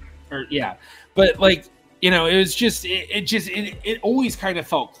it was just, it always kind of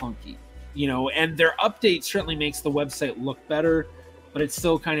felt clunky, and their update certainly makes the website look better, but it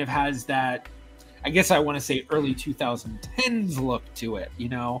still kind of has that, I guess I want to say early 2010s look to it,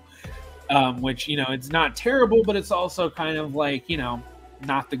 which, it's not terrible, but it's also kind of like,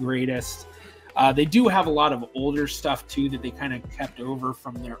 not the greatest. They do have a lot of older stuff too that they kind of kept over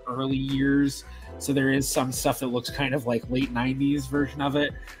from their early years. So there is some stuff that looks kind of like late 90s version of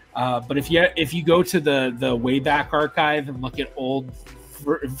it. But if you go to the Wayback Archive and look at old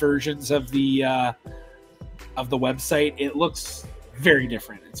versions of the website, it looks very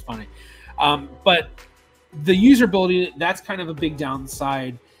different. It's funny. But the usability, that's kind of a big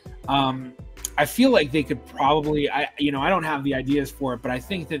downside. I feel like they could probably, I don't have the ideas for it, but I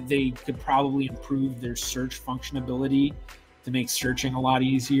think that they could probably improve their search functionality to make searching a lot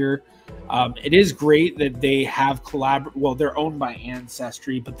easier. It is great that they have well, they're owned by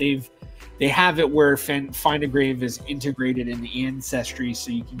Ancestry, but they have it where Find a Grave is integrated in the Ancestry,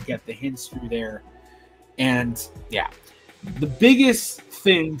 so you can get the hints through there. And yeah, the biggest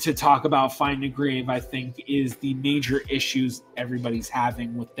thing to talk about Find a Grave, I think, is the major issues everybody's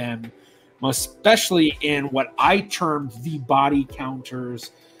having with them, most especially in what I termed the body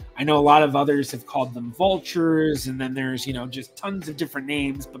counters. I know a lot of others have called them vultures, and then there's, just tons of different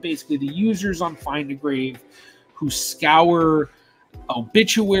names, but basically the users on Find a Grave who scour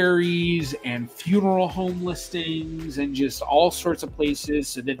obituaries and funeral home listings and just all sorts of places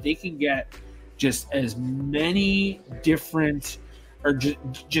so that they can get just as many different, or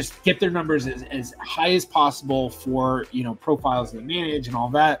just get their numbers as high as possible for, profiles they manage and all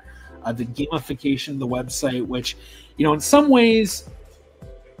that. The gamification of the website, which, in some ways,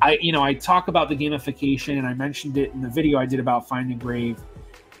 I talk about the gamification, and I mentioned it in the video I did about Find a Grave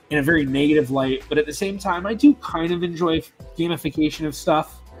in a very negative light, but at the same time, I do kind of enjoy gamification of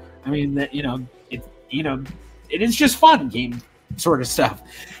stuff. I mean, that, it is just fun game sort of stuff.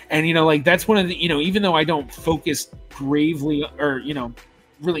 And, that's one of the, even though I don't focus gravely or,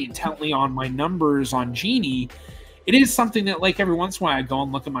 really intently on my numbers on Genie, it is something that, every once in a while I go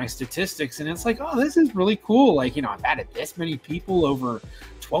and look at my statistics, and it's like, oh, this is really cool. I've added this many people over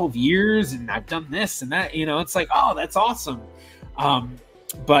 12 years, and I've done this and that, it's like, oh, that's awesome.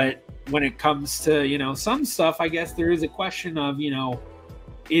 But when it comes to, some stuff, I guess there is a question of,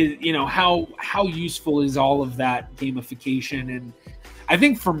 how useful is all of that gamification? And I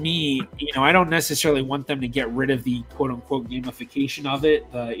think for me, I don't necessarily want them to get rid of the quote unquote gamification of it,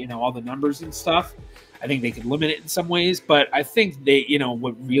 all the numbers and stuff. I think they could limit it in some ways, but I think they,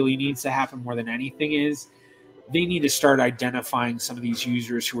 what really needs to happen more than anything is they need to start identifying some of these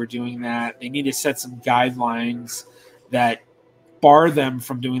users who are doing that. They need to set some guidelines that bar them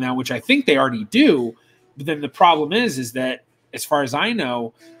from doing that, which I think they already do. But then the problem is that, as far as I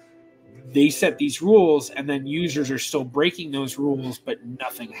know, they set these rules and then users are still breaking those rules, but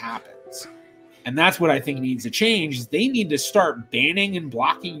nothing happens. And that's what I think needs to change. They need to start banning and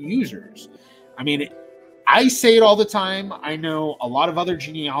blocking users. I mean, I say it all the time. I know a lot of other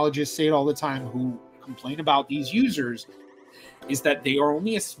genealogists say it all the time who complain about these users, is that they are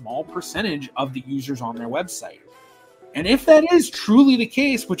only a small percentage of the users on their website. And if that is truly the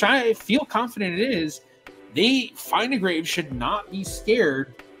case, which I feel confident it is, Find a Grave should not be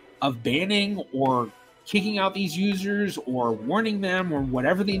scared of banning or kicking out these users or warning them or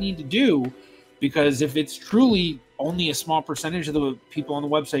whatever they need to do, because if it's truly only a small percentage of the people on the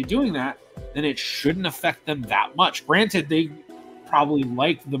website doing that, then it shouldn't affect them that much. Granted, they probably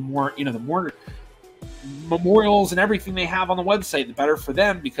like the more memorials and everything they have on the website, the better for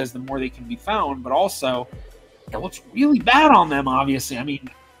them, because the more they can be found. But also, it looks really bad on them, obviously. I mean,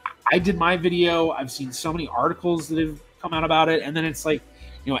 I did my video. I've seen so many articles that have come out about it. And then it's like,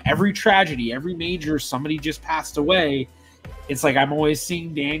 every tragedy, every major, somebody just passed away. It's like I'm always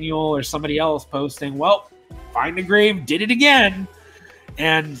seeing Daniel or somebody else posting, well, Find a Grave did it again.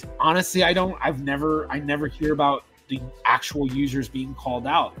 And honestly, I never hear about the actual users being called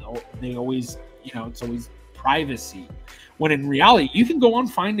out. They always, it's always privacy. When in reality, you can go on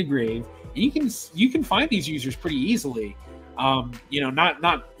Find a Grave and you can find these users pretty easily. Not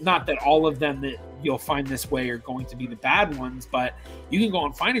that all of them that you'll find this way are going to be the bad ones, but you can go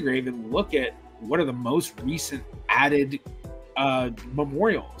on Find a Grave and look at what are the most recent added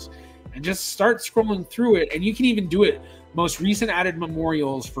memorials and just start scrolling through it. And you can even do it most recent added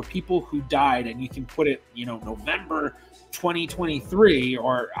memorials for people who died, and you can put it, November 2023,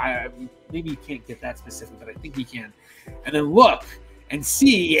 or maybe you can't get that specific, but I think you can. And then look and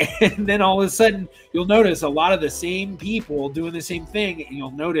see, and then all of a sudden you'll notice a lot of the same people doing the same thing, and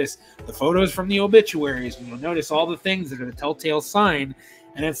you'll notice the photos from the obituaries, and you'll notice all the things that are the telltale sign,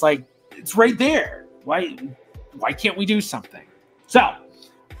 and it's like, it's right there. Why can't we do something? So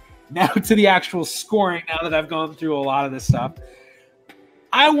now to the actual scoring, now that I've gone through a lot of this stuff,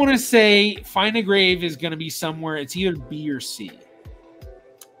 I want to say Find a Grave is going to be somewhere, it's either B or C.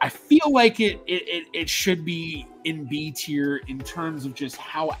 I feel like it should be in B tier in terms of just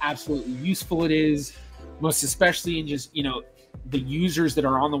how absolutely useful it is, most especially in just, the users that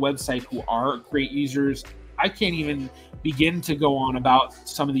are on the website who are great users. I can't even begin to go on about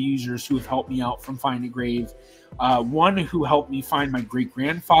some of the users who have helped me out from Find a Grave. One who helped me find my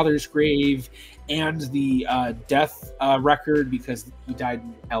great-grandfather's grave and the death record, because he died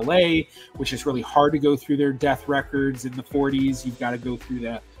in LA, which is really hard to go through their death records in the 40s. You've got to go through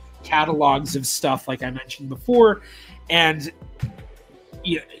the catalogs of stuff, like I mentioned before. And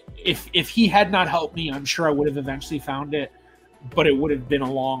if he had not helped me, I'm sure I would have eventually found it, but it would have been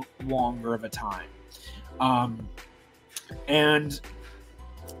a longer of a time. And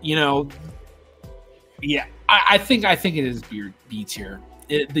yeah, I think it is B tier.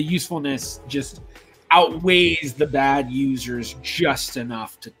 The usefulness just outweighs the bad users just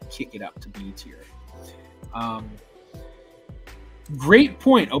enough to kick it up to B tier. Great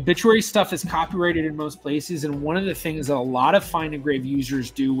point. Obituary stuff is copyrighted in most places, and one of the things that a lot of Find a Grave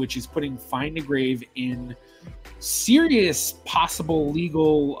users do, which is putting Find a Grave in serious possible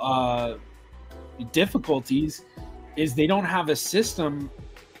legal difficulties, is they don't have a system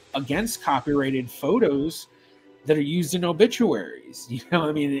against copyrighted photos that are used in obituaries.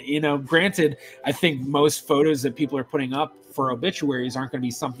 Granted, I think most photos that people are putting up for obituaries aren't going to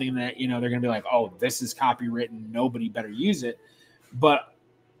be something that, they're going to be like, oh, this is copywritten, nobody better use it. But,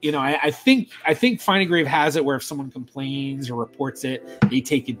 I think Find a Grave has it where if someone complains or reports it, they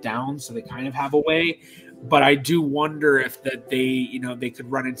take it down, so they kind of have a way. But I do wonder if that they could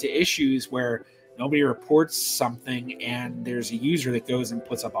run into issues where nobody reports something and there's a user that goes and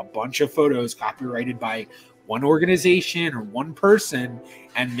puts up a bunch of photos copyrighted by one organization or one person,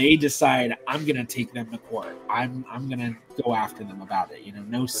 and they decide, I'm going to take them to court. I'm going to go after them about it.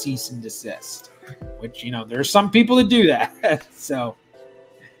 No cease and desist, which, there are some people that do that. So,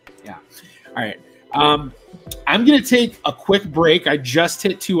 yeah. All right. I'm going to take a quick break. I just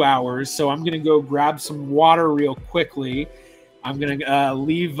hit 2 hours, so I'm going to go grab some water real quickly. I'm going to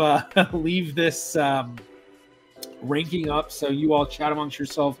leave this ranking up so you all chat amongst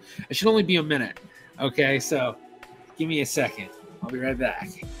yourself. It should only be a minute. Okay, so give me a second. I'll be right back.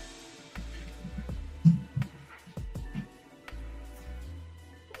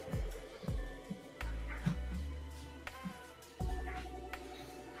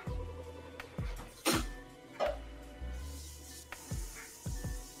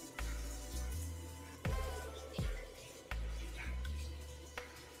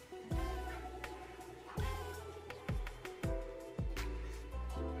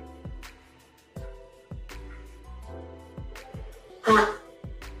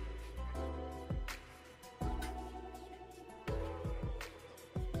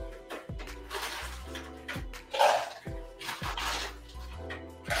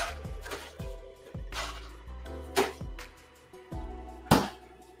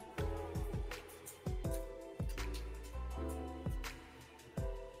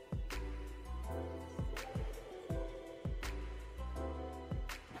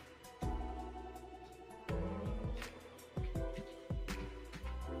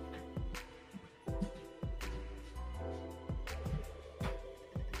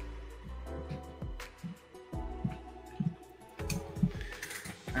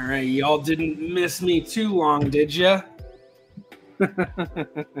 All right, y'all didn't miss me too long, did ya? All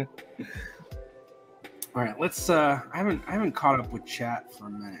right, let's I haven't caught up with chat for a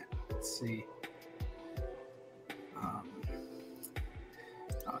minute. Let's see.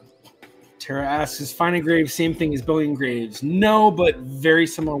 Tara asks, is Find a Grave same thing as Billion Graves? No, but very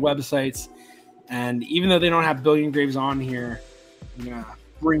similar websites. And even though they don't have Billion Graves on here, I'm gonna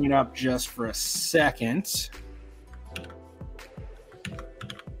bring it up just for a second.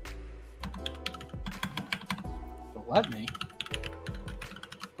 Let me.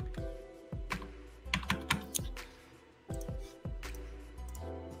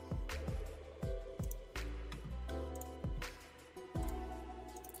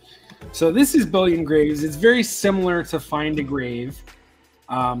 So this is Billion Graves. It's very similar to Find a Grave.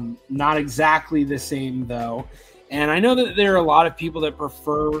 Not exactly the same though. And I know that there are a lot of people that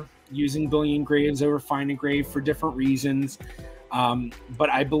prefer using Billion Graves over Find a Grave for different reasons. But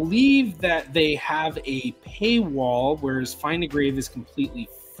I believe that they have a paywall, whereas Find a Grave is completely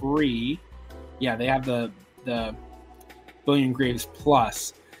free. Yeah, they have the Billion Graves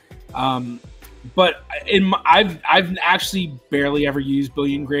Plus. But I've actually barely ever used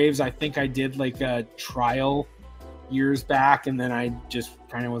Billion Graves. I think I did like a trial years back, and then I just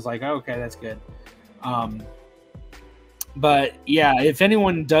kind of was like, oh, okay, that's good. But yeah, if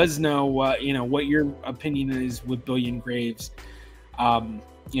anyone does know what your opinion is with Billion Graves, I've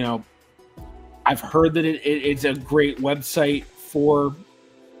heard that it's a great website for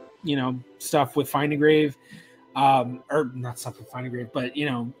stuff with Find a Grave. or not something Find a Grave, but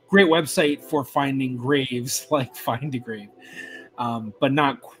great website for finding graves like Find a Grave, but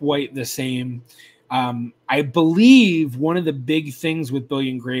not quite the same. I believe one of the big things with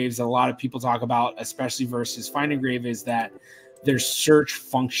Billion Graves that a lot of people talk about, especially versus Find a Grave, is that their search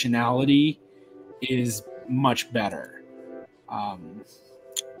functionality is much better. So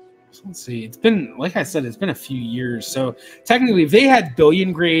let's see. It's been, like I said, it's been a few years. So technically, if they had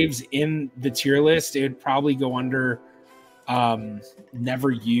Billion Graves in the tier list, it would probably go under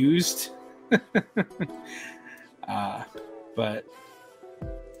never used. But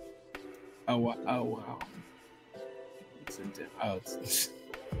oh wow. It's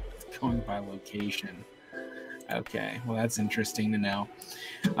going by location. Okay, well that's interesting to know.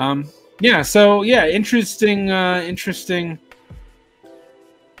 Interesting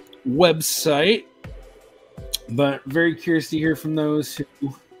website, but very curious to hear from those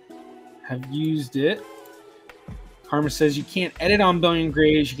who have used it. Karma says you can't edit on Billion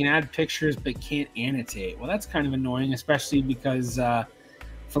Graves, you can add pictures but can't annotate. Well, that's kind of annoying, especially because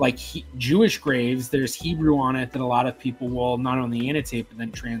for like Jewish graves, there's Hebrew on it that a lot of people will not only annotate but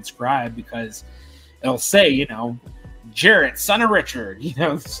then transcribe, because it'll say, Jarrett, son of Richard,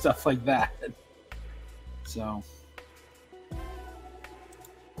 stuff like that. So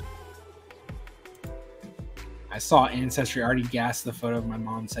I saw Ancestry already gassed the photo of my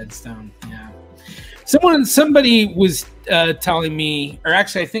mom's headstone. Yeah. Somebody was telling me, or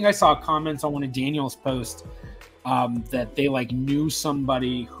actually I think I saw comments on one of Daniel's posts that they knew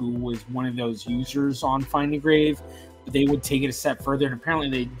somebody who was one of those users on Find a Grave, but they would take it a step further, and apparently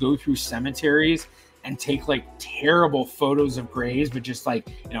they go through cemeteries and take terrible photos of graves, but just click,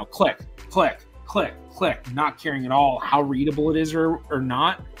 click, click, click, not caring at all how readable it is or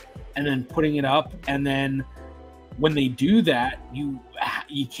not, and then putting it up. And then when they do that, you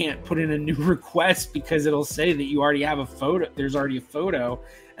can't put in a new request because it'll say that you already have a photo. There's already a photo,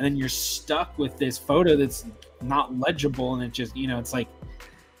 and then you're stuck with this photo that's not legible, and it just it's like,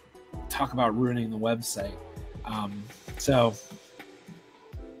 talk about ruining the website. So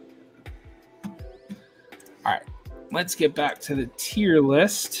all right, let's get back to the tier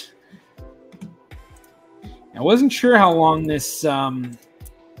list. I wasn't sure how long this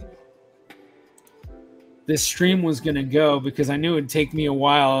this stream was going to go, because I knew it would take me a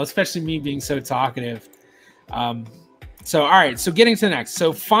while, especially me being so talkative. So, all right, so getting to the next.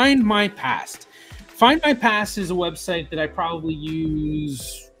 So Find My Past. Find My Past is a website that I probably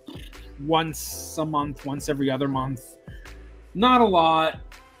use once a month, once every other month. Not a lot.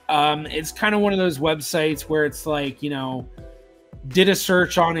 It's kind of one of those websites where it's like, did a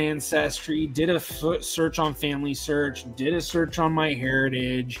search on Ancestry, did a search on Family Search, did a search on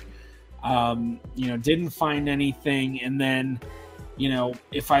MyHeritage, didn't find anything. And then,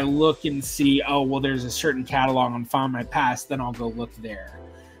 if I look and see, oh, well, there's a certain catalog on Find My Past, then I'll go look there.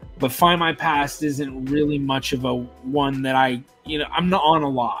 But Find My Past isn't really much of a one that I'm not on a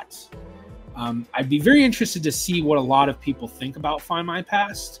lot. I'd be very interested to see what a lot of people think about Find My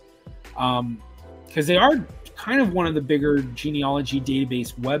Past, because they are kind of one of the bigger genealogy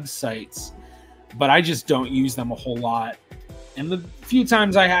database websites, but I just don't use them a whole lot. And the few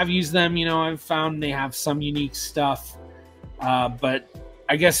times I have used them, I've found they have some unique stuff. But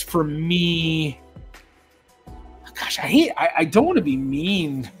I guess for me, gosh, I don't want to be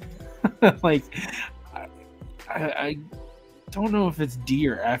mean. I don't know if it's D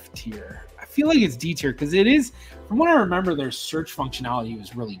or F tier. I feel like it's D tier because it is, from what I remember, their search functionality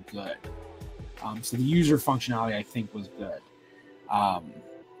was really good. So the user functionality, I think, was good.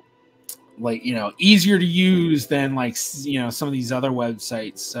 Easier to use than some of these other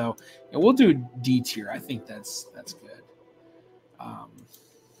websites. So we'll do D tier. I think that's good. All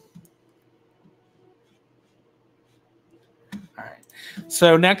right.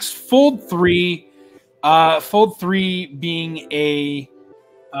 So next, Fold 3. Fold 3 being a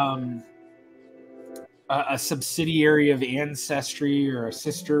subsidiary of Ancestry, or a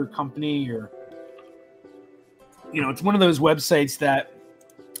sister company, or it's one of those websites that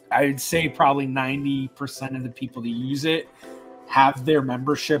I'd say probably 90% of the people that use it have their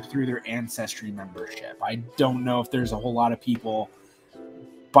membership through their Ancestry membership. I don't know if there's a whole lot of people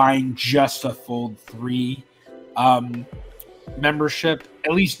buying just a Fold 3 membership,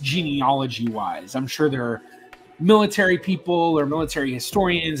 at least genealogy wise. I'm sure there are military people or military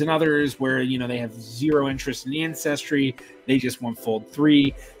historians and others where they have zero interest in Ancestry, they just want Fold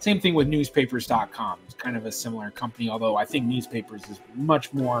 3. Same thing with newspapers.com. It's kind of a similar company, although I think Newspapers is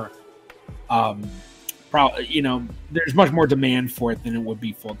much more there's much more demand for it than it would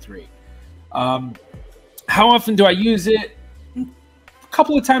be Fold 3. How often do I use it? A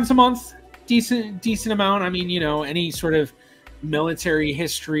couple of times a month, decent amount. I mean, you know, any sort of military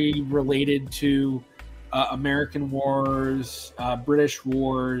history related to American wars, British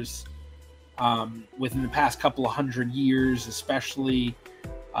wars, within the past couple of 100 years, especially.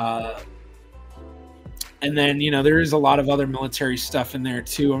 And then, you know, there is a lot of other military stuff in there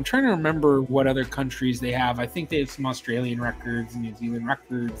too. I'm trying to remember what other countries they have. I think they have some Australian records, and New Zealand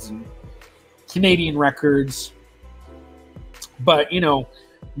records, and Canadian records. But, you know,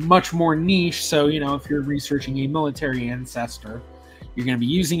 much more niche. So, you know, if you're researching a military ancestor, you're going to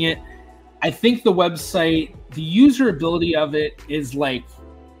be using it. I think the website, the usability of it is like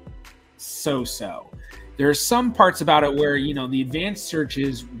so-so. There are some parts about it where, you know, the advanced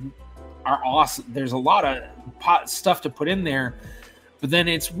searches are awesome. There's a lot of stuff to put in there, but then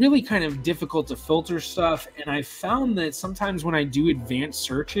it's really kind of difficult to filter stuff. And I found that sometimes when I do advanced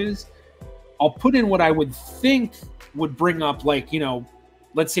searches, I'll put in what I would think would bring up, like, you know,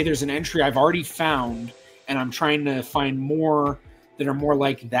 let's say there's an entry I've already found and I'm trying to find more that are more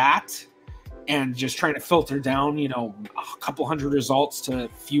like that, and just trying to filter down, you know, a couple hundred results to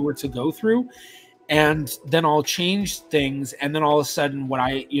fewer to go through. And then I'll change things, and then all of a sudden what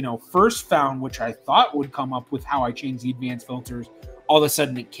I, you know, first found, which I thought would come up with how I change the advanced filters, all of a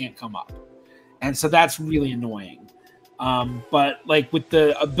sudden it can't come up. And so that's really annoying. But like with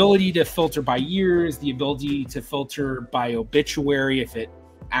the ability to filter by years, the ability to filter by obituary, if it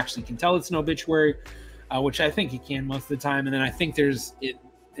actually can tell it's an obituary, which I think it can most of the time. And then I think there's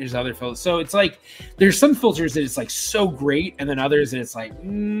other filters. So it's like, there's some filters that it's like so great, and then others that it's like,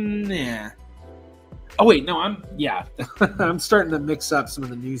 nah. Oh wait, no, I'm starting to mix up some of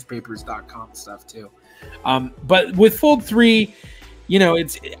the newspapers.com stuff too. But with Fold 3, you know,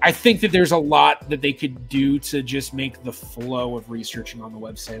 I think that there's a lot that they could do to just make the flow of researching on the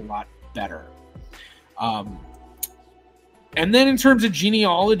website a lot better. And then in terms of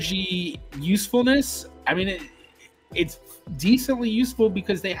genealogy usefulness, I mean, it's decently useful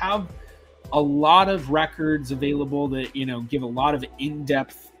because they have a lot of records available that, you know, give a lot of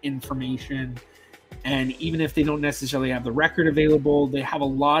in-depth information. And even if they don't necessarily have the record available, they have a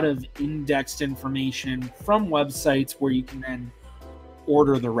lot of indexed information from websites where you can then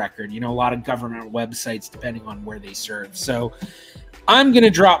order the record. You know, a lot of government websites, depending on where they serve. So I'm going to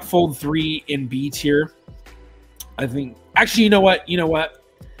drop Fold 3 in B tier. I think, actually, you know what?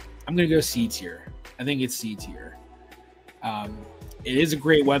 I'm going to go C tier. I think it's C tier. It is a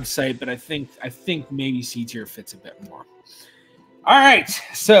great website, but I think maybe C tier fits a bit more. All right,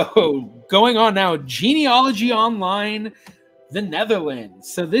 so going on now, Genealogy Online, the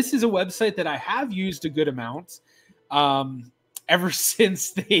Netherlands. So this is a website that I have used a good amount ever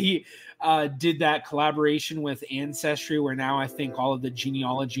since they did that collaboration with Ancestry, where now I think all of the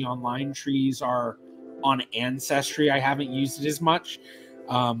Genealogy Online trees are on Ancestry. I haven't used it as much.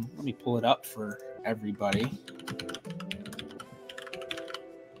 Let me pull it up for everybody.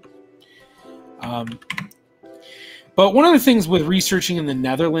 But one of the things with researching in the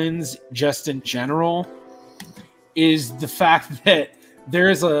Netherlands, just in general, is the fact that there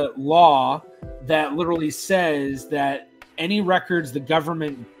is a law that literally says that any records the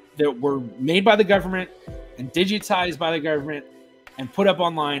government that were made by the government and digitized by the government and put up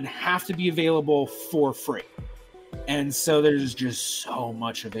online have to be available for free. And so there's just so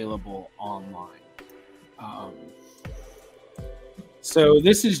much available online. So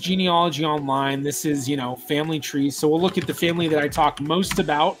this is Genealogy Online. This is, you know, family trees. So we'll look at the family that I talk most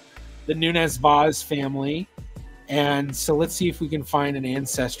about, the Nunes-Vaz family. And so let's see if we can find an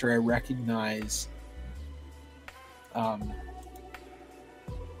ancestor I recognize.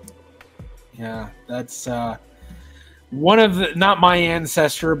 Yeah, that's one of the, not my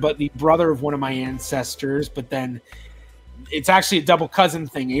ancestor, but the brother of one of my ancestors. But then it's actually a double cousin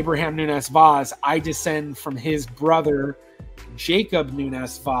thing. Abraham Nunes-Vaz, I descend from his brother, Jacob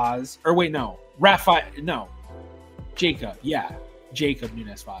Nunes-Vaz, or wait, no, Jacob, yeah, Jacob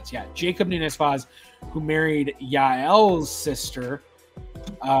Nunes-Vaz, yeah, Jacob Nunes-Vaz, who married Yael's sister,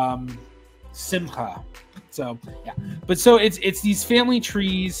 Simcha. So yeah, but so it's these family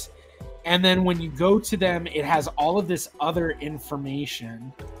trees, and then when you go to them, it has all of this other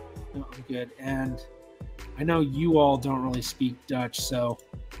information. Oh, I'm good, and I know you all don't really speak Dutch, so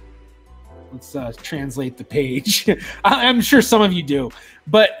let's translate the page. I'm sure some of you do.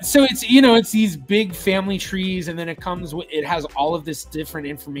 But so it's, you know, it's these big family trees, and then it comes with, it has all of this different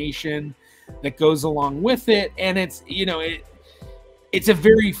information that goes along with it. And it's, you know, it's a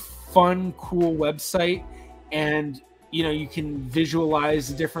very fun, cool website. And, you know, you can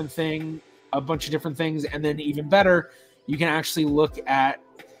visualize a bunch of different things. And then even better, you can actually look at,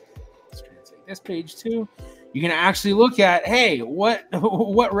 let's translate this page too. you can actually look at, hey, what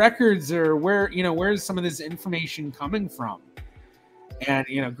records or where's some of this information coming from? And,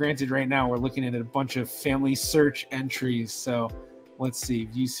 granted, right now we're looking at a bunch of family search entries. So let's see,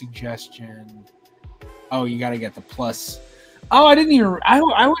 view suggestion. Oh, you got to get the plus. Oh, I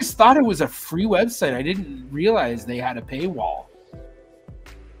always thought it was a free website. I didn't realize they had a paywall.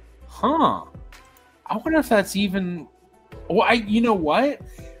 Huh. I wonder if that's even, well, you know what?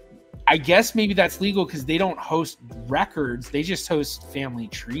 I guess maybe that's legal because they don't host records. They just host family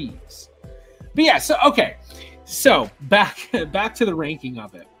trees. But yeah, so, okay. So back to the ranking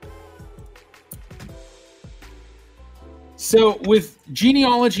of it. So with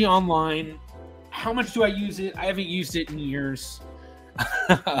Genealogy Online, how much do I use it? I haven't used it in years.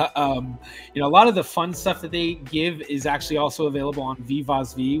 A lot of the fun stuff that they give is actually also available on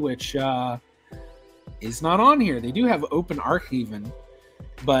VivazV, which is not on here. They do have Open Archiven,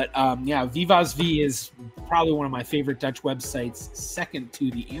 but VivazV is probably one of my favorite Dutch websites, second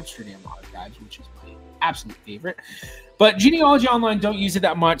to the Amsterdam archives, which is my absolute favorite. But Genealogy Online, don't use it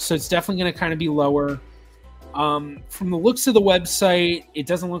that much, so it's definitely going to kind of be lower. From the looks of the website, it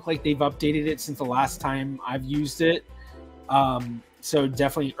doesn't look like they've updated it since the last time I've used it. So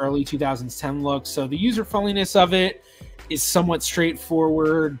definitely early 2010 look. So the user friendliness of it is somewhat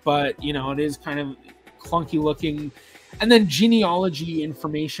straightforward, but it is kind of clunky looking. And then genealogy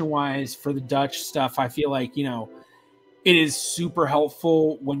information wise for the Dutch stuff, I feel like, it is super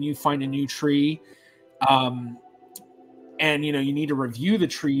helpful when you find a new tree. And, you need to review the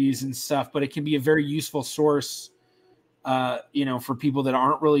trees and stuff, but it can be a very useful source, for people that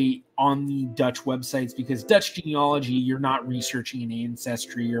aren't really on the Dutch websites, because Dutch genealogy, you're not researching in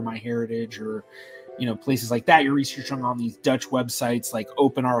Ancestry or MyHeritage or, places like that. You're researching on these Dutch websites like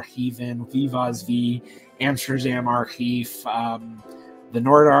Open Archiven, VivazV, Amsterdam Archief, the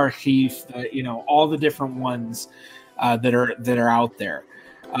Noordarchief, all the different ones that are out there.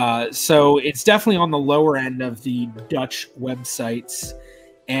 So it's definitely on the lower end of the Dutch websites,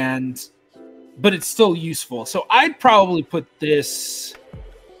 but it's still useful. So I'd probably put this,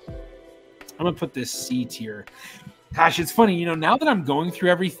 I'm going to put this C tier. Gosh, it's funny, now that I'm going through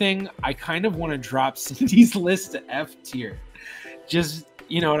everything, I kind of want to drop Cindy's list to F tier. Just,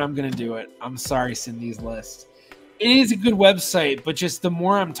 what, I'm going to do it. I'm sorry, Cindy's list. It is a good website, but just the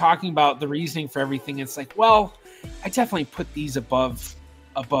more I'm talking about the reasoning for everything, it's like, well, I definitely put these above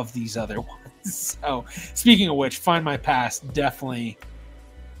these other ones. So speaking of which, Find My Past, definitely.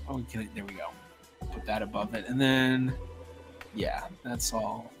 Oh, there we go. Put that above it. And then, yeah, that's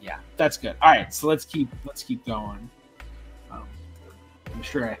all. Yeah, that's good. All right, so let's keep going. I'm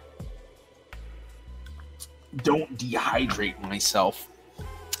sure I don't dehydrate myself.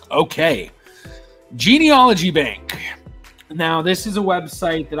 Okay. Genealogy Bank. Now, this is a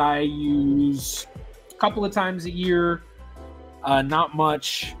website that I use a couple of times a year. Not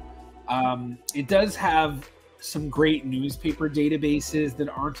much. It does have some great newspaper databases that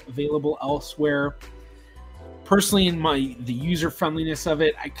aren't available elsewhere. Personally, in the user friendliness of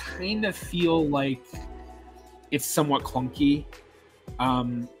it, I kind of feel like it's somewhat clunky.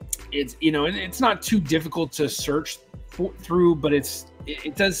 It's not too difficult to search through, but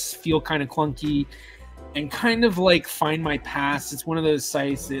it does feel kind of clunky. And kind of like Find My Past, it's one of those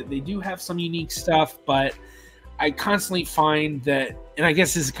sites that they do have some unique stuff, but I constantly find that, and I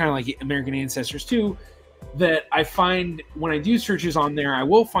guess this is kind of like American Ancestors too, that I find when I do searches on there, I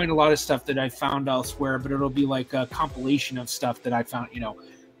will find a lot of stuff that I found elsewhere, but it'll be like a compilation of stuff that I found,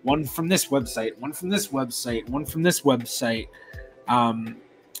 one from this website, one from this website, one from this website.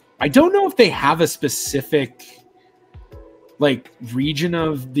 I don't know if they have a specific region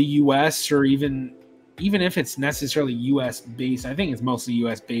of the US, or even if it's necessarily US based. I think it's mostly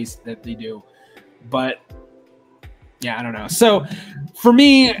US based that they do, but yeah, I don't know. So for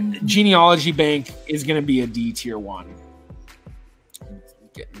me, Genealogy Bank is going to be a D tier one.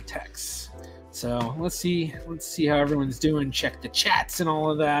 Getting texts. So let's see how everyone's doing. Check the chats and all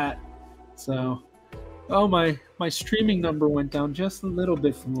of that. So, oh, my streaming number went down just a little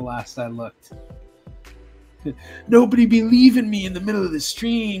bit from the last I looked. Nobody be leaving me in the middle of the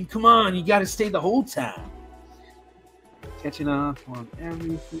stream. Come on, you got to stay the whole time. Catching up on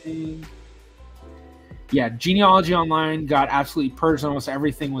everything. Yeah, Genealogy Online got absolutely purged. Almost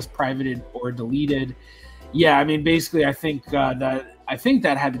everything was privated or deleted. Yeah, I mean, basically, I think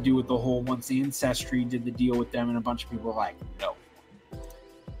that had to do with the whole, once the Ancestry did the deal with them, and a bunch of people were like, no.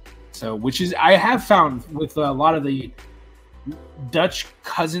 So, which is, I have found with a lot of the Dutch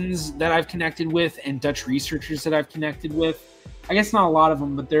cousins that I've connected with and Dutch researchers that I've connected with, I guess not a lot of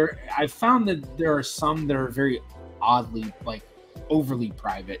them, but I've found that there are some that are very oddly, overly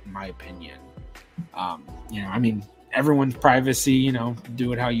private, in my opinion. You know, I mean, everyone's privacy, you know,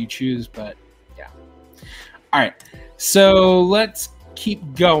 do it how you choose, but yeah. All right, so let's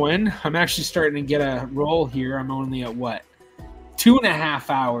keep going. I'm actually starting to get a roll here. I'm only at what, 2.5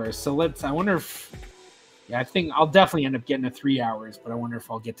 hours. So I wonder if, yeah, I think I'll definitely end up getting to 3 hours, but I wonder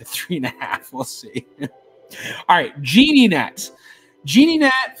if I'll get to 3.5. We'll see. All right, GeneaNet.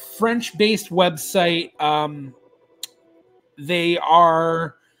 GeneaNet, French-based website. They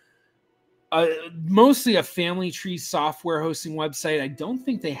are mostly a family tree software hosting website. I don't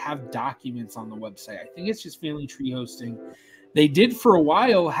think they have documents on the website. I think it's just family tree hosting. They did for a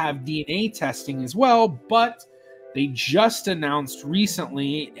while have DNA testing as well, but they just announced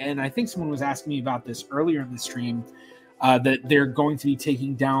recently, and I think someone was asking me about this earlier in the stream, that they're going to be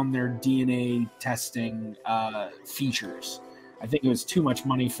taking down their DNA testing features. I think it was too much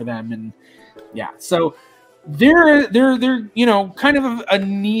money for them, and yeah, so they're you know, kind of a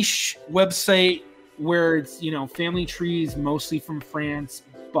niche website where it's, you know, family trees mostly from France,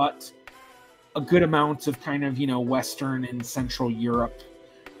 but a good amount of kind of, you know, Western and Central Europe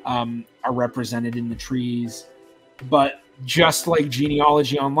are represented in the trees. But just like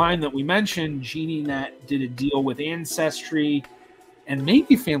Genealogy Online that we mentioned, GeneaNet did a deal with Ancestry and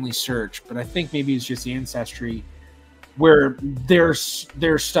maybe Family Search, but I think maybe it's just Ancestry, where their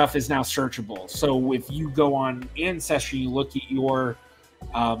stuff is now searchable. So if you go on Ancestry, you look at your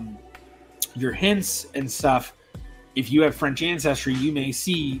hints and stuff. If you have French ancestry, you may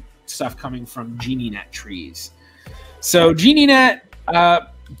see stuff coming from GeneaNet trees. So GeneaNet,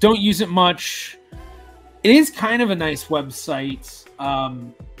 don't use it much. It is kind of a nice website.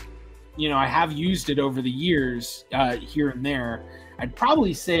 You know, I have used it over the years here and there. I'd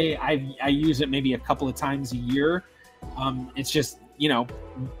probably say I use it maybe a couple of times a year. It's just, you know,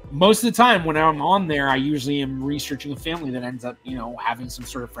 most of the time when I'm on there, I usually am researching a family that ends up, you know, having some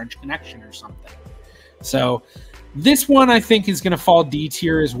sort of French connection or something. So this one I think is going to fall D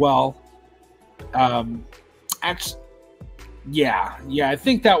tier as well. Actually, yeah, I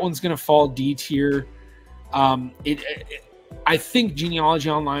think that one's going to fall D tier. I think Genealogy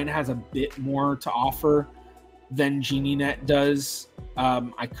Online has a bit more to offer than GeneaNet does.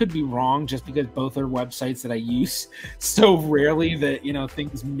 I could be wrong, just because both are websites that I use so rarely that, you know,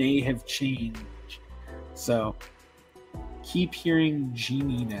 things may have changed. So keep hearing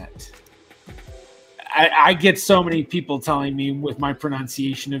GeneaNet. I get so many people telling me with my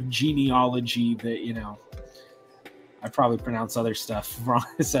pronunciation of genealogy that, you know, I probably pronounce other stuff wrong.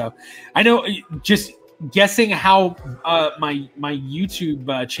 So I know, just guessing how my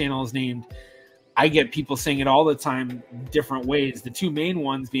YouTube channel is named, I get people saying it all the time different ways. The two main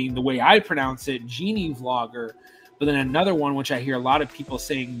ones being the way I pronounce it, GeneaVlogger, but then another one which I hear a lot of people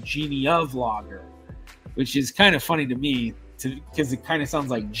saying GeneaVlogger, which is kind of funny to me because it kind of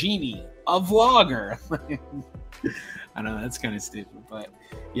sounds like Genie, a vlogger. I know that's kind of stupid, but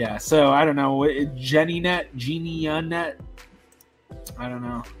yeah. So I don't know, GeneaNet. I don't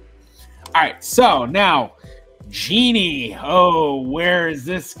know. All right, so now Genie. Oh, where is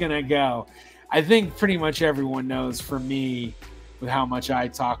this gonna go? I think pretty much everyone knows, for me, with how much I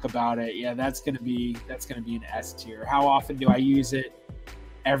talk about it. Yeah, that's gonna be an S tier. How often do I use it?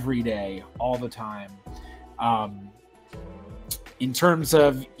 Every day, all the time. In terms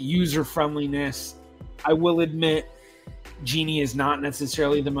of user friendliness, I will admit Genie is not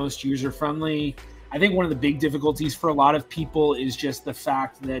necessarily the most user friendly. I think one of the big difficulties for a lot of people is just the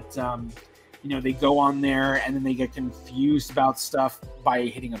fact that you know, they go on there and then they get confused about stuff by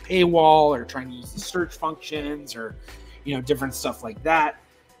hitting a paywall or trying to use the search functions or, you know, different stuff like that.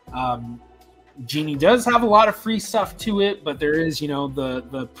 Genie does have a lot of free stuff to it, but there is, you know,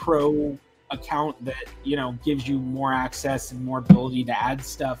 the pro account that, you know, gives you more access and more ability to add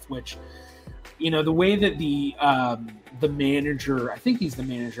stuff, which, you know, the way that the manager, I think he's the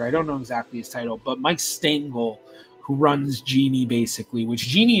manager, I don't know exactly his title, but Mike Stengel, who runs Genie basically, which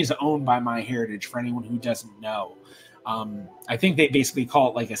Genie is owned by MyHeritage for anyone who doesn't know. I think they basically call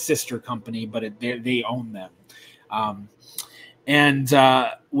it like a sister company, but they own them.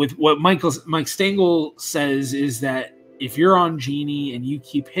 With what Mike Stengel says is that if you're on Genie and you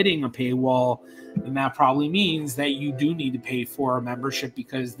keep hitting a paywall, then that probably means that you do need to pay for a membership,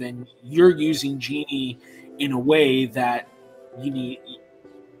 because then you're using Genie in a way that you need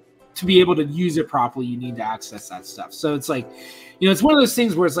to be able to use it properly. You need to access that stuff. So it's like, you know, it's one of those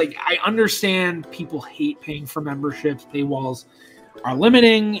things where it's like, I understand people hate paying for memberships. Paywalls are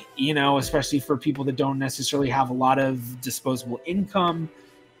limiting, you know, especially for people that don't necessarily have a lot of disposable income.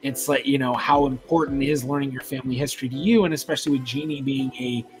 It's like, you know, how important is learning your family history to you? And especially with Genie being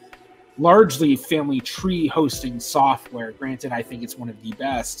a largely family tree hosting software. Granted, I think it's one of the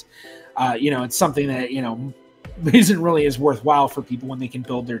best. It's something that, isn't really as worthwhile for people when they can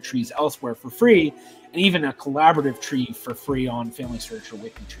build their trees elsewhere for free, and even a collaborative tree for free on Family Search or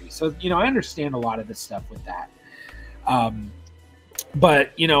WikiTree. So, I understand a lot of this stuff with that.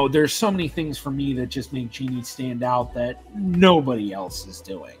 But, there's so many things for me that just make Genie stand out that nobody else is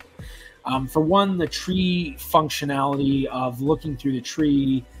doing. For one, the tree functionality of looking through the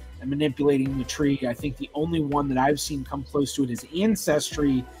tree and manipulating the tree. I think the only one that I've seen come close to it is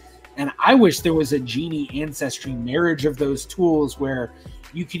Ancestry. And I wish there was a Genie Ancestry marriage of those tools where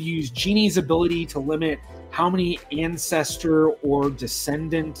you could use Genie's ability to limit how many ancestor or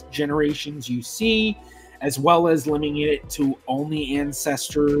descendant generations you see, as well as limiting it to only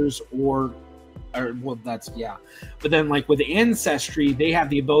ancestors but then like with Ancestry, they have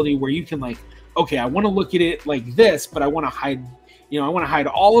the ability where you can okay, I want to look at it like this, but I want to hide, I want to hide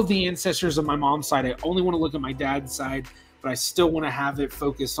all of the ancestors of my mom's side. I only want to look at my dad's side, but I still want to have it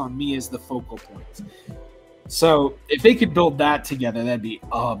focused on me as the focal point. So if they could build that together, that'd be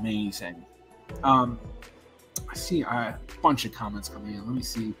amazing. I see a bunch of comments coming in. Let me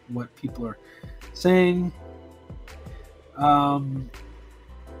see what people are saying.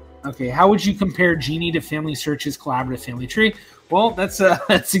 Okay, how would you compare Genie to Family Search's collaborative family tree? Well, that's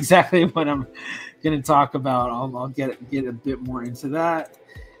exactly what I'm going to talk about. I'll get a bit more into that.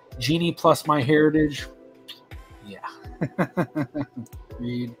 Genie plus MyHeritage. Yeah.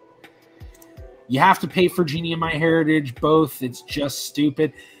 Read. You have to pay for Genie and MyHeritage both. It's just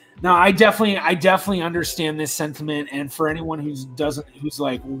stupid. No, I definitely understand this sentiment. And for anyone who's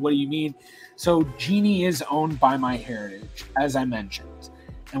like, well, what do you mean? So Genie is owned by MyHeritage, as I mentioned.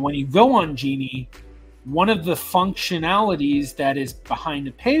 And when you go on Genie, one of the functionalities that is behind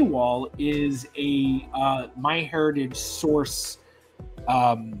a paywall is a MyHeritage source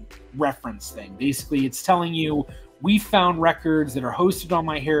reference thing. Basically, it's telling you, we found records that are hosted on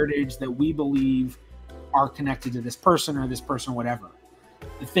MyHeritage that we believe are connected to this person or whatever.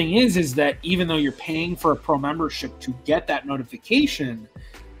 The thing is that even though you're paying for a pro membership to get that notification,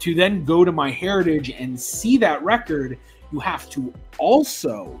 to then go to MyHeritage and see that record, you have to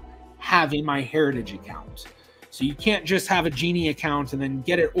also have a MyHeritage account. So you can't just have a Genie account and then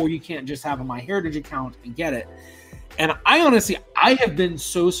get it, or you can't just have a MyHeritage account and get it. And I have been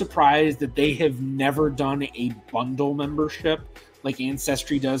so surprised that they have never done a bundle membership like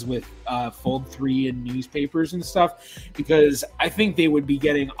Ancestry does with Fold 3 and newspapers and stuff, because I think they would be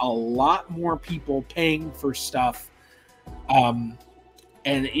getting a lot more people paying for stuff. And,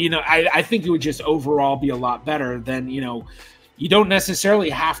 I think it would just overall be a lot better than, you don't necessarily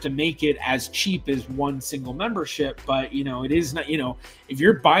have to make it as cheap as one single membership, but, it is not, if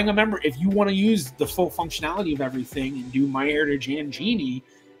you're buying if you want to use the full functionality of everything and do MyHeritage and Genie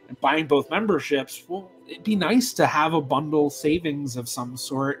and buying both memberships, well, it'd be nice to have a bundle savings of some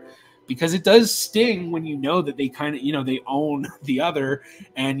sort, because it does sting when that they kind of, they own the other,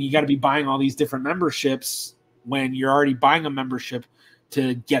 and you got to be buying all these different memberships when you're already buying a membership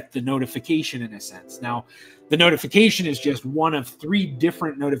to get the notification in a sense. Now, the notification is just one of 3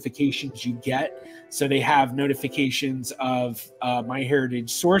 different notifications you get. So they have notifications of MyHeritage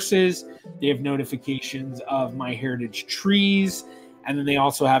sources, they have notifications of MyHeritage trees, and then they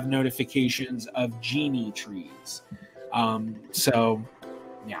also have notifications of Genie trees. So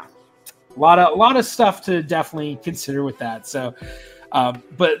yeah, a lot of stuff to definitely consider with that. So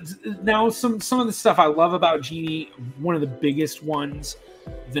but now some of the stuff I love about Genie, one of the biggest ones,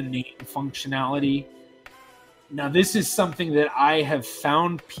 the name functionality. Now, this is something that I have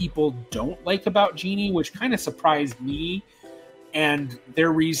found people don't like about Genie, which kind of surprised me. And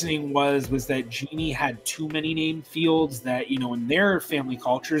their reasoning was that Genie had too many name fields that, in their family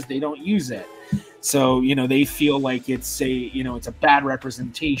cultures, they don't use it. So, they feel like it's a bad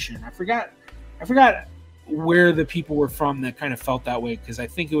representation. I forgot where the people were from that kind of felt that way, because I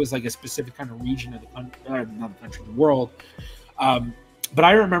think it was like a specific kind of region of the world. But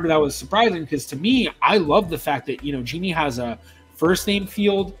I remember that was surprising, because to me, I love the fact that, Genie has a first name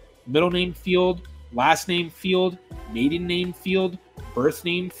field, middle name field, last name field, maiden name field, birth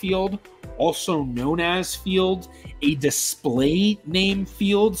name field, also known as field, a display name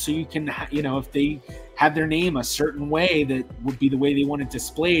field. So you can, if they had their name a certain way, that would be the way they want it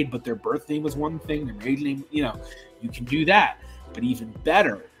displayed, but their birth name was one thing, their maiden name, you can do that. But even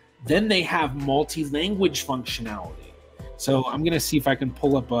better, then they have multi-language functionality. So I'm going to see if I can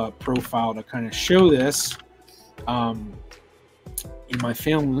pull up a profile to kind of show this in my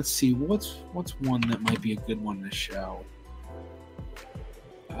family. Let's see, what's one that might be a good one to show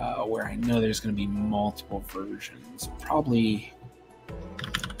where I know there's going to be multiple versions. Probably,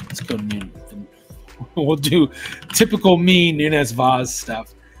 let's go to we'll do typical me Nunez Vaz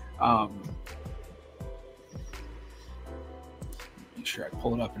stuff. Make sure I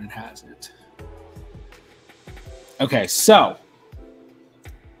pull it up and it has it. Okay, so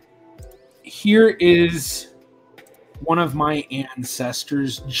here is one of my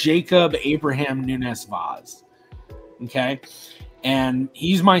ancestors, Jacob Abraham Nunes Vaz. Okay, and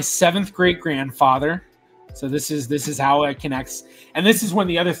he's my 7th great grandfather. So this is how it connects. And this is one of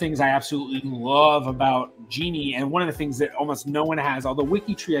the other things I absolutely love about Genie, and one of the things that almost no one has, although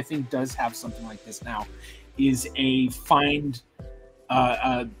WikiTree I think does have something like this now, is a find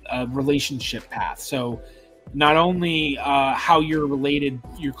a relationship path. So not only how you're related,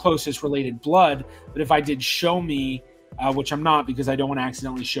 your closest related blood, but if I did show me, which I'm not because I don't want to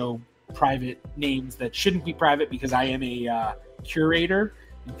accidentally show private names that shouldn't be private, because I am a curator,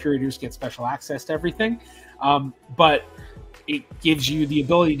 and curators get special access to everything. But it gives you the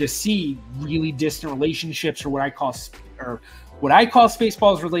ability to see really distant relationships, or what I call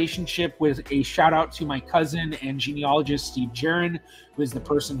Spaceballs relationship, with a shout out to my cousin and genealogist Steve Jaron, who is the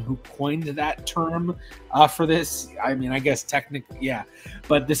person who coined that term for this. I mean, I guess technically, yeah.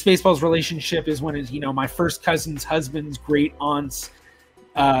 But the Spaceballs relationship is when it's, my first cousin's husband's great aunt's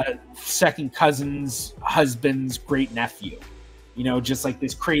second cousin's husband's great nephew. Just like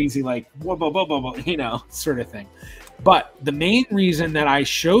this crazy, like, whoa, whoa, whoa, whoa, whoa, sort of thing. But the main reason that I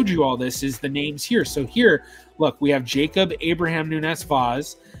showed you all this is the names here. So here, look, we have Jacob Abraham Nunes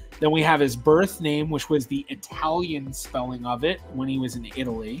Vaz. Then we have his birth name, which was the Italian spelling of it when he was in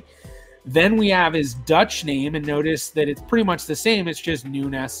Italy. Then we have his Dutch name, and notice that it's pretty much the same. It's just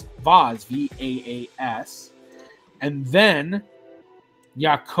Nunes Vaz, V-A-A-S. And then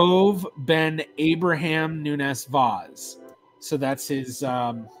Yaakov ben Abraham Nunes Vaz. So that's his,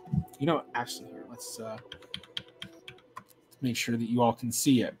 actually here, let's make sure that you all can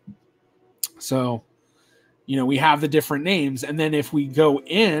see it. So, we have the different names. And then if we go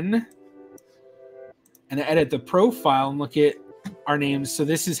in and edit the profile and look at our names, so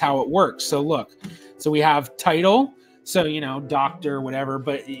this is how it works. So look, so we have title. So, doctor, whatever.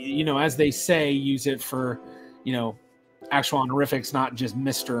 But, as they say, use it for, actual honorifics, not just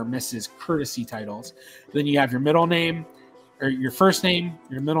Mr. or Mrs. courtesy titles. Then you have your middle name, or your first name,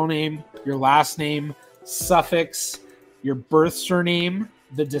 your middle name, your last name, suffix, your birth surname,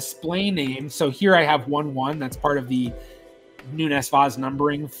 the display name. So here I have 11. That's part of the Nunes Vaz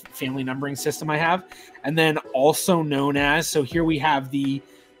numbering, family numbering system I have. And then also known as, so here we have the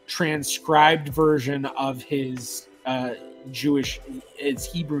transcribed version of his his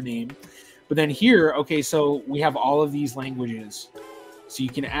Hebrew name. But then here, okay, so we have all of these languages. So you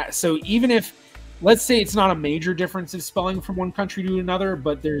can add, so even if, let's say it's not a major difference of spelling from one country to another,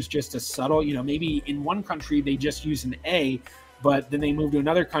 but there's just a subtle, maybe in one country they just use an A, but then they move to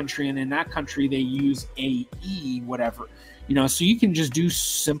another country, and in that country they use a E, whatever. So you can just do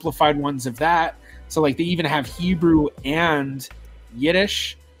simplified ones of that. So like they even have Hebrew and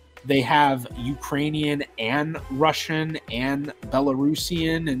Yiddish. They have Ukrainian and Russian and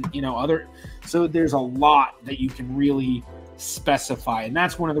Belarusian and, other. So there's a lot that you can really specify. And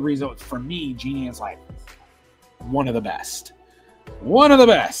that's one of the reasons for me, Genie is like one of the best. One of the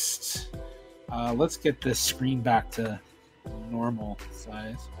best. Let's get this screen back to normal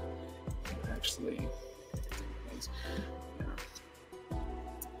size. Actually.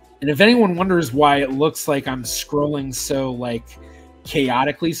 And if anyone wonders why it looks like I'm scrolling so like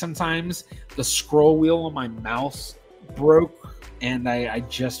chaotically sometimes, the scroll wheel on my mouse broke, and I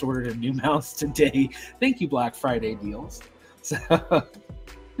just ordered a new mouse today. Thank you, Black Friday deals. So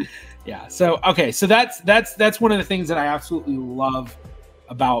yeah, so okay, so that's one of the things that I absolutely love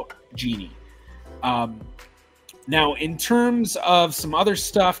about Genie. Now in terms of some other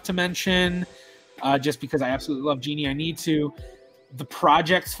stuff to mention, just because I absolutely love Genie, I need to, the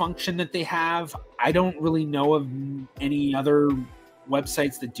projects function that they have, I don't really know of any other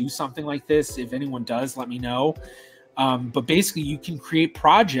websites that do something like this. If anyone does, let me know. But basically you can create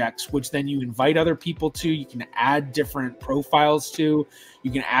projects, which then you invite other people to, you can add different profiles to,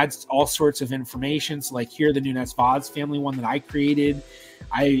 you can add all sorts of information. So like here, the Nunes Vaz family one that I created,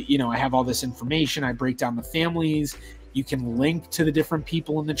 I have all this information. I break down the families. You can link to the different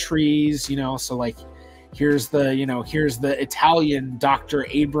people in the trees, so like, here's the Italian Dr.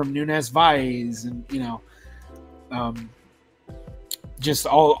 Abram Nunes Vaz, and, just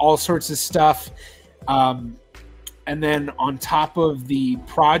all sorts of stuff. And then on top of the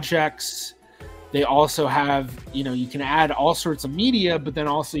projects, they also have, you can add all sorts of media, but then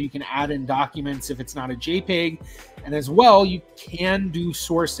also you can add in documents if it's not a JPEG. And as well, you can do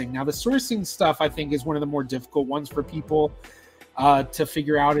sourcing. Now, the sourcing stuff, I think, is one of the more difficult ones for people. to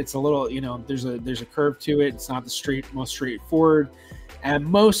figure out. It's a little, there's a curve to it. It's not the most straightforward. And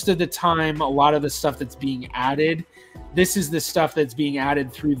most of the time, a lot of the stuff that's being added, this is the stuff that's being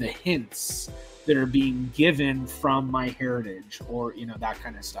added through the hints that are being given from my heritage, or that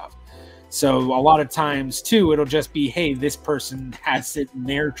kind of stuff. So a lot of times too, it'll just be, hey, this person has it in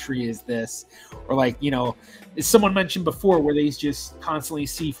their tree is this, or like, as someone mentioned before, where they just constantly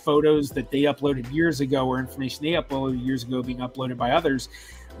see photos that they uploaded years ago or information they uploaded years ago being uploaded by others.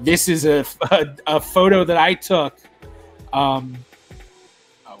 This is a photo that I took.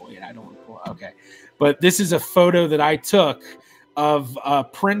 Okay. But this is a photo that I took of a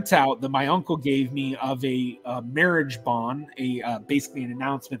printout that my uncle gave me of a marriage bond, basically an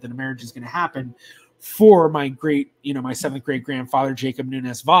announcement that a marriage is going to happen for my my seventh great grandfather, Jacob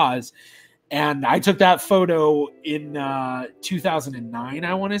Nunez Vaz. And I took that photo in 2009,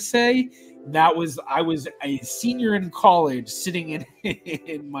 I want to say. I was a senior in college, sitting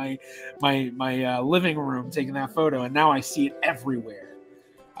in my living room taking that photo, and now I see it everywhere.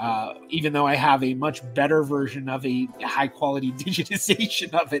 Even though I have a much better version of a high quality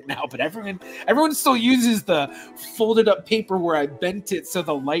digitization of it now, but everyone still uses the folded up paper where I bent it so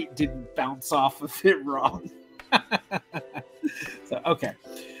the light didn't bounce off of it wrong. So okay,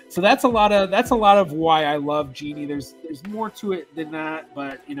 so that's a lot of why I love Genie. There's more to it than that,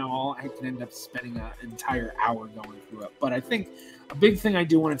 but I can end up spending an entire hour going through it. But I think a big thing I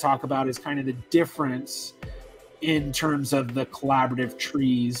do want to talk about is kind of the difference in terms of the collaborative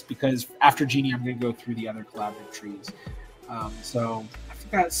trees, because after Genie, I'm going to go through the other collaborative trees. So I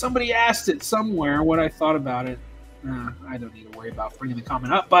forgot, somebody asked it somewhere what I thought about it. I don't need to worry about bringing the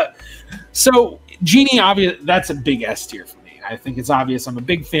comment up. But so Genie, obvious, that's a big S tier for me. I think it's obvious. I'm a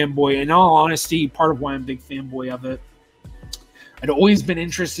big fanboy. In all honesty, part of why I'm a big fanboy of it, I'd always been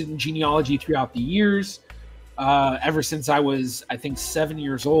interested in genealogy throughout the years. Ever since I was, I think, 7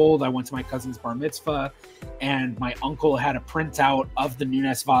 years old, I went to my cousin's bar mitzvah, and my uncle had a printout of the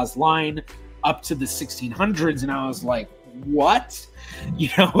Nunez Vaz line up to the 1600s, and I was like, what?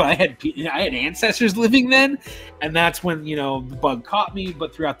 I had ancestors living then, and that's when the bug caught me.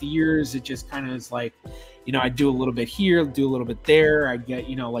 But throughout the years, it just kind of is like, I do a little bit here, do a little bit there. I get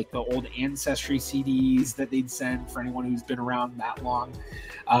like the old Ancestry CDs that they'd send for anyone who's been around that long.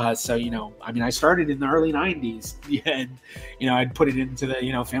 So I started in the early 90s, and I'd put it into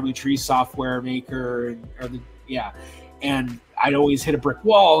the family tree software maker, and I'd always hit a brick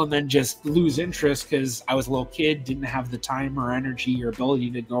wall and then just lose interest because I was a little kid, didn't have the time or energy or ability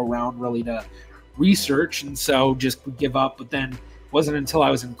to go around really to research, and so just would give up. But then it wasn't until I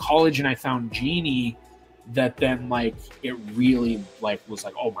was in college and I found Genie that then it really was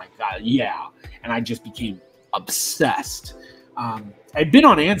like, oh my god, yeah, and I just became obsessed. I'd been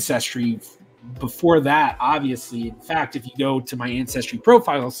on Ancestry before that, obviously. In fact, if you go to my Ancestry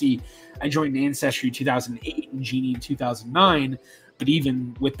profile, you'll see I joined Ancestry 2008 and Genie in 2009. But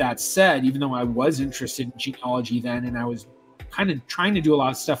even with that said, even though I was interested in genealogy then, and I was kind of trying to do a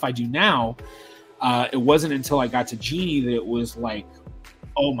lot of stuff I do now, it wasn't until I got to Genie that it was like,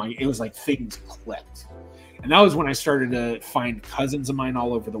 it was like things clicked. And that was when I started to find cousins of mine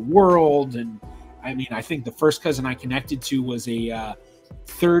all over the world. And I think the first cousin I connected to was a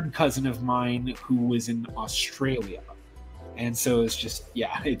third cousin of mine who was in Australia. And so it's just,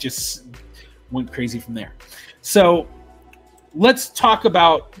 it just went crazy from there. So let's talk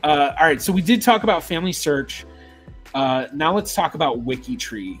about, all right, so we did talk about Family Search. Now let's talk about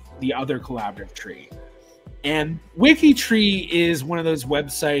WikiTree, the other collaborative tree. And WikiTree is one of those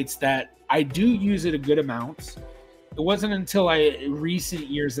websites that I do use it a good amount. It wasn't until recent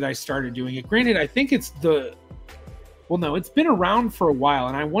years that I started doing it. Granted, I think it's it's been around for a while,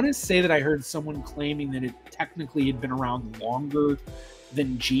 and I want to say that I heard someone claiming that it technically had been around longer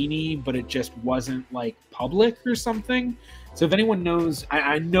than Genie, but it just wasn't public or something. So if anyone knows,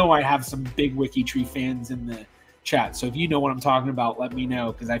 I know I have some big WikiTree fans in the chat. So if you know what I'm talking about, let me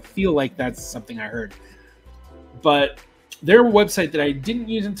know, because I feel like that's something I heard. But they're a website that I didn't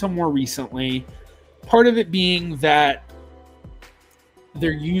use until more recently. Part of it being that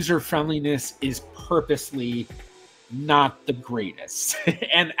their user friendliness is purposely not the greatest.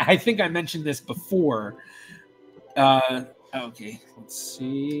 And I think I mentioned this before. Okay, let's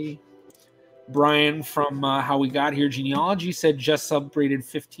see. Brian from How We Got Here Genealogy said just celebrated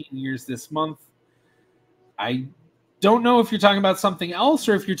 15 years this month. I don't know if you're talking about something else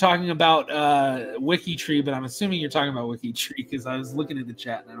or if you're talking about WikiTree, but I'm assuming you're talking about WikiTree because I was looking at the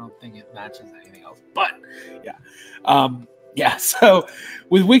chat and I don't think it matches anything else. But yeah. So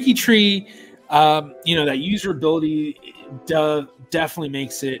with WikiTree, that usability definitely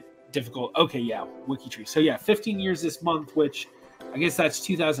makes it difficult. Okay, yeah, WikiTree. So yeah, 15 years this month, which I guess that's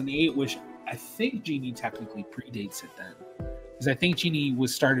 2008, which I think Genie technically predates it then. Because I think Genie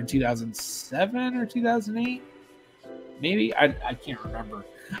was started 2007 or 2008. Maybe? I can't remember.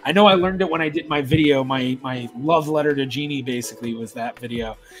 I know I learned it when I did my video. My love letter to Genie basically was that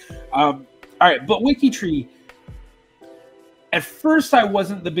video. All right, but WikiTree, at first I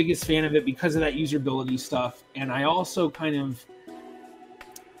wasn't the biggest fan of it because of that usability stuff. And I also kind of,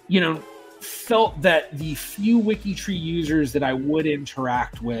 felt that the few WikiTree users that I would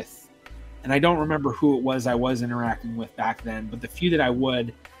interact with, and I don't remember who it was I was interacting with back then, but the few that I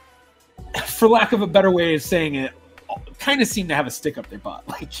would, for lack of a better way of saying it, kind of seemed to have a stick up their butt.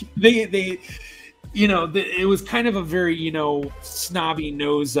 Like it was kind of a very, snobby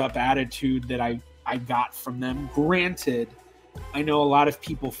nose up attitude that I got from them. Granted, I know a lot of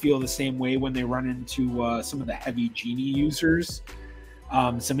people feel the same way when they run into some of the heavy Genie users.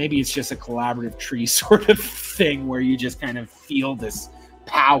 So maybe it's just a collaborative tree sort of thing where you just kind of feel this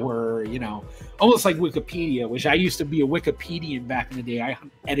power, almost like Wikipedia, which I used to be a Wikipedian back in the day. I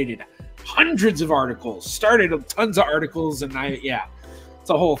edited hundreds of articles, started tons of articles, and it's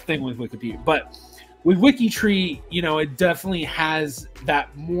a whole thing with Wikipedia. But with WikiTree, it definitely has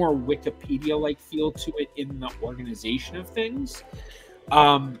that more Wikipedia-like feel to it in the organization of things.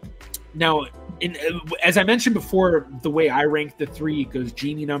 Now, as I mentioned before, the way I rank the three, it goes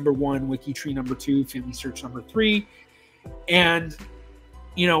Genie number 1, WikiTree number 2, Family Search number 3. And,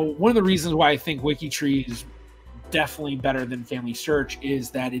 one of the reasons why I think WikiTree is definitely better than Family Search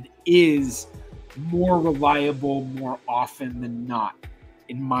is that it is more reliable more often than not,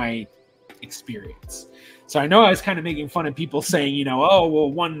 in my experience. So I know I was kind of making fun of people saying, oh, well,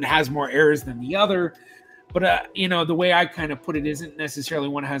 one has more errors than the other. But, the way I kind of put it isn't necessarily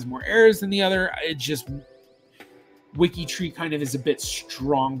one has more errors than the other. It just, WikiTree kind of is a bit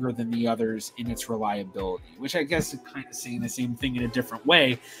stronger than the others in its reliability, which I guess is kind of saying the same thing in a different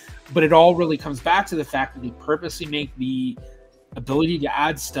way. But it all really comes back to the fact that they purposely make the ability to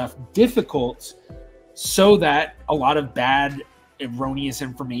add stuff difficult so that a lot of bad, erroneous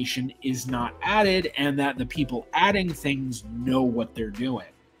information is not added and that the people adding things know what they're doing.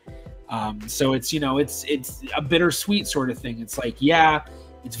 So it's, it's a bittersweet sort of thing. It's like,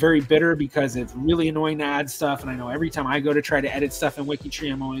 it's very bitter because it's really annoying to add stuff. And I know every time I go to try to edit stuff in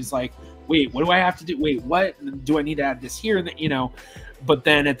WikiTree, I'm always like, wait, what do I have to do? Wait, what? Do I need to add this here? And but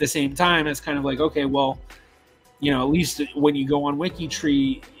then at the same time, it's kind of like, okay, well, at least when you go on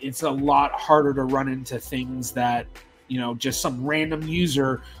WikiTree, it's a lot harder to run into things that, just some random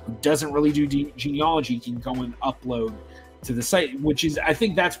user who doesn't really do genealogy can go and upload to the site, which is, I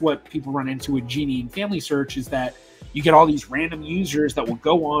think that's what people run into with Genie and Family Search, is that you get all these random users that will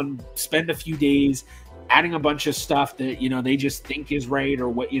go on, spend a few days adding a bunch of stuff that, they just think is right, or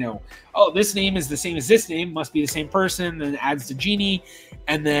what, oh, this name is the same as this name, must be the same person, then adds to Genie,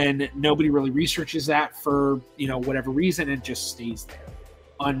 and then nobody really researches that for, whatever reason, it just stays there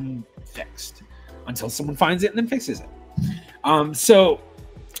unfixed until someone finds it and then fixes it. So,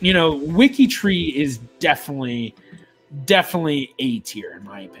 WikiTree is definitely A tier in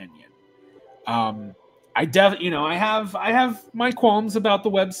my opinion. I have my qualms about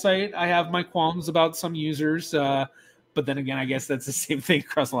the website. I have my qualms about some users, but then again, I guess that's the same thing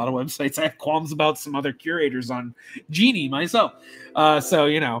across a lot of websites. I have qualms about some other curators on Genie myself. But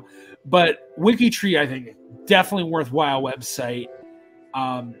WikiTree, I think, definitely worthwhile website.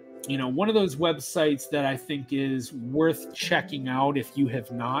 One of those websites that I think is worth checking out if you have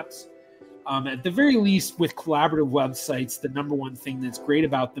not. At the very least, with collaborative websites, the number one thing that's great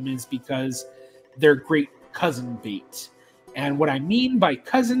about them is because they're great cousin bait. And what I mean by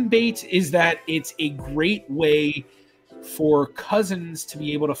cousin bait is that it's a great way for cousins to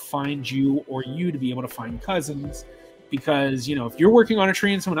be able to find you, or you to be able to find cousins. Because, if you're working on a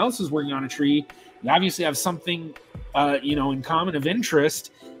tree and someone else is working on a tree, you obviously have something, in common of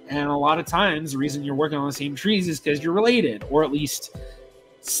interest. And a lot of times the reason you're working on the same trees is because you're related, or at least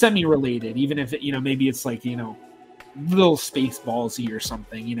semi-related, even if it, maybe it's like, little space ballsy or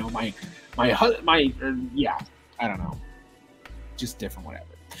something, I don't know, just different, whatever.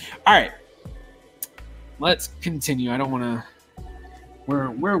 All right, let's continue. I don't want to,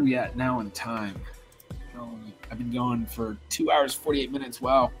 where are we at now in time? I've been going for 2 hours, 48 minutes.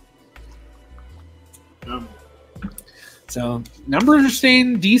 Wow. So numbers are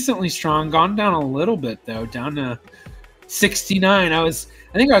staying decently strong, gone down a little bit though, down to 69. I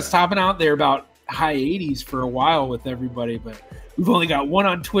think I was topping out there about high 80s for a while with everybody, but we've only got 1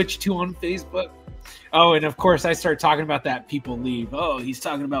 on Twitch, 2 on Facebook. Oh, and of course I start talking about that people leave. Oh, he's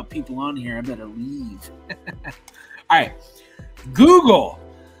talking about people on here. I better leave. All right. Google.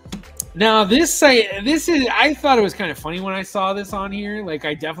 Now this site, I thought it was kind of funny when I saw this on here. Like,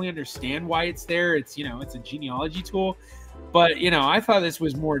 I definitely understand why it's there. It's, it's a genealogy tool, but I thought this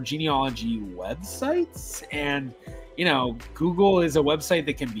was more genealogy websites. And Google is a website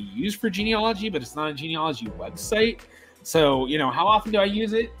that can be used for genealogy, but it's not a genealogy website. So how often do I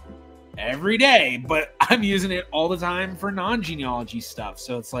use it? Every day, but I'm using it all the time for non-genealogy stuff.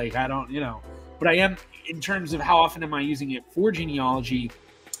 So it's like, I don't, but I am, in terms of how often am I using it for genealogy,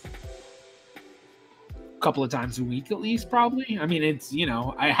 couple of times a week at least, probably. I mean, it's,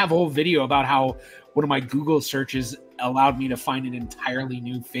 I have a whole video about how one of my Google searches allowed me to find an entirely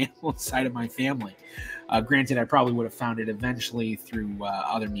new family side of my family. Granted, I probably would have found it eventually through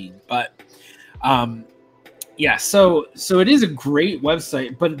other means, but yeah, so it is a great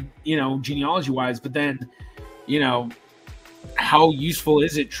website, but genealogy wise, but then how useful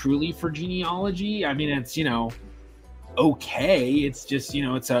is it truly for genealogy? I mean, it's okay, it's just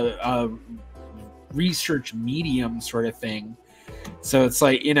it's a research medium sort of thing. So it's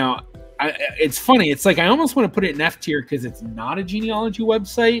like, it's funny. It's like I almost want to put it in F tier because it's not a genealogy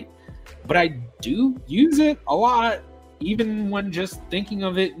website, but I do use it a lot, even when just thinking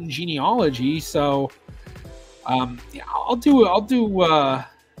of it in genealogy. So yeah, I'll do you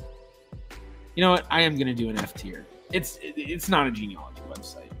know what? I am going to do an F tier. It's not a genealogy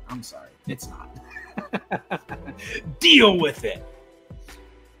website. I'm sorry. It's not. Deal with it.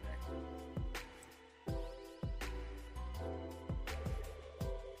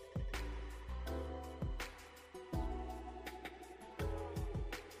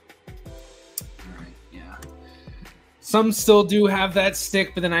 Some still do have that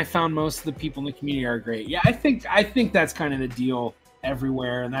stick, but then I found most of the people in the community are great. Yeah, I think that's kind of the deal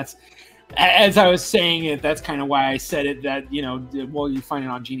everywhere, and that's, as I was saying it, that's kind of why I said it. That well, you find it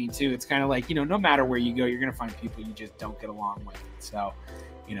on Genie too. It's kind of like no matter where you go, you're gonna find people you just don't get along with. So,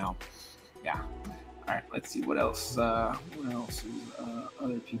 yeah. All right, let's see what else. What else is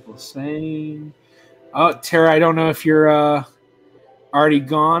other people saying? Oh, Tara, I don't know if you're already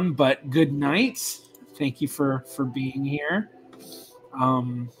gone, but good night. Thank you for being here.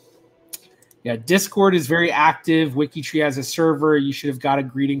 Yeah, Discord is very active. Wikitree has a server. You should have got a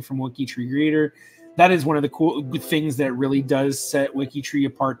greeting from Wikitree Creator. That is one of the cool things that really does set Wikitree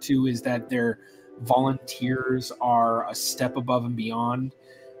apart too, is that their volunteers are a step above and beyond.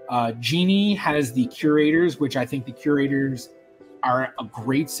 Genie has the curators, which I think the curators are a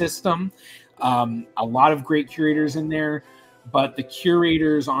great system. A lot of great curators in there, but the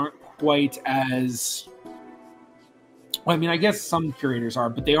curators aren't quite as, well, I mean, I guess some curators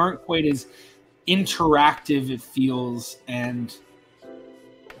are, but they aren't quite as interactive, it feels, and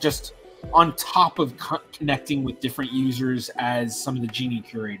just on top of connecting with different users as some of the Genie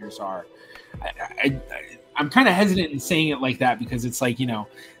curators are. I'm kind of hesitant in saying it like that because it's like,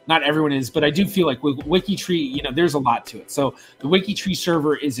 not everyone is, but I do feel like with Wikitree, there's a lot to it. So the Wikitree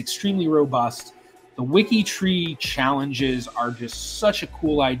server is extremely robust. The Wikitree challenges are just such a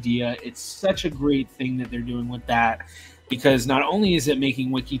cool idea. It's such a great thing that they're doing with that, because not only is it making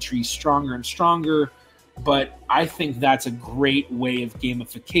Wikitree stronger and stronger, but I think that's a great way of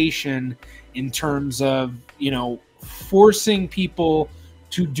gamification in terms of, forcing people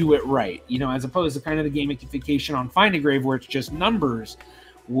to do it right, as opposed to kind of the gamification on Find a Grave where it's just numbers.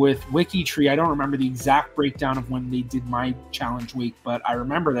 With Wikitree, I don't remember the exact breakdown of when they did my challenge week, but I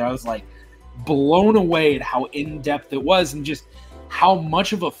remember that I was like blown away at how in-depth it was and just how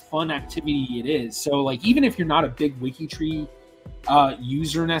much of a fun activity it is. So like, even if you're not a big Wikitree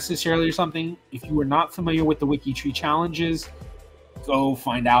user necessarily or something, if you are not familiar with the Wikitree challenges, go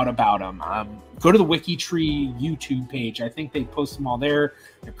find out about them. Go to the Wikitree YouTube page. I think they post them all there.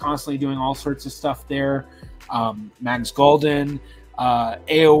 They're constantly doing all sorts of stuff there. Mags Golden,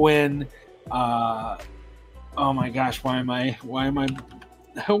 Aowen, oh my gosh, why am I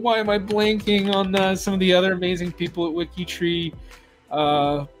blanking on some of the other amazing people at Wikitree?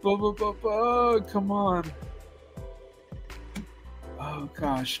 Come on. Oh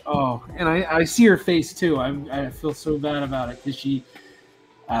gosh. Oh, and I see her face too. I feel so bad about it because she.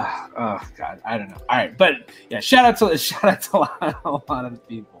 Oh God, I don't know. All right, but yeah, shout out to a lot of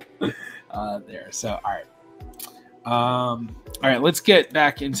people there. So all right, let's get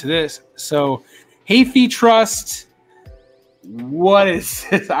back into this. So, Hayfee Trust. What is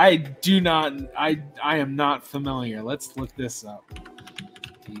this? I am not familiar. Let's look this up.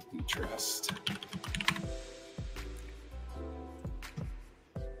 Hayfee Trust.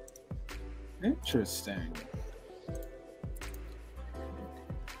 Interesting.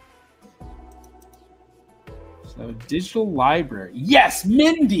 So, digital library. Yes,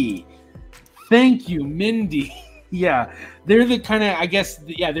 Mindy. Thank you, Mindy. Yeah, they're the kind of, I guess,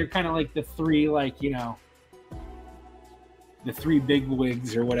 yeah, they're kind of like the three, like, you know, the three big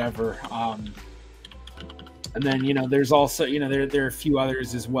wigs or whatever. And then, you know, there's also, you know, there are a few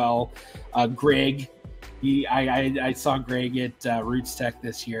others as well. Greg, I saw Greg at Roots Tech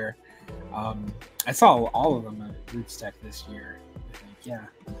this year. I saw all of them at Roots Tech this year, I think. Yeah.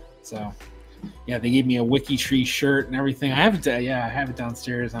 So, yeah, they gave me a WikiTree shirt and everything. I have it. Yeah, I have it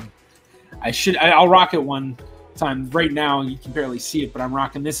downstairs. I'll rock it one time. Right now, you can barely see it, but I'm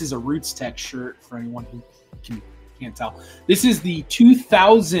rocking. This is a Roots Tech shirt for anyone who can't tell. This is the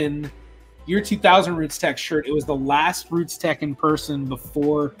year 2000 Roots Tech shirt. It was the last Roots Tech in person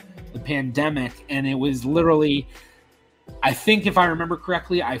before the pandemic, and it was literally, I think if I remember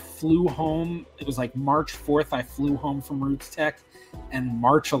correctly, I flew home. It was like March 4th. I flew home from Roots Tech, and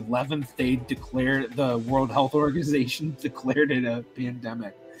March 11th, the World Health Organization declared it a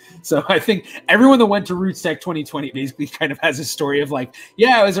pandemic. So I think everyone that went to Roots Tech 2020 basically kind of has a story of like,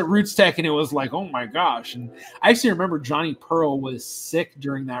 yeah, I was at Roots Tech and it was like, oh my gosh. And I actually remember Johnny Pearl was sick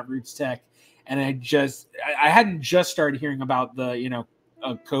during that Roots Tech, and I hadn't just started hearing about the, you know,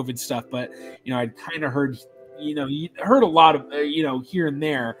 COVID stuff, but, you know, I'd kind of heard, you know, you heard a lot of, you know, here and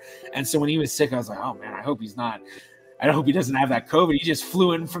there. And so when he was sick, I was like, oh man, I hope he doesn't have that COVID. He just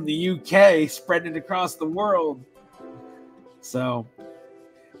flew in from the UK, spreading it across the world. So,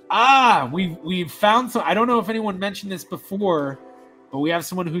 we've found some. I don't know if anyone mentioned this before, but we have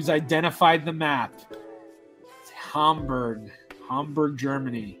someone who's identified the map. It's Hamburg,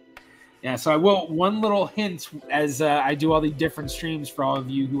 Germany. Yeah, so I will, one little hint as I do all the different streams for all of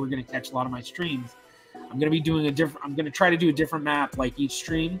you who are going to catch a lot of my streams. I'm going to try to do a different map like each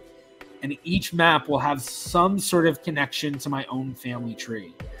stream, and each map will have some sort of connection to my own family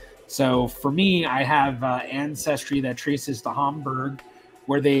tree. So for me, I have Ancestry that traces to Hamburg,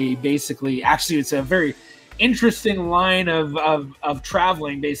 where they basically, actually it's a very interesting line of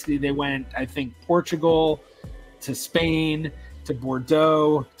traveling. Basically, they went, I think, Portugal to Spain, to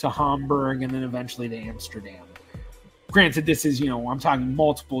Bordeaux, to Hamburg, and then eventually to Amsterdam. Granted, this is, you know, I'm talking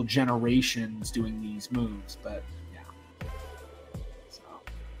multiple generations doing these moves, but yeah. So,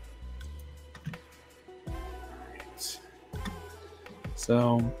 all right.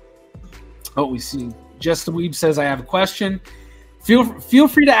 So, oh, we see Just the Weeb says, I have a question. Feel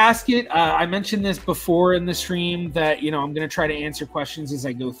free to ask it. I mentioned this before in the stream that, you know, I'm going to try to answer questions as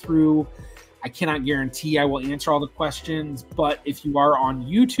I go through. I cannot guarantee I will answer all the questions, but if you are on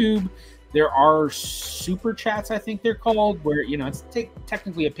YouTube, there are super chats, I think they're called, where, you know, it's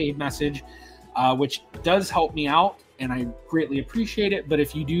technically a paid message, which does help me out, and I greatly appreciate it. But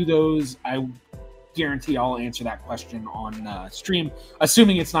if you do those, I guarantee I'll answer that question on stream,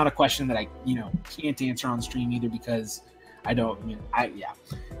 assuming it's not a question that I, you know, can't answer on stream, either because I don't, you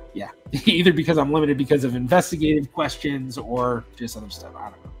know, either because I'm limited because of investigative questions or just other stuff.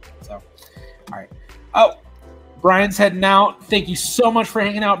 I don't know. So, all right. Oh, Brian's heading out. Thank you so much for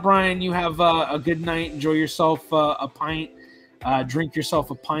hanging out, Brian. You have a good night. Enjoy yourself a pint. Drink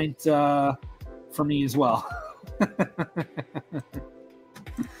yourself a pint for me as well.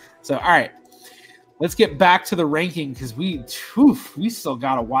 So, all right. Let's get back to the ranking because we still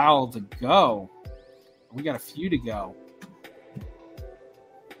got a while to go. We got a few to go.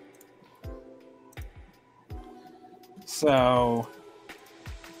 So,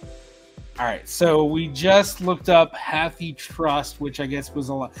 all right. So we just looked up Hathi Trust, which I guess was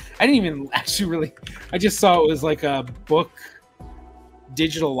a lot. I didn't even actually really. I just saw it was like a book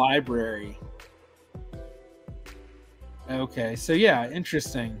digital library. Okay. So yeah,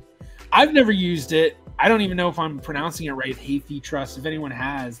 interesting. I've never used it. I don't even know if I'm pronouncing it right. Hathi Trust. If anyone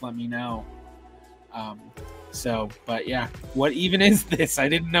has, let me know. But yeah, what even is this? I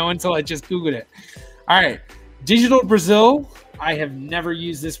didn't know until I just Googled it. All right. Digital Brazil. I have never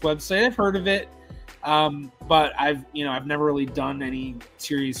used this website. I've heard of it, but I've never really done any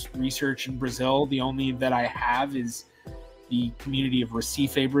serious research in Brazil. The only that I have is the community of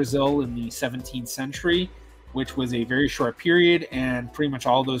Recife, Brazil, in the 17th century, which was a very short period, and pretty much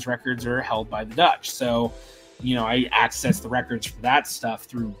all those records are held by the Dutch. So, you know, I access the records for that stuff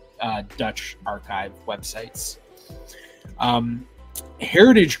through Dutch archive websites.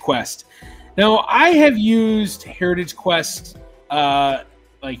 Heritage Quest. Now, I have used Heritage Quest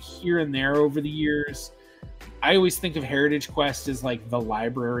like here and there over the years. I always think of Heritage Quest as like the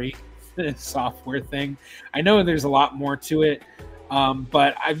library software thing. I know there's a lot more to it,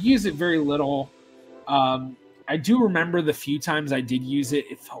 but I've used it very little. I do remember the few times I did use it,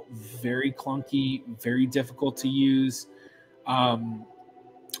 it felt very clunky, very difficult to use.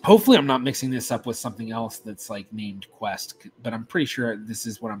 Hopefully I'm not mixing this up with something else that's like named Quest, but I'm pretty sure this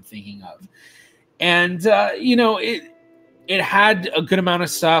is what I'm thinking of. And you know, it had a good amount of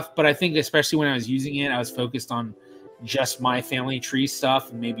stuff, but I think especially when I was using it, I was focused on just my family tree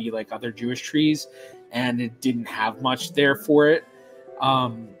stuff and maybe like other Jewish trees, and it didn't have much there for it.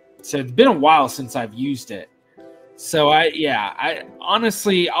 So it's been a while since I've used it. So I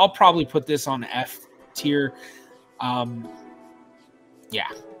honestly, I'll probably put this on F tier. Yeah,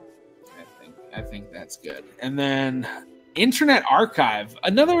 I think that's good. And then Internet Archive,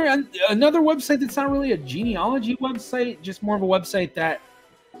 another website that's not really a genealogy website, just more of a website that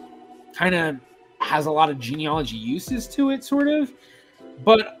kind of has a lot of genealogy uses to it, sort of.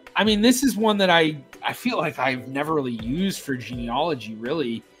 But I mean, this is one that I feel like I've never really used for genealogy,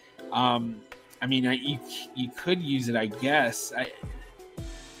 really. I mean, you could use it, I guess. I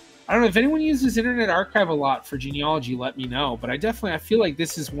don't know if anyone uses Internet Archive a lot for genealogy. Let me know. But I feel like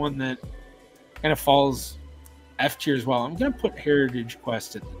this is one that kind of falls F tier as well. I'm gonna put Heritage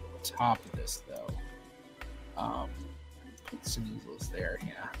Quest at the top of this, though. Put some easels there,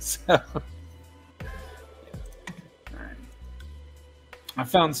 yeah. So. I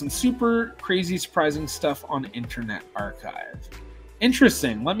found some super crazy, surprising stuff on Internet Archive.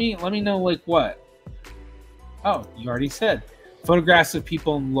 Interesting. Let me know, like, what? Oh, you already said photographs of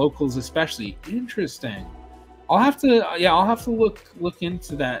people and locals, especially. Interesting. I'll have to look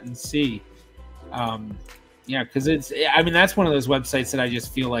into that and see. Yeah, because I mean, that's one of those websites that I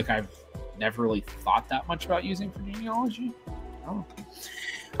just feel like I've never really thought that much about using for genealogy. Oh.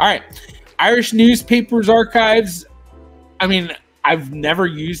 All right, Irish Newspapers Archives. I mean, I've never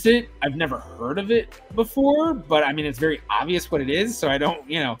used it. I've never heard of it before, but I mean, it's very obvious what it is. So I don't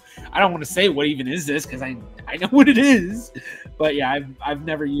want to say what even is this, because I know what it is. But yeah, I've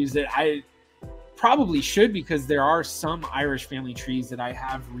never used it. I probably should, because there are some Irish family trees that I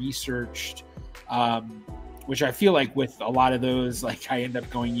have researched, which I feel like with a lot of those, like I end up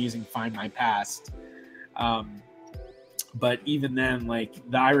using Find My Past. But even then, like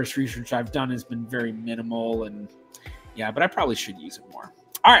the Irish research I've done has been very minimal, and yeah, but I probably should use it more.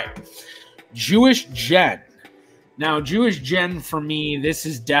 All right, Jewish Gen. Now, Jewish Gen for me, this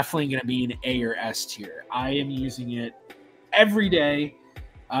is definitely going to be an A or S tier. I am using it every day,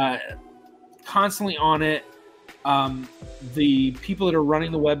 constantly on it. The people that are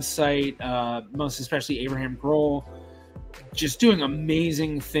running the website, most especially Abraham Grohl, just doing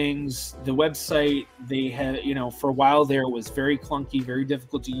amazing things. The website, they had, for a while there, was very clunky, very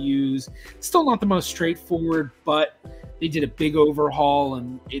difficult to use. Still not the most straightforward, but they did a big overhaul,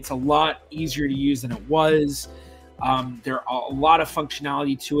 and it's a lot easier to use than it was. There are a lot of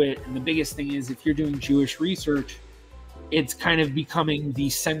functionality to it, and the biggest thing is, if you're doing Jewish research, it's kind of becoming the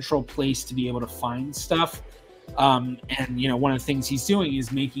central place to be able to find stuff. And one of the things he's doing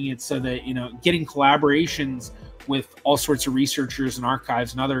is making it so that, getting collaborations with all sorts of researchers and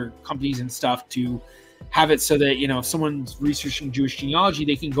archives and other companies and stuff to have it so that, if someone's researching Jewish genealogy,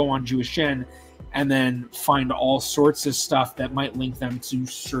 they can go on Jewish Gen and then find all sorts of stuff that might link them to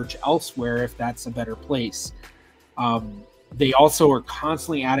search elsewhere if that's a better place. They also are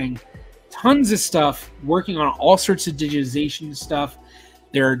constantly adding tons of stuff, working on all sorts of digitization stuff.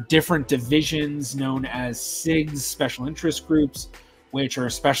 There are different divisions known as SIGs, special interest groups, which are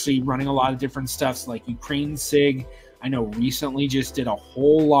especially running a lot of different stuff, like Ukraine SIG. I know recently just did a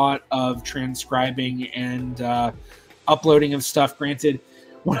whole lot of transcribing and uploading of stuff. Granted,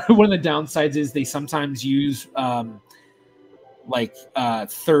 one of the downsides is they sometimes use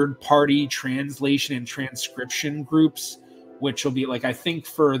third-party translation and transcription groups, which will be like, I think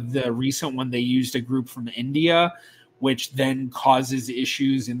for the recent one, they used a group from India, which then causes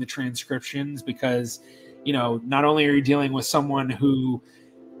issues in the transcriptions because, not only are you dealing with someone who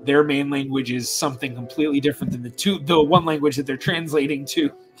their main language is something completely different than the one language that they're translating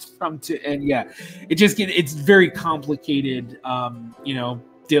and yeah, it's very complicated,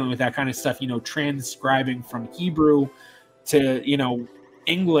 dealing with that kind of stuff, transcribing from Hebrew to,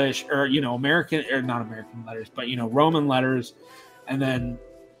 English or, American, or not American letters, but, Roman letters. And then,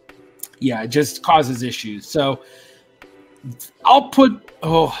 yeah, it just causes issues. So I'll put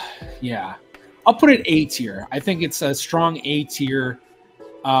it A tier. I think it's a strong A tier.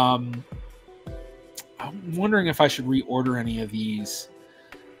 I'm wondering if I should reorder any of these.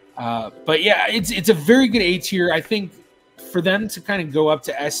 But yeah, it's a very good A tier. I think for them to kind of go up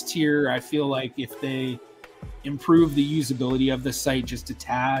to S tier, I feel like if they improve the usability of the site just a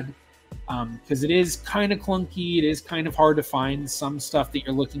tad, because it is kind of clunky, it is kind of hard to find some stuff that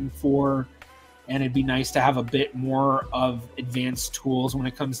you're looking for, and it'd be nice to have a bit more of advanced tools when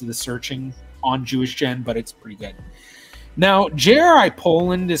it comes to the searching on Jewish Gen, but it's pretty good. Now, JRI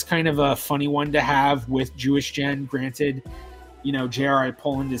Poland is kind of a funny one to have with Jewish Gen. Granted, you know, JRI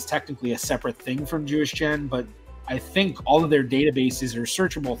Poland is technically a separate thing from Jewish Gen, but I think all of their databases are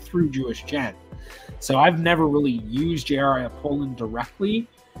searchable through Jewish Gen. So I've never really used JRI Poland directly,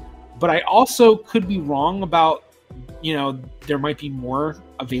 but I also could be wrong about, you know, there might be more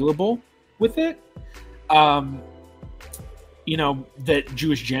available with it, you know, that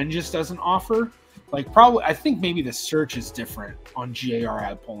Jewish Gen just doesn't offer. Like, probably, I think maybe the search is different on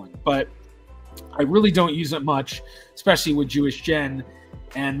JRI Poland, but I really don't use it much, especially with Jewish Gen.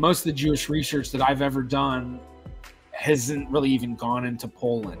 And most of the Jewish research that I've ever done hasn't really even gone into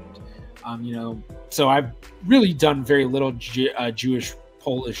Poland. You know, so I've really done very little Jewish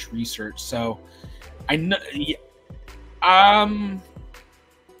Polish research. So I know, I'm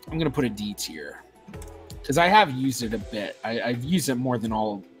going to put a D tier because I have used it a bit. I've used it more than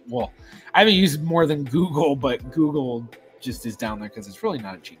well, I haven't used it more than Google, but Google just is down there because it's really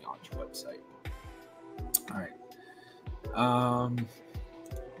not a genealogy website. All right.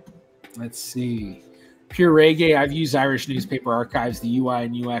 Let's see. Pure Reggae, I've used Irish Newspaper Archives. The UI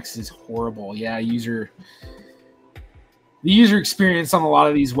and UX is horrible. Yeah, the user experience on a lot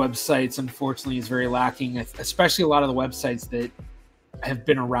of these websites, unfortunately, is very lacking, especially a lot of the websites that have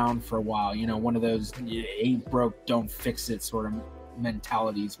been around for a while. You know, one of those ain't broke, don't fix it sort of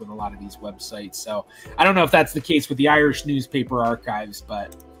mentalities with a lot of these websites. So I don't know if that's the case with the Irish Newspaper Archives,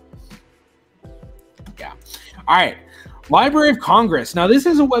 but yeah. All right. Library of Congress. Now, this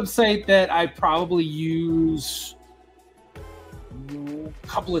is a website that I probably use a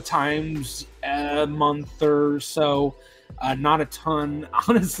couple of times a month or so. Not a ton.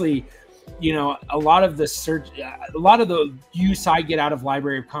 Honestly, you know, a lot of the use I get out of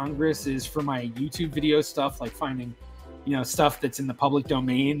Library of Congress is for my YouTube video stuff, like finding, you know, stuff that's in the public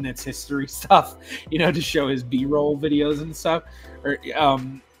domain, that's history stuff, you know, to show as B-roll videos and stuff.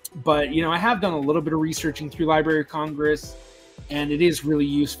 But, you know, I have done a little bit of researching through Library of Congress, and it is really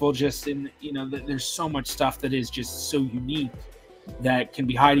useful just in, you know, there's so much stuff that is just so unique that can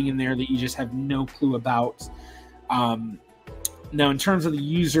be hiding in there that you just have no clue about. Now, in terms of the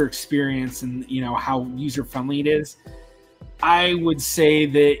user experience and, you know, how user-friendly it is, I would say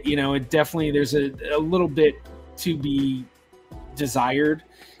that, you know, it definitely, there's a little bit to be desired.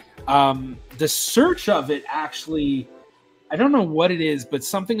 The search of it actually, I don't know what it is, but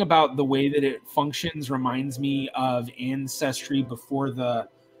something about the way that it functions reminds me of Ancestry before the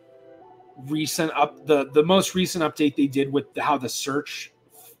recent the most recent update they did with how the search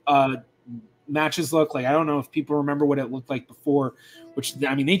matches look. Like, I don't know if people remember what it looked like before, which,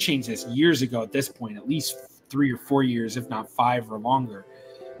 I mean, they changed this years ago at this point, at least 3 or 4 years, if not 5 or longer.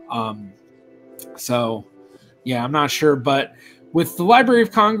 So yeah, I'm not sure, but with the Library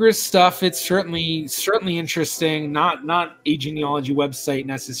of Congress stuff, it's certainly interesting. Not a genealogy website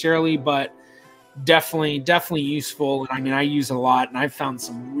necessarily, but definitely useful. And I mean, I use it a lot, and I've found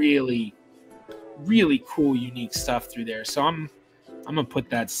some really cool, unique stuff through there. So I'm gonna put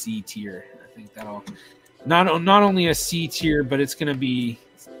that C tier. I think that'll not only a C tier, but it's gonna be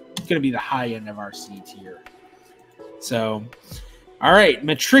the high end of our C tier. So, all right,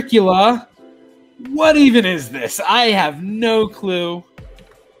 Matricula. What even is this? I have no clue.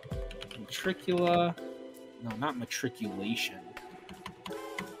 Matricula. No, not matriculation.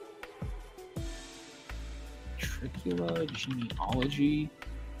 Matricula genealogy.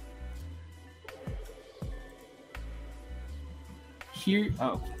 Here.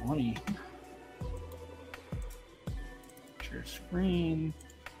 Oh, let me share screen.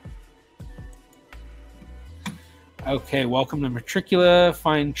 Okay, welcome to Matricula.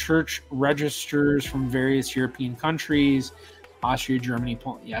 Find church registers from various European countries, Austria, Germany,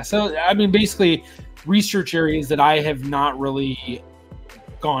 Poland. Yeah, so I mean, basically, research areas that I have not really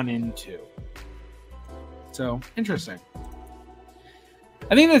gone into. So interesting.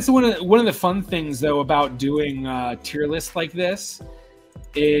 I think that's one of the fun things, though, about doing tier lists like this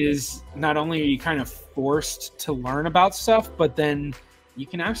is not only are you kind of forced to learn about stuff, but then you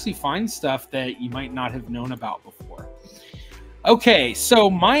can actually find stuff that you might not have known about before. Okay,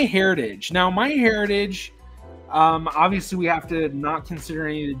 so MyHeritage. Now, MyHeritage, obviously we have to not consider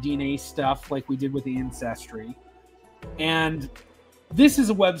any of the DNA stuff like we did with the Ancestry. And this is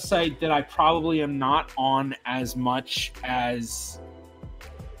a website that I probably am not on as much as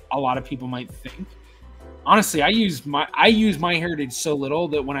a lot of people might think. Honestly, I use MyHeritage so little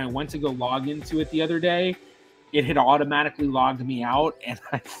that when I went to go log into it the other day, it had automatically logged me out, and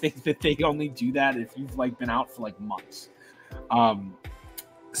I think that they only do that if you've like been out for like months.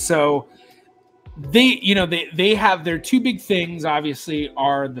 So they have their two big things, obviously,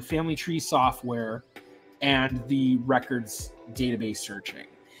 are the family tree software and the records database searching.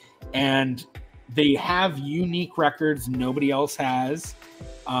 And They have unique records nobody else has.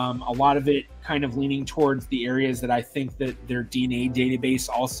 A lot of it kind of leaning towards the areas that I think that their DNA database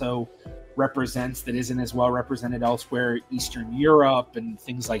also represents that isn't as well represented elsewhere, Eastern Europe and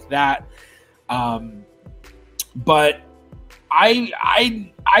things like that. But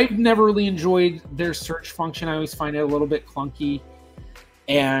I've never really enjoyed their search function. I always find it a little bit clunky.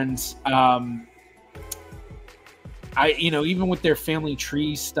 And even with their family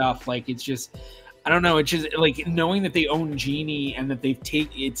tree stuff, like, it's just, I don't know. It's just like knowing that they own Genie and that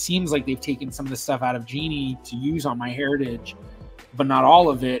it seems like they've taken some of the stuff out of Genie to use on MyHeritage, but not all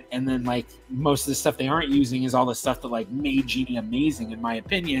of it. And then, like, most of the stuff they aren't using is all the stuff that, like, made Genie amazing, in my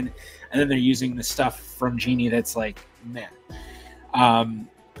opinion. And then they're using the stuff from Genie that's like, man.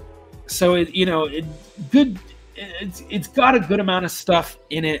 So it's got a good amount of stuff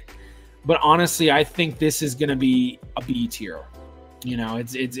in it, but honestly, I think this is going to be a B tier.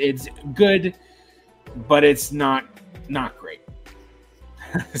 It's good, but it's not great.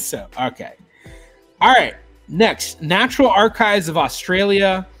 So, okay. All right. Next, Natural Archives of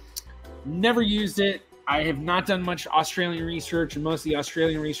Australia. Never used it. I have not done much Australian research, and most of the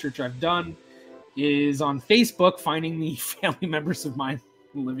Australian research I've done is on Facebook, finding the family members of mine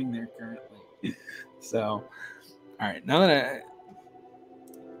living there currently. So, all right. Now that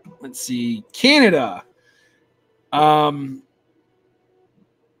let's see, Canada.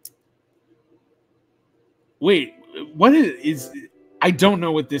 Wait, what is I don't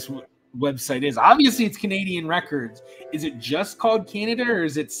know what this website is. Obviously, it's Canadian Records. Is it just called Canada, or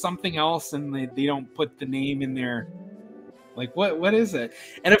is it something else and they don't put the name in there? Like, what is it?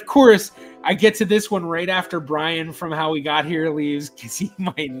 And of course, I get to this one right after Brian from How We Got Here leaves, because he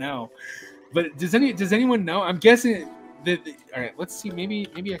might know. But does anyone know? I'm guessing that. All right, let's see. Maybe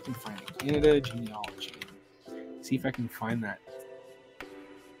I can find it. Canada Genealogy. See if I can find that.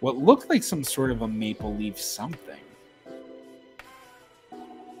 What looked like some sort of a maple leaf something.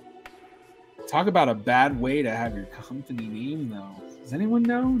 Talk about a bad way to have your company name, though. Does anyone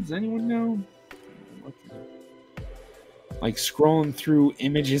know? Like, scrolling through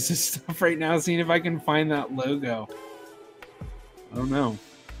images and stuff right now, seeing if I can find that logo. I don't know.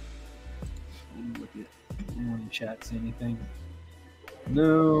 Look at anyone in chat say anything.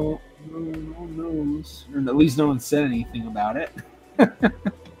 No one knows. Or at least no one said anything about it.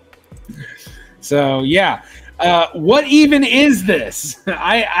 So, yeah. What even is this?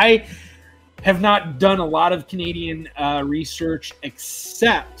 I have not done a lot of Canadian research,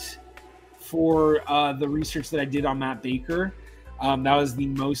 except for the research that I did on Matt Baker. That was the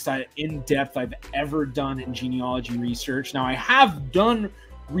most in-depth I've ever done in genealogy research. Now, I have done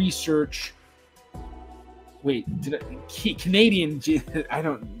research. Wait, Canadian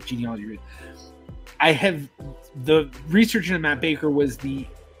genealogy. I have the research in Matt Baker was the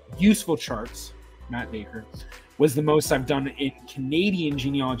useful charts. Matt Baker was the most I've done in Canadian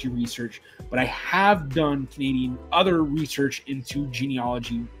genealogy research, but I have done Canadian other research into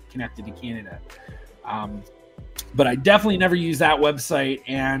genealogy connected to Canada. But I definitely never use that website.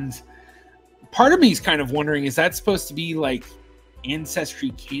 And part of me is kind of wondering, is that supposed to be like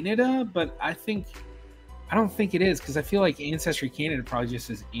Ancestry Canada? But I don't think it is, because I feel like Ancestry Canada probably just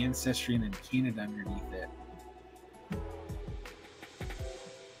says Ancestry and then Canada underneath it.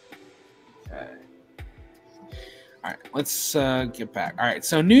 Okay. All right, let's get back. All right,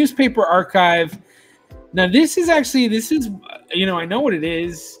 so Newspaper Archive. Now, this is, I know what it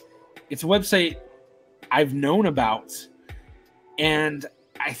is. It's a website I've known about, and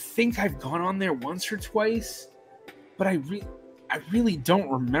I think I've gone on there once or twice, but I really don't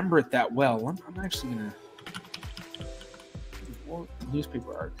remember it that well. I'm actually gonna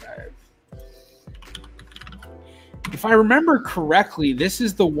Newspaper Archive. If I remember correctly, this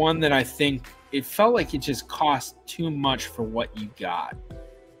is the one that I think it felt like it just cost too much for what you got.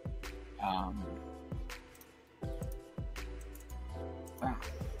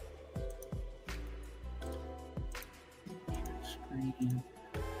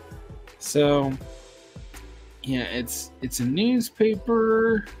 So, yeah, it's a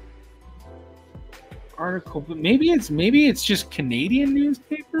newspaper article, but maybe it's just Canadian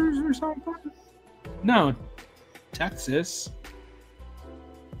newspapers or something. No, Texas.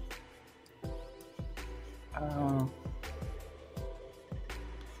 All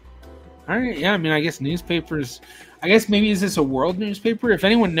right, yeah. I mean, I guess newspapers. I guess maybe is this a world newspaper? If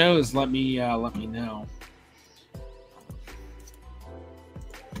anyone knows, let me know.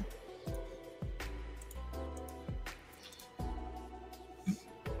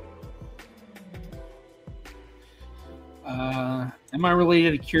 Am I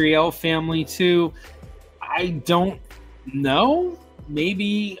related to Curiel family too? I don't know.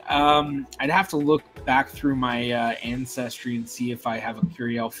 maybe I'd have to look back through my ancestry and see if I have a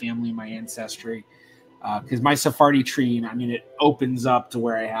Curiel family in my ancestry, because my Sephardi tree, I mean, it opens up to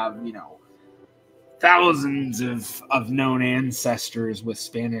where I have, you know, thousands of known ancestors with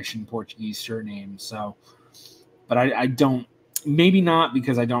Spanish and Portuguese surnames. So, but I don't, maybe not,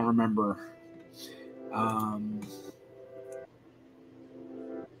 because I don't remember.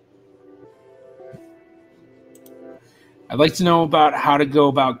 I'd like to know about how to go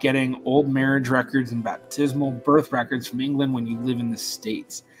about getting old marriage records and baptismal birth records from England when you live in the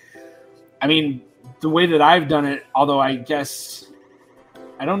States. I mean, the way that I've done it, although I guess,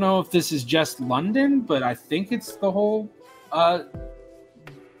 I don't know if this is just London, but I think it's the whole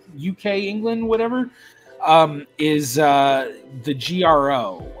UK, England, whatever, is the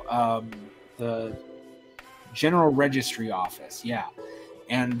GRO, the General Registry Office. Yeah.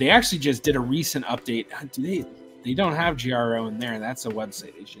 And they actually just did a recent update. They don't have GRO in there. That's a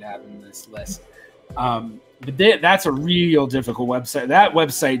website they should have in this list. But that's a real difficult website. That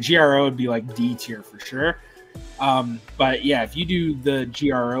website, GRO, would be like D tier for sure. But yeah, if you do the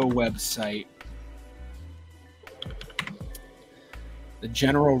GRO website, the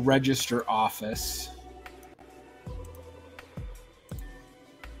General Register Office,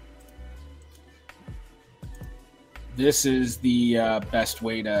 this is the best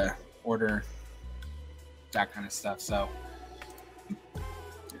way to order that kind of stuff. So,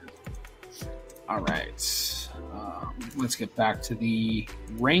 all right, let's get back to the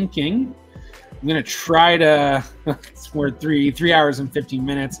ranking. I'm gonna try to. We're 3 hours and 15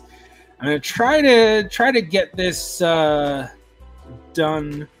 minutes. I'm gonna try to get this done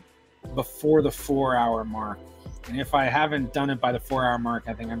before the 4-hour mark. And if I haven't done it by the 4-hour mark,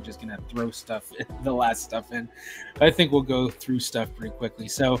 I think I'm just gonna throw stuff, the last stuff in. But I think we'll go through stuff pretty quickly.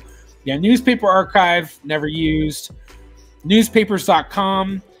 So, yeah, newspaper archive, never used.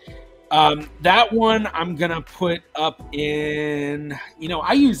 Newspapers.com. That one I'm going to put up in, you know,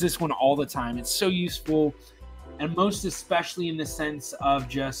 I use this one all the time. It's so useful, and most especially in the sense of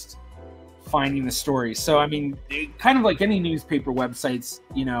just finding the stories. So, I mean, kind of like any newspaper websites,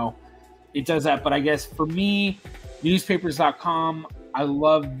 you know, it does that. But I guess for me, newspapers.com, I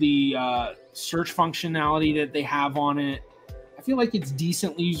love the search functionality that they have on it. I feel like it's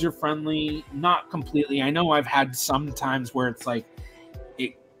decently user-friendly, not completely. I know I've had some times where it's like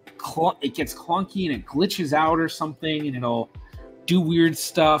it gets clunky and it glitches out or something, and it'll do weird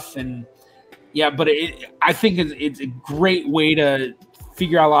stuff. And yeah, but I think it's a great way to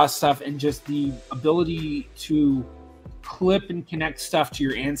figure out a lot of stuff, and just the ability to clip and connect stuff to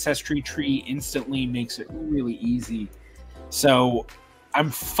your ancestry tree instantly makes it really easy. So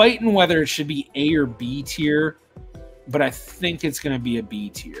I'm fighting whether it should be A or B tier, but I think it's going to be a B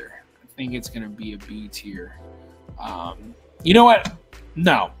tier. You know what?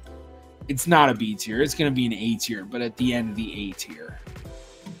 No, it's not a B tier. It's going to be an A tier, but at the end of the A tier.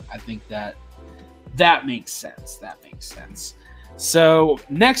 I think that makes sense. So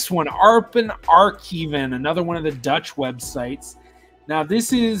next one, Arpen Archiven, another one of the Dutch websites. Now,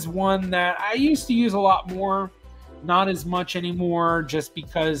 this is one that I used to use a lot more, not as much anymore, just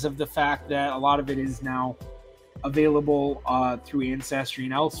because of the fact that a lot of it is now available through Ancestry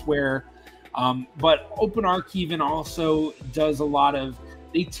and elsewhere. But Open Archiven also does a lot of,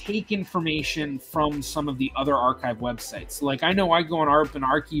 they take information from some of the other archive websites. So, like, I know I go on Open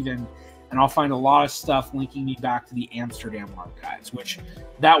Archiven and I'll find a lot of stuff linking me back to the Amsterdam archives, which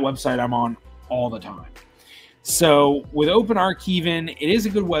that website I'm on all the time. So with Open Archiven, it is a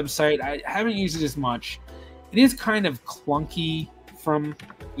good website. I haven't used it as much. It is kind of clunky from,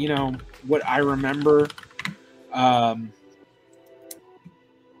 you know, what I remember. And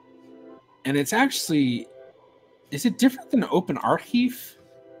it's actually, is it different than Open Archive?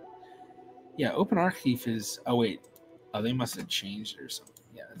 Yeah, Open Archive is, oh wait, oh, they must have changed it or something.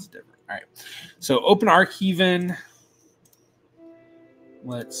 Yeah, that's different. All right, so Open Archiven,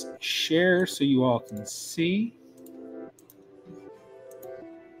 let's share so you all can see.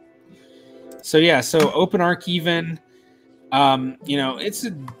 So yeah, so Open Archiven, you know, it's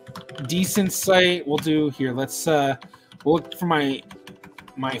a decent site. We'll do here. Let's we'll look for my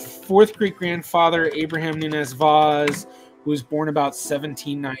fourth great grandfather, Abraham Nunez Vaz, who was born about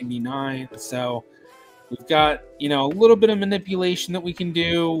 1799. So we've got, you know, a little bit of manipulation that we can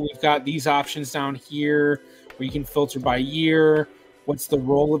do. We've got these options down here where you can filter by year. What's the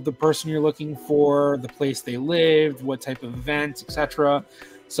role of the person you're looking for, the place they lived, what type of event, etc.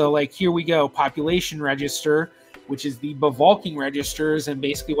 So like here we go, population register, which is the Bevolking registers. And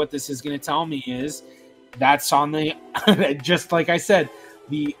basically what this is going to tell me is that's on the, just like I said,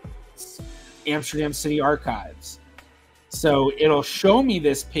 the Amsterdam City Archives. So it'll show me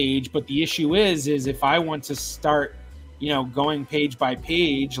this page, but the issue is if I want to start, going page by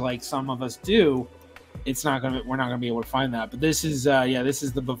page like some of us do, we're not gonna be able to find that. But this is this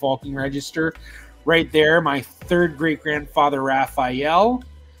is the Bevolking Register right there. My third great grandfather Raphael,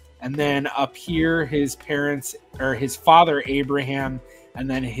 and then up here his parents, or his father Abraham, and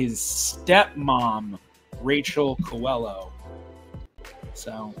then his stepmom Rachel Coelho.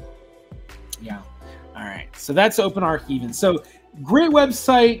 So yeah, all right. So that's Open Archiving. So great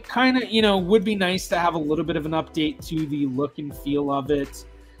website. Kind of would be nice to have a little bit of an update to the look and feel of it.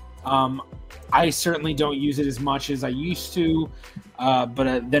 I certainly don't use it as much as I used to,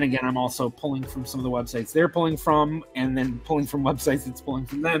 but then again, I'm also pulling from some of the websites they're pulling from, and then pulling from websites that's pulling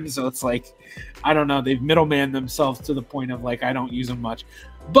from them. So it's like, I don't know, they've middleman themselves to the point of like I don't use them much,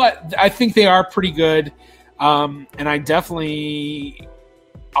 but I think they are pretty good. And I definitely,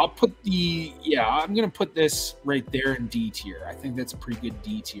 I'm gonna put this right there in D tier. I think that's a pretty good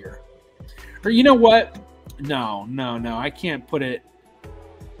D tier. Or you know what? No, I can't put it.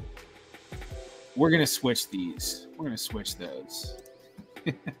 We're going to switch these. We're going to switch those.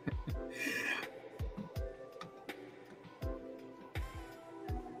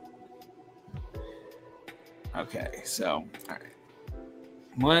 Okay, so, all right.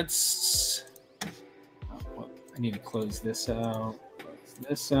 Let's... I need to close this out. Close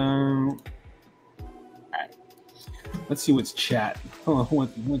this out. All right. Let's see what's chat.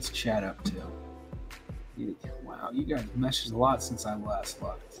 What's chat up to? Wow, you guys messaged a lot since I last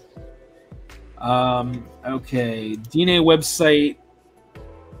looked. Okay, DNA website,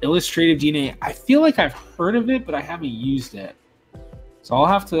 Illustrative DNA. I feel like I've heard of it, but I haven't used it. So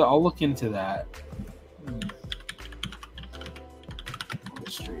I'll look into that.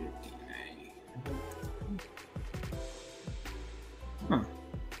 Illustrative DNA. Huh.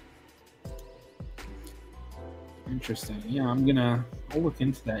 Interesting. Yeah, I'll look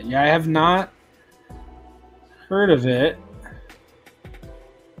into that. Yeah, I have not heard of it.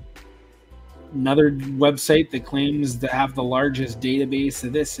 Another website that claims to have the largest database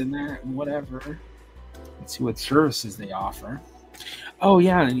of this and that and whatever. Let's see what services they offer. Oh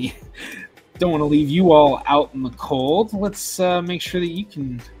yeah, and don't want to leave you all out in the cold. Let's make sure that you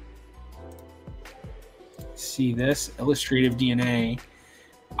can see this. Illustrative DNA.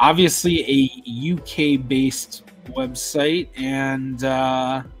 Obviously a UK-based website, and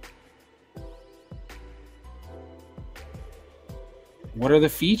what are the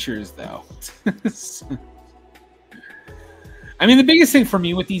features, though? I mean, the biggest thing for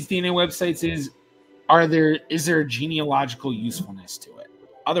me with these DNA websites is there a genealogical usefulness to it?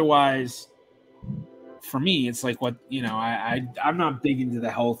 Otherwise, for me, it's like what, I'm not big into the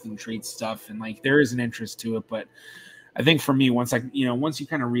health and trait stuff, and like there is an interest to it, but I think for me, once you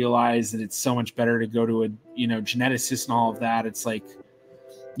kind of realize that it's so much better to go to a, geneticist and all of that, it's like,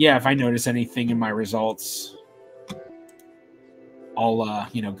 yeah, if I notice anything in my results, I'll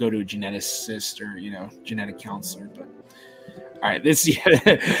go to a geneticist or genetic counselor. But all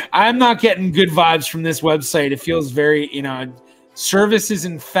right, I'm not getting good vibes from this website. It feels very services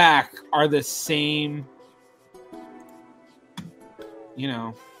in fact are the same.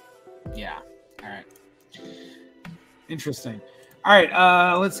 Yeah. All right. Interesting. All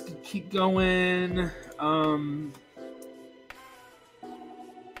right. Let's keep going.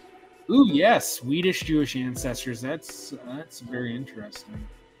 Ooh, yes, Swedish Jewish ancestors. That's very interesting.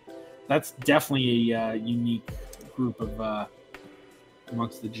 That's definitely a unique group of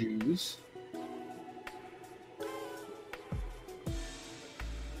amongst the Jews.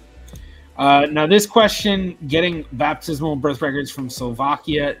 Now, this question, getting baptismal birth records from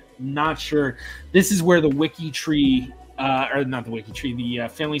Slovakia, not sure. This is where the wiki tree, or not the wiki tree, the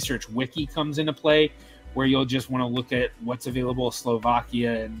Family Search wiki comes into play, where you'll just want to look at what's available in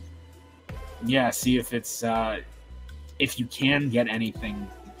Slovakia and see if it's if you can get anything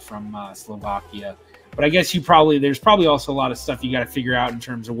from Slovakia. But I guess there's probably also a lot of stuff you got to figure out in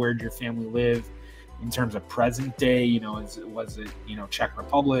terms of where did your family live, in terms of present day. Was it Czech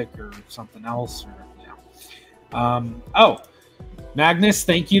Republic or something else? Or Magnus,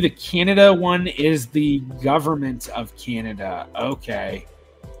 thank you. The Canada one is the government of Canada. Okay,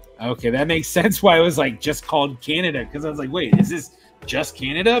 that makes sense. Why it was like just called Canada, because I was like, wait, is this just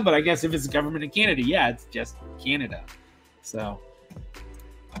Canada? But I guess if it's the government of Canada, yeah, it's just Canada. So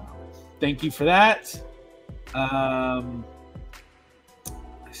thank you for that. I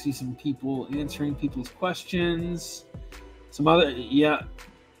see some people answering people's questions. Some other,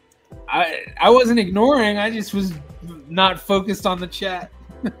 I wasn't ignoring, I just was not focused on the chat.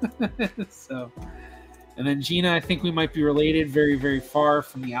 So And then Gina, I think we might be related very, very far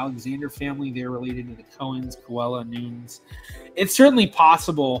from the Alexander family. They're related to the Cohens, Coella, Nunes. It's certainly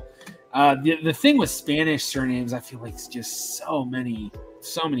possible. The thing with Spanish surnames, I feel like it's just so many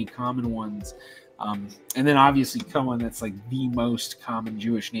common ones. And then obviously Cohen, that's like the most common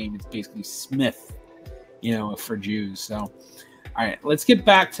Jewish name. It's basically Smith, for Jews. So, all right, let's get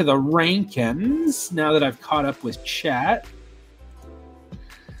back to the rankings now that I've caught up with chat.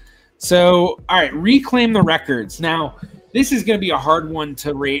 So, all right, reclaim the records. Now, this is going to be a hard one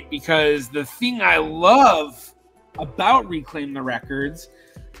to rate because the thing I love about Reclaim the Records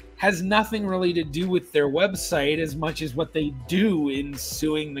has nothing really to do with their website as much as what they do in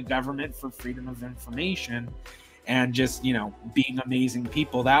suing the government for freedom of information and just, being amazing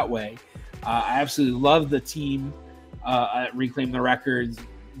people that way. I absolutely love the team at Reclaim the Records.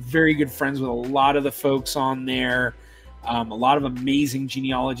 Very good friends with a lot of the folks on there. A lot of amazing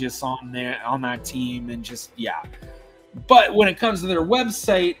genealogists on that team, and just, yeah. But when it comes to their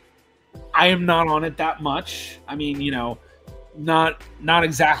website, I am not on it that much. I mean, not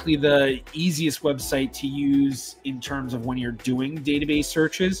exactly the easiest website to use in terms of when you're doing database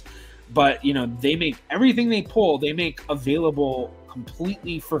searches, but they make everything they pull, they make available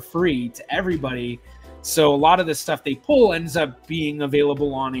completely for free to everybody. So a lot of the stuff they pull ends up being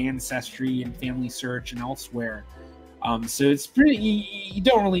available on Ancestry and Family Search and elsewhere. So it's pretty, you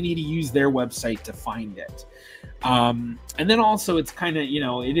don't really need to use their website to find it. And then also it's kind of,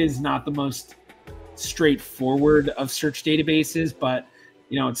 it is not the most straightforward of search databases, but,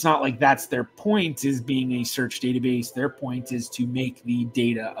 it's not like that's their point is being a search database. Their point is to make the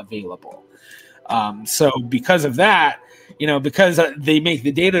data available. So because of that, because they make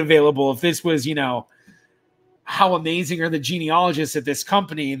the data available, if this was, how amazing are the genealogists at this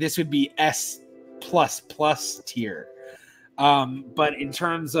company, this would be S++ tier. But in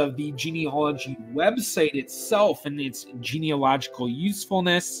terms of the genealogy website itself and its genealogical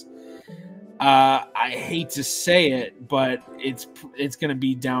usefulness, I hate to say it, but it's going to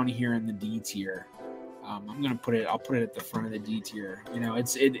be down here in the D tier. I'll put it at the front of the D tier.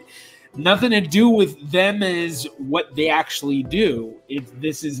 It's nothing to do with them as what they actually do.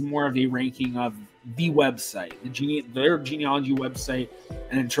 This is more of a ranking of the website, their genealogy website,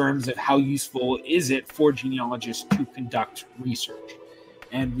 and in terms of how useful is it for genealogists to conduct research.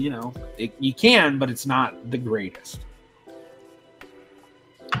 And you can, but it's not the greatest.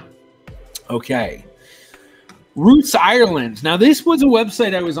 Okay, Roots Ireland. Now this was a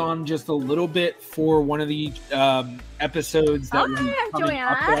website I was on just a little bit for one of the episodes that I'm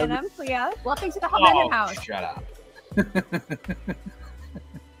Joanna and I'm Priya. Welcome to the Hellbender House. Shut up.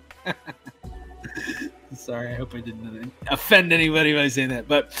 Sorry, I hope I didn't offend anybody by saying that.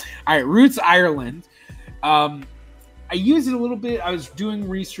 But all right, Roots Ireland. I used it a little bit. I was doing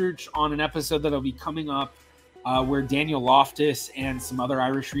research on an episode that'll be coming up where Daniel Loftus and some other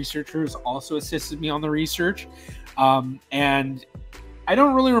Irish researchers also assisted me on the research. And I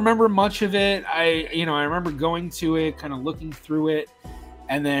don't really remember much of it. I remember going to it, kind of looking through it,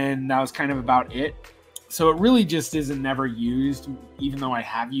 and then that was kind of about it. So it really just isn't never used, even though I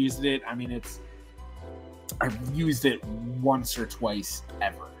have used it. I mean, I've used it once or twice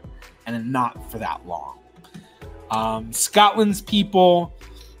ever, and then not for that long. Scotland's people,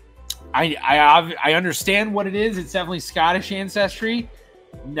 I understand what it is. It's definitely Scottish ancestry.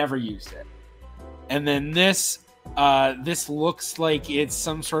 Never used it. And then this looks like it's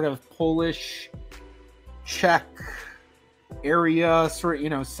some sort of Polish, Czech area, sort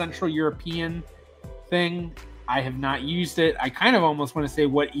of, Central European thing. I have not used it. I kind of almost want to say,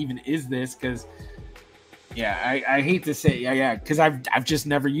 what even is this? Because I hate to say because I've just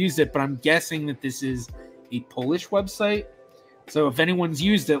never used it, but I'm guessing that this is a Polish website. So if anyone's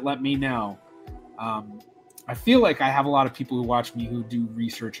used it, let me know. I feel like I have a lot of people who watch me who do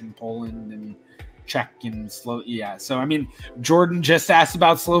research in Poland and Czech and Slovakia. So I mean, Jordan just asked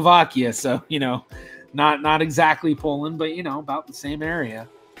about Slovakia, so not exactly Poland, but about the same area.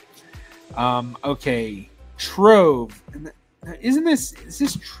 Okay, Trove. Is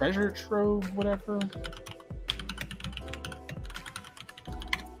this Treasure Trove, whatever?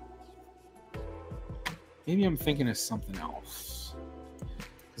 Maybe I'm thinking of something else,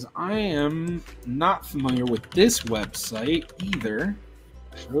 because I am not familiar with this website either.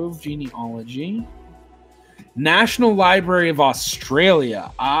 Trove Genealogy. National Library of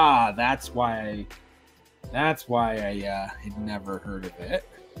Australia. That's why I had never heard of it.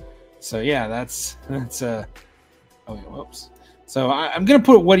 So yeah, that's whoops. So I'm gonna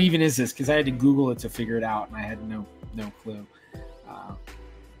put what even is this, because I had to Google it to figure it out, and I had no clue.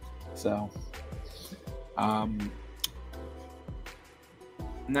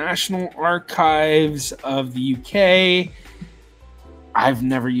 National Archives of the UK. I've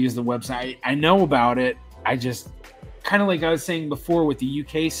never used the website. I know about it. I just kind of like I was saying before with the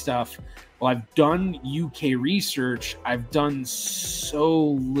UK stuff. Well, I've done UK research. I've done so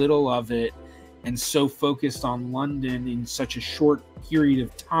little of it and so focused on London in such a short period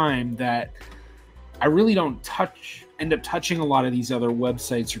of time that I really don't end up touching a lot of these other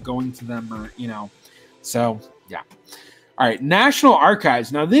websites or going to them or, you know, so yeah. All right. National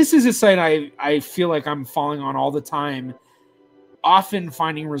Archives. Now this is a site I feel like I'm falling on all the time, often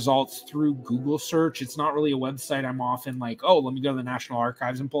finding results through Google search. It's not really a website I'm often like, oh, let me go to the National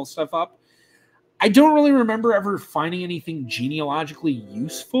Archives and pull stuff up. I don't really remember ever finding anything genealogically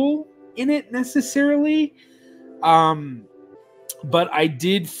useful in it necessarily. But I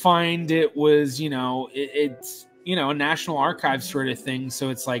did find it was, you know, it's, you know, a National Archives sort of thing. So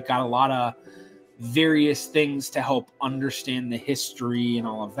it's like got a lot of various things to help understand the history and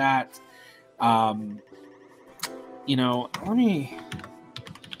all of that. You know, let me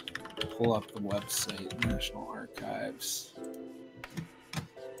pull up the website, National Archives.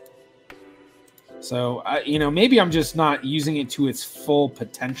 So, you know, maybe I'm just not using it to its full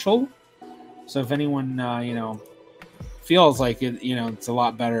potential. So if anyone, you know, feels like it, you know, it's a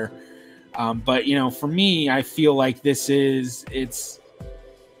lot better. But, you know, for me, I feel like it's,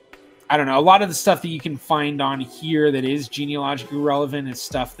 I don't know, a lot of the stuff that you can find on here that is genealogically relevant is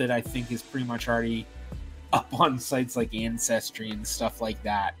stuff that I think is pretty much already up on sites like Ancestry and stuff like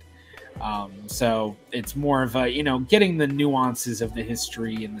that. So it's more of a, you know, getting the nuances of the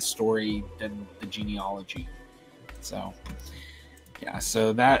history and the story than the genealogy. So, yeah,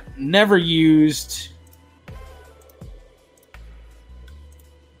 so that never used.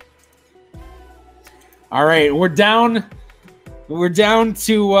 All right, we're down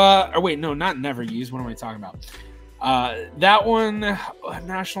to, or wait, no, not never used. What am I talking about? That one,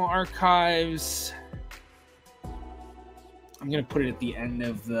 National Archives. I'm going to put it at the end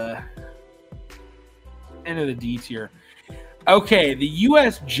of the D tier. Okay, the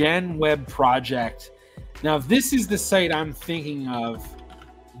US Gen Web Project. Now, if this is the site I'm thinking of,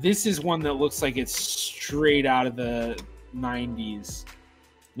 this is one that looks like it's straight out of the 90s.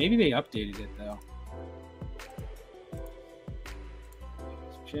 Maybe they updated it, though.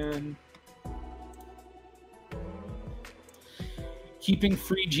 Gen. Keeping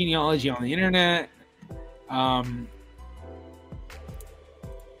free genealogy on the internet. I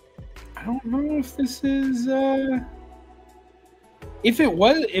don't know if this is if it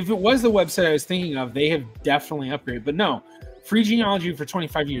was the website I was thinking of, they have definitely upgraded. But no, free genealogy for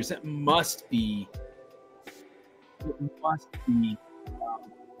 25 years. It must be the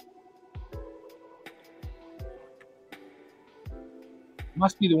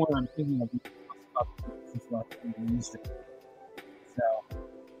one I'm thinking of. So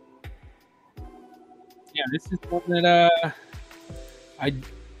yeah, this is one that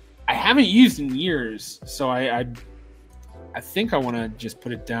I haven't used in years, so I think I want to just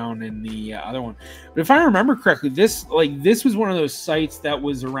put it down in the other one. But if I remember correctly, this was one of those sites that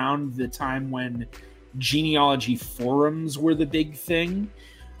was around the time when genealogy forums were the big thing.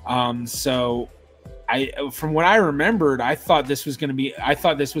 So from what I remembered, I thought this was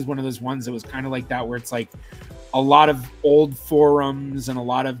one of those ones that was kind of like that, where it's like a lot of old forums and a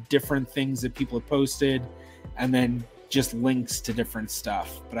lot of different things that people have posted, and then just links to different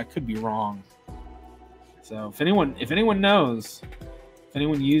stuff, but I could be wrong. So if anyone knows, if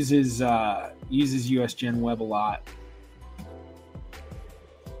anyone uses US Gen Web a lot,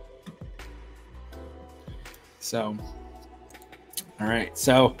 so all right,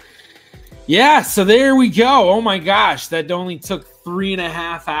 so yeah, so there we go. Oh my gosh, that only took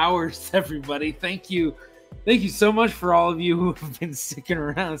 3.5 hours, everybody. Thank you so much for all of you who have been sticking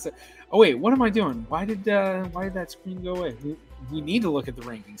around. So, oh wait, what am I doing? Why did that screen go away? We need to look at the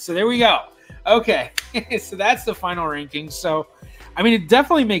rankings. So there we go. Okay, so that's the final ranking. So, I mean, it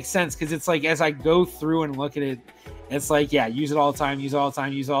definitely makes sense because it's like as I go through and look at it, it's like, yeah, use it all the time, use it all the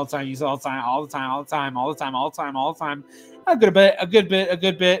time, use it all the time, use it all the time, all the time, all the time, all the time, all the time, all the time. A good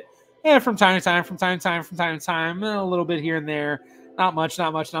bit. Yeah, from time to time, a little bit here and there. Not much,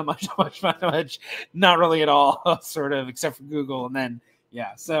 not really at all, sort of, except for Google. And then,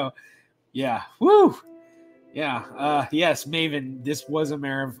 yeah, so, yeah, woo, yeah, yes, Maven, this was a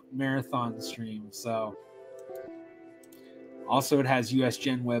marathon stream, so. Also, it has US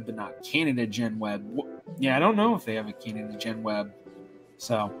Gen Web, but not Canada Gen Web. Yeah, I don't know if they have a Canada Gen Web.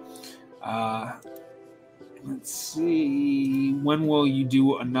 So, let's see. When will you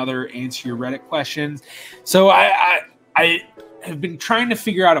do another Answer Your Reddit questions? So I have been trying to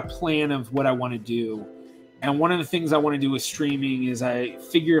figure out a plan of what I want to do. And one of the things I want to do with streaming is I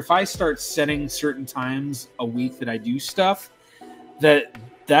figure if I start setting certain times a week that I do stuff,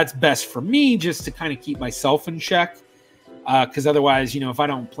 that's best for me, just to kind of keep myself in check. Because otherwise, if I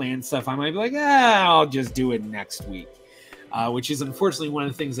don't plan stuff, I might be like, I'll just do it next week. Which is unfortunately one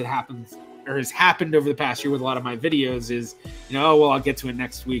of the things that happens or has happened over the past year with a lot of my videos is, I'll get to it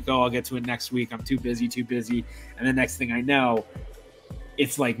next week. I'll get to it next week. I'm too busy. And the next thing I know,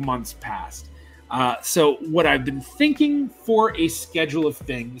 it's like months past. So what I've been thinking for a schedule of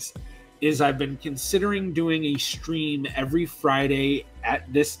things is I've been considering doing a stream every Friday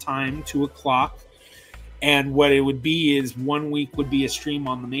at this time, 2 o'clock. And what it would be is 1 week would be a stream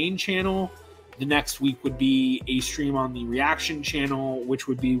on the main channel. The next week would be a stream on the reaction channel, which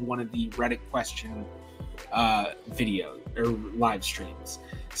would be one of the Reddit question video or live streams.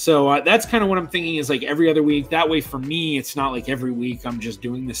 So that's kind of what I'm thinking is like every other week. That way for me, it's not like every week I'm just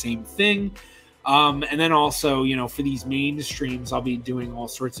doing the same thing. And then also, for these main streams, I'll be doing all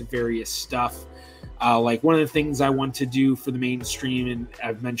sorts of various stuff. Like one of the things I want to do for the main stream, and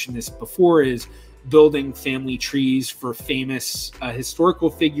I've mentioned this before, is building family trees for famous historical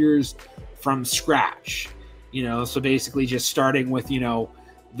figures from scratch. So basically just starting with,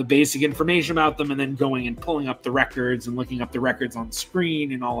 the basic information about them and then going and pulling up the records and looking up the records on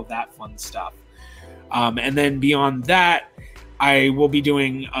screen and all of that fun stuff. And then beyond that, I will be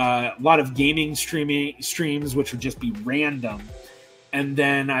doing a lot of gaming streams, which would just be random. And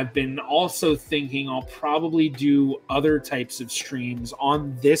then I've been also thinking I'll probably do other types of streams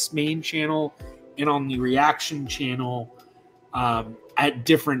on this main channel and on the reaction channel at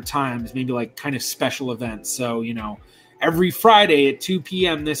different times, maybe like kind of special events. So, every Friday at 2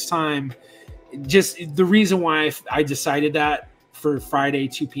 p.m. this time. Just the reason why I decided that for Friday,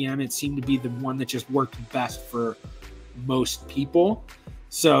 2 p.m., it seemed to be the one that just worked best for most people.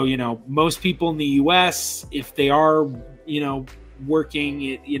 So, most people in the US, if they are,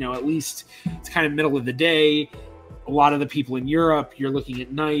 working, at least it's kind of middle of the day. A lot of the people in Europe, you're looking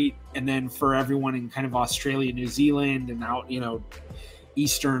at night. And then for everyone in kind of Australia, New Zealand, and out,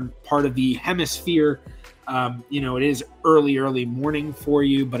 eastern part of the hemisphere, it is early morning for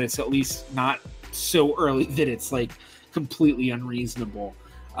you, but it's at least not so early that it's like completely unreasonable.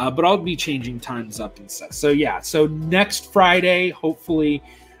 But I'll be changing times up and stuff. So yeah, so next Friday, hopefully,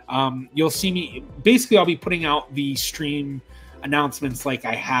 you'll see me. Basically, I'll be putting out the stream announcements like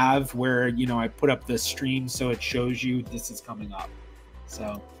I have, where I put up the stream so it shows you this is coming up.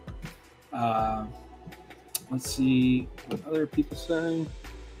 So let's see what other people say.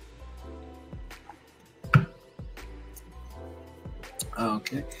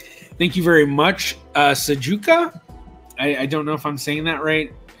 Okay, thank you very much, Sajuka. I don't know if I'm saying that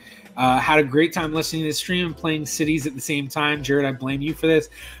right. Had a great time listening to the stream and playing cities at the same time. Jared, I blame you for this.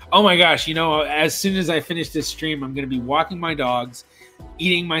 Oh my gosh, as soon as I finish this stream, I'm going to be walking my dogs,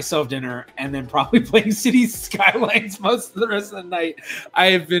 eating myself dinner, and then probably playing Cities Skylines most of the rest of the night. I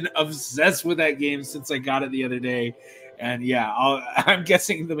have been obsessed with that game since I got it the other day. And yeah, I'm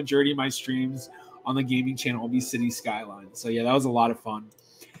guessing the majority of my streams on the gaming channel will be Cities Skylines. So yeah, that was a lot of fun.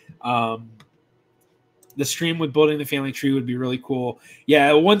 The stream with building the family tree would be really cool.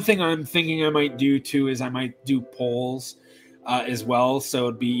 Yeah, one thing I'm thinking I might do too is I might do polls as well. So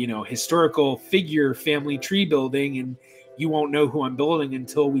it'd be, historical figure family tree building, and you won't know who I'm building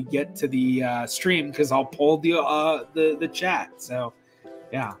until we get to the stream, because I'll poll the chat. So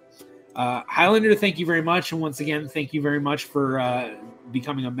yeah, Highlander, thank you very much, and once again, thank you very much for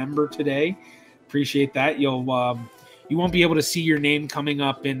becoming a member today. Appreciate that. You won't be able to see your name coming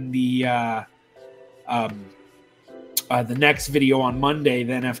up in the next video on Monday,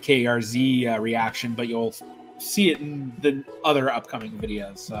 the NFKRZ reaction, but you'll see it in the other upcoming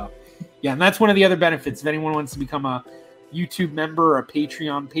videos. So yeah, and that's one of the other benefits. If anyone wants to become a YouTube member or a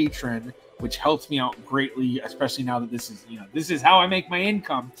Patreon patron, which helps me out greatly, especially now that this is how I make my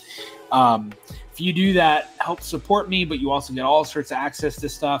income. If you do that, help support me, but you also get all sorts of access to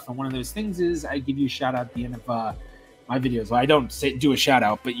stuff. And one of those things is I give you a shout out at the end of my videos. Well, I don't do a shout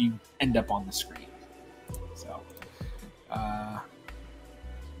out, but you end up on the screen. So,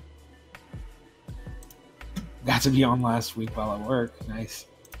 got to be on last week while at work. Nice.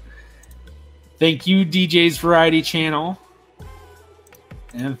 Thank you, DJ's Variety Channel.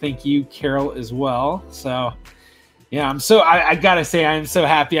 And thank you, Carol, as well. So, yeah, I gotta say, I'm so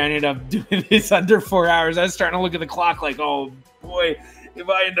happy I ended up doing this under 4 hours. I was starting to look at the clock like, oh boy, if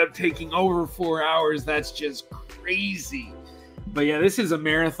I end up taking over 4 hours, that's just crazy. But yeah, this is a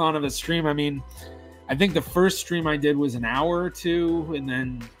marathon of a stream. I mean, I think the first stream I did was an hour or two, and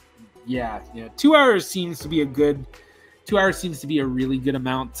then yeah, 2 hours seems to be a good 2 hours seems to be a really good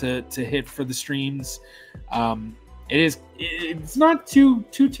amount to hit for the streams. It's not too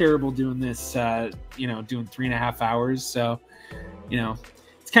terrible doing this, you know, doing 3.5 hours. So, you know,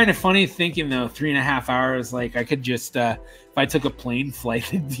 it's kind of funny thinking though, 3.5 hours, like I could just, if I took a plane flight,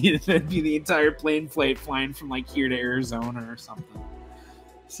 that'd be the entire plane flight flying from like here to Arizona or something.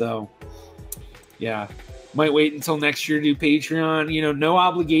 So yeah, might wait until next year to do Patreon. You know, no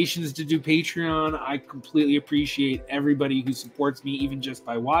obligations to do Patreon. I completely appreciate everybody who supports me, even just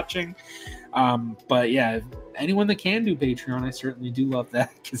by watching. But yeah, anyone that can do Patreon, I certainly do love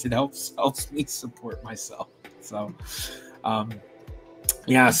that because it helps me support myself. So,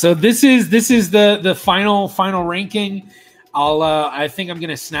 yeah. So this is the final ranking. I think I'm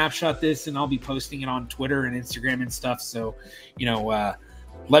gonna snapshot this and I'll be posting it on Twitter and Instagram and stuff. So, you know,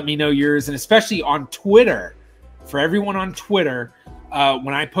 let me know yours, and especially on Twitter. For everyone on Twitter,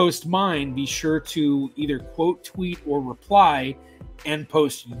 when I post mine, be sure to either quote tweet or reply and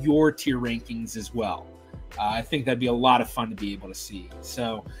post your tier rankings as well. I think that'd be a lot of fun to be able to see.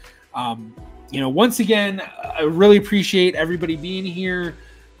 So, you know, once again, I really appreciate everybody being here.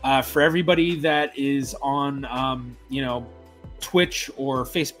 For everybody that is on, you know, Twitch or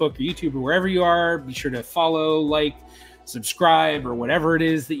Facebook or YouTube or wherever you are, be sure to follow, like, subscribe, or whatever it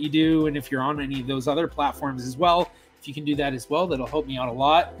is that you do. And if you're on any of those other platforms as well, if you can do that as well, that'll help me out a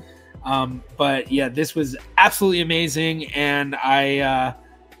lot. But yeah, this was absolutely amazing, and I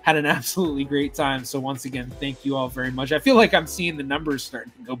had an absolutely great time. So once again, thank you all very much. I feel like I'm seeing the numbers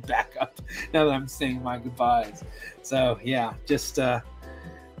starting to go back up now that I'm saying my goodbyes. So yeah, just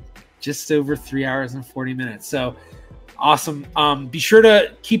over 3 hours and 40 minutes. So awesome. Be sure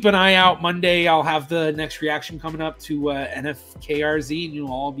to keep an eye out. Monday, I'll have the next reaction coming up to NFKRZ, and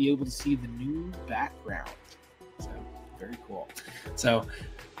you'll all be able to see the new background. So very cool. So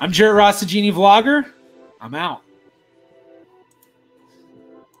I'm Jarrett Ross, the GeneaVlogger. I'm out.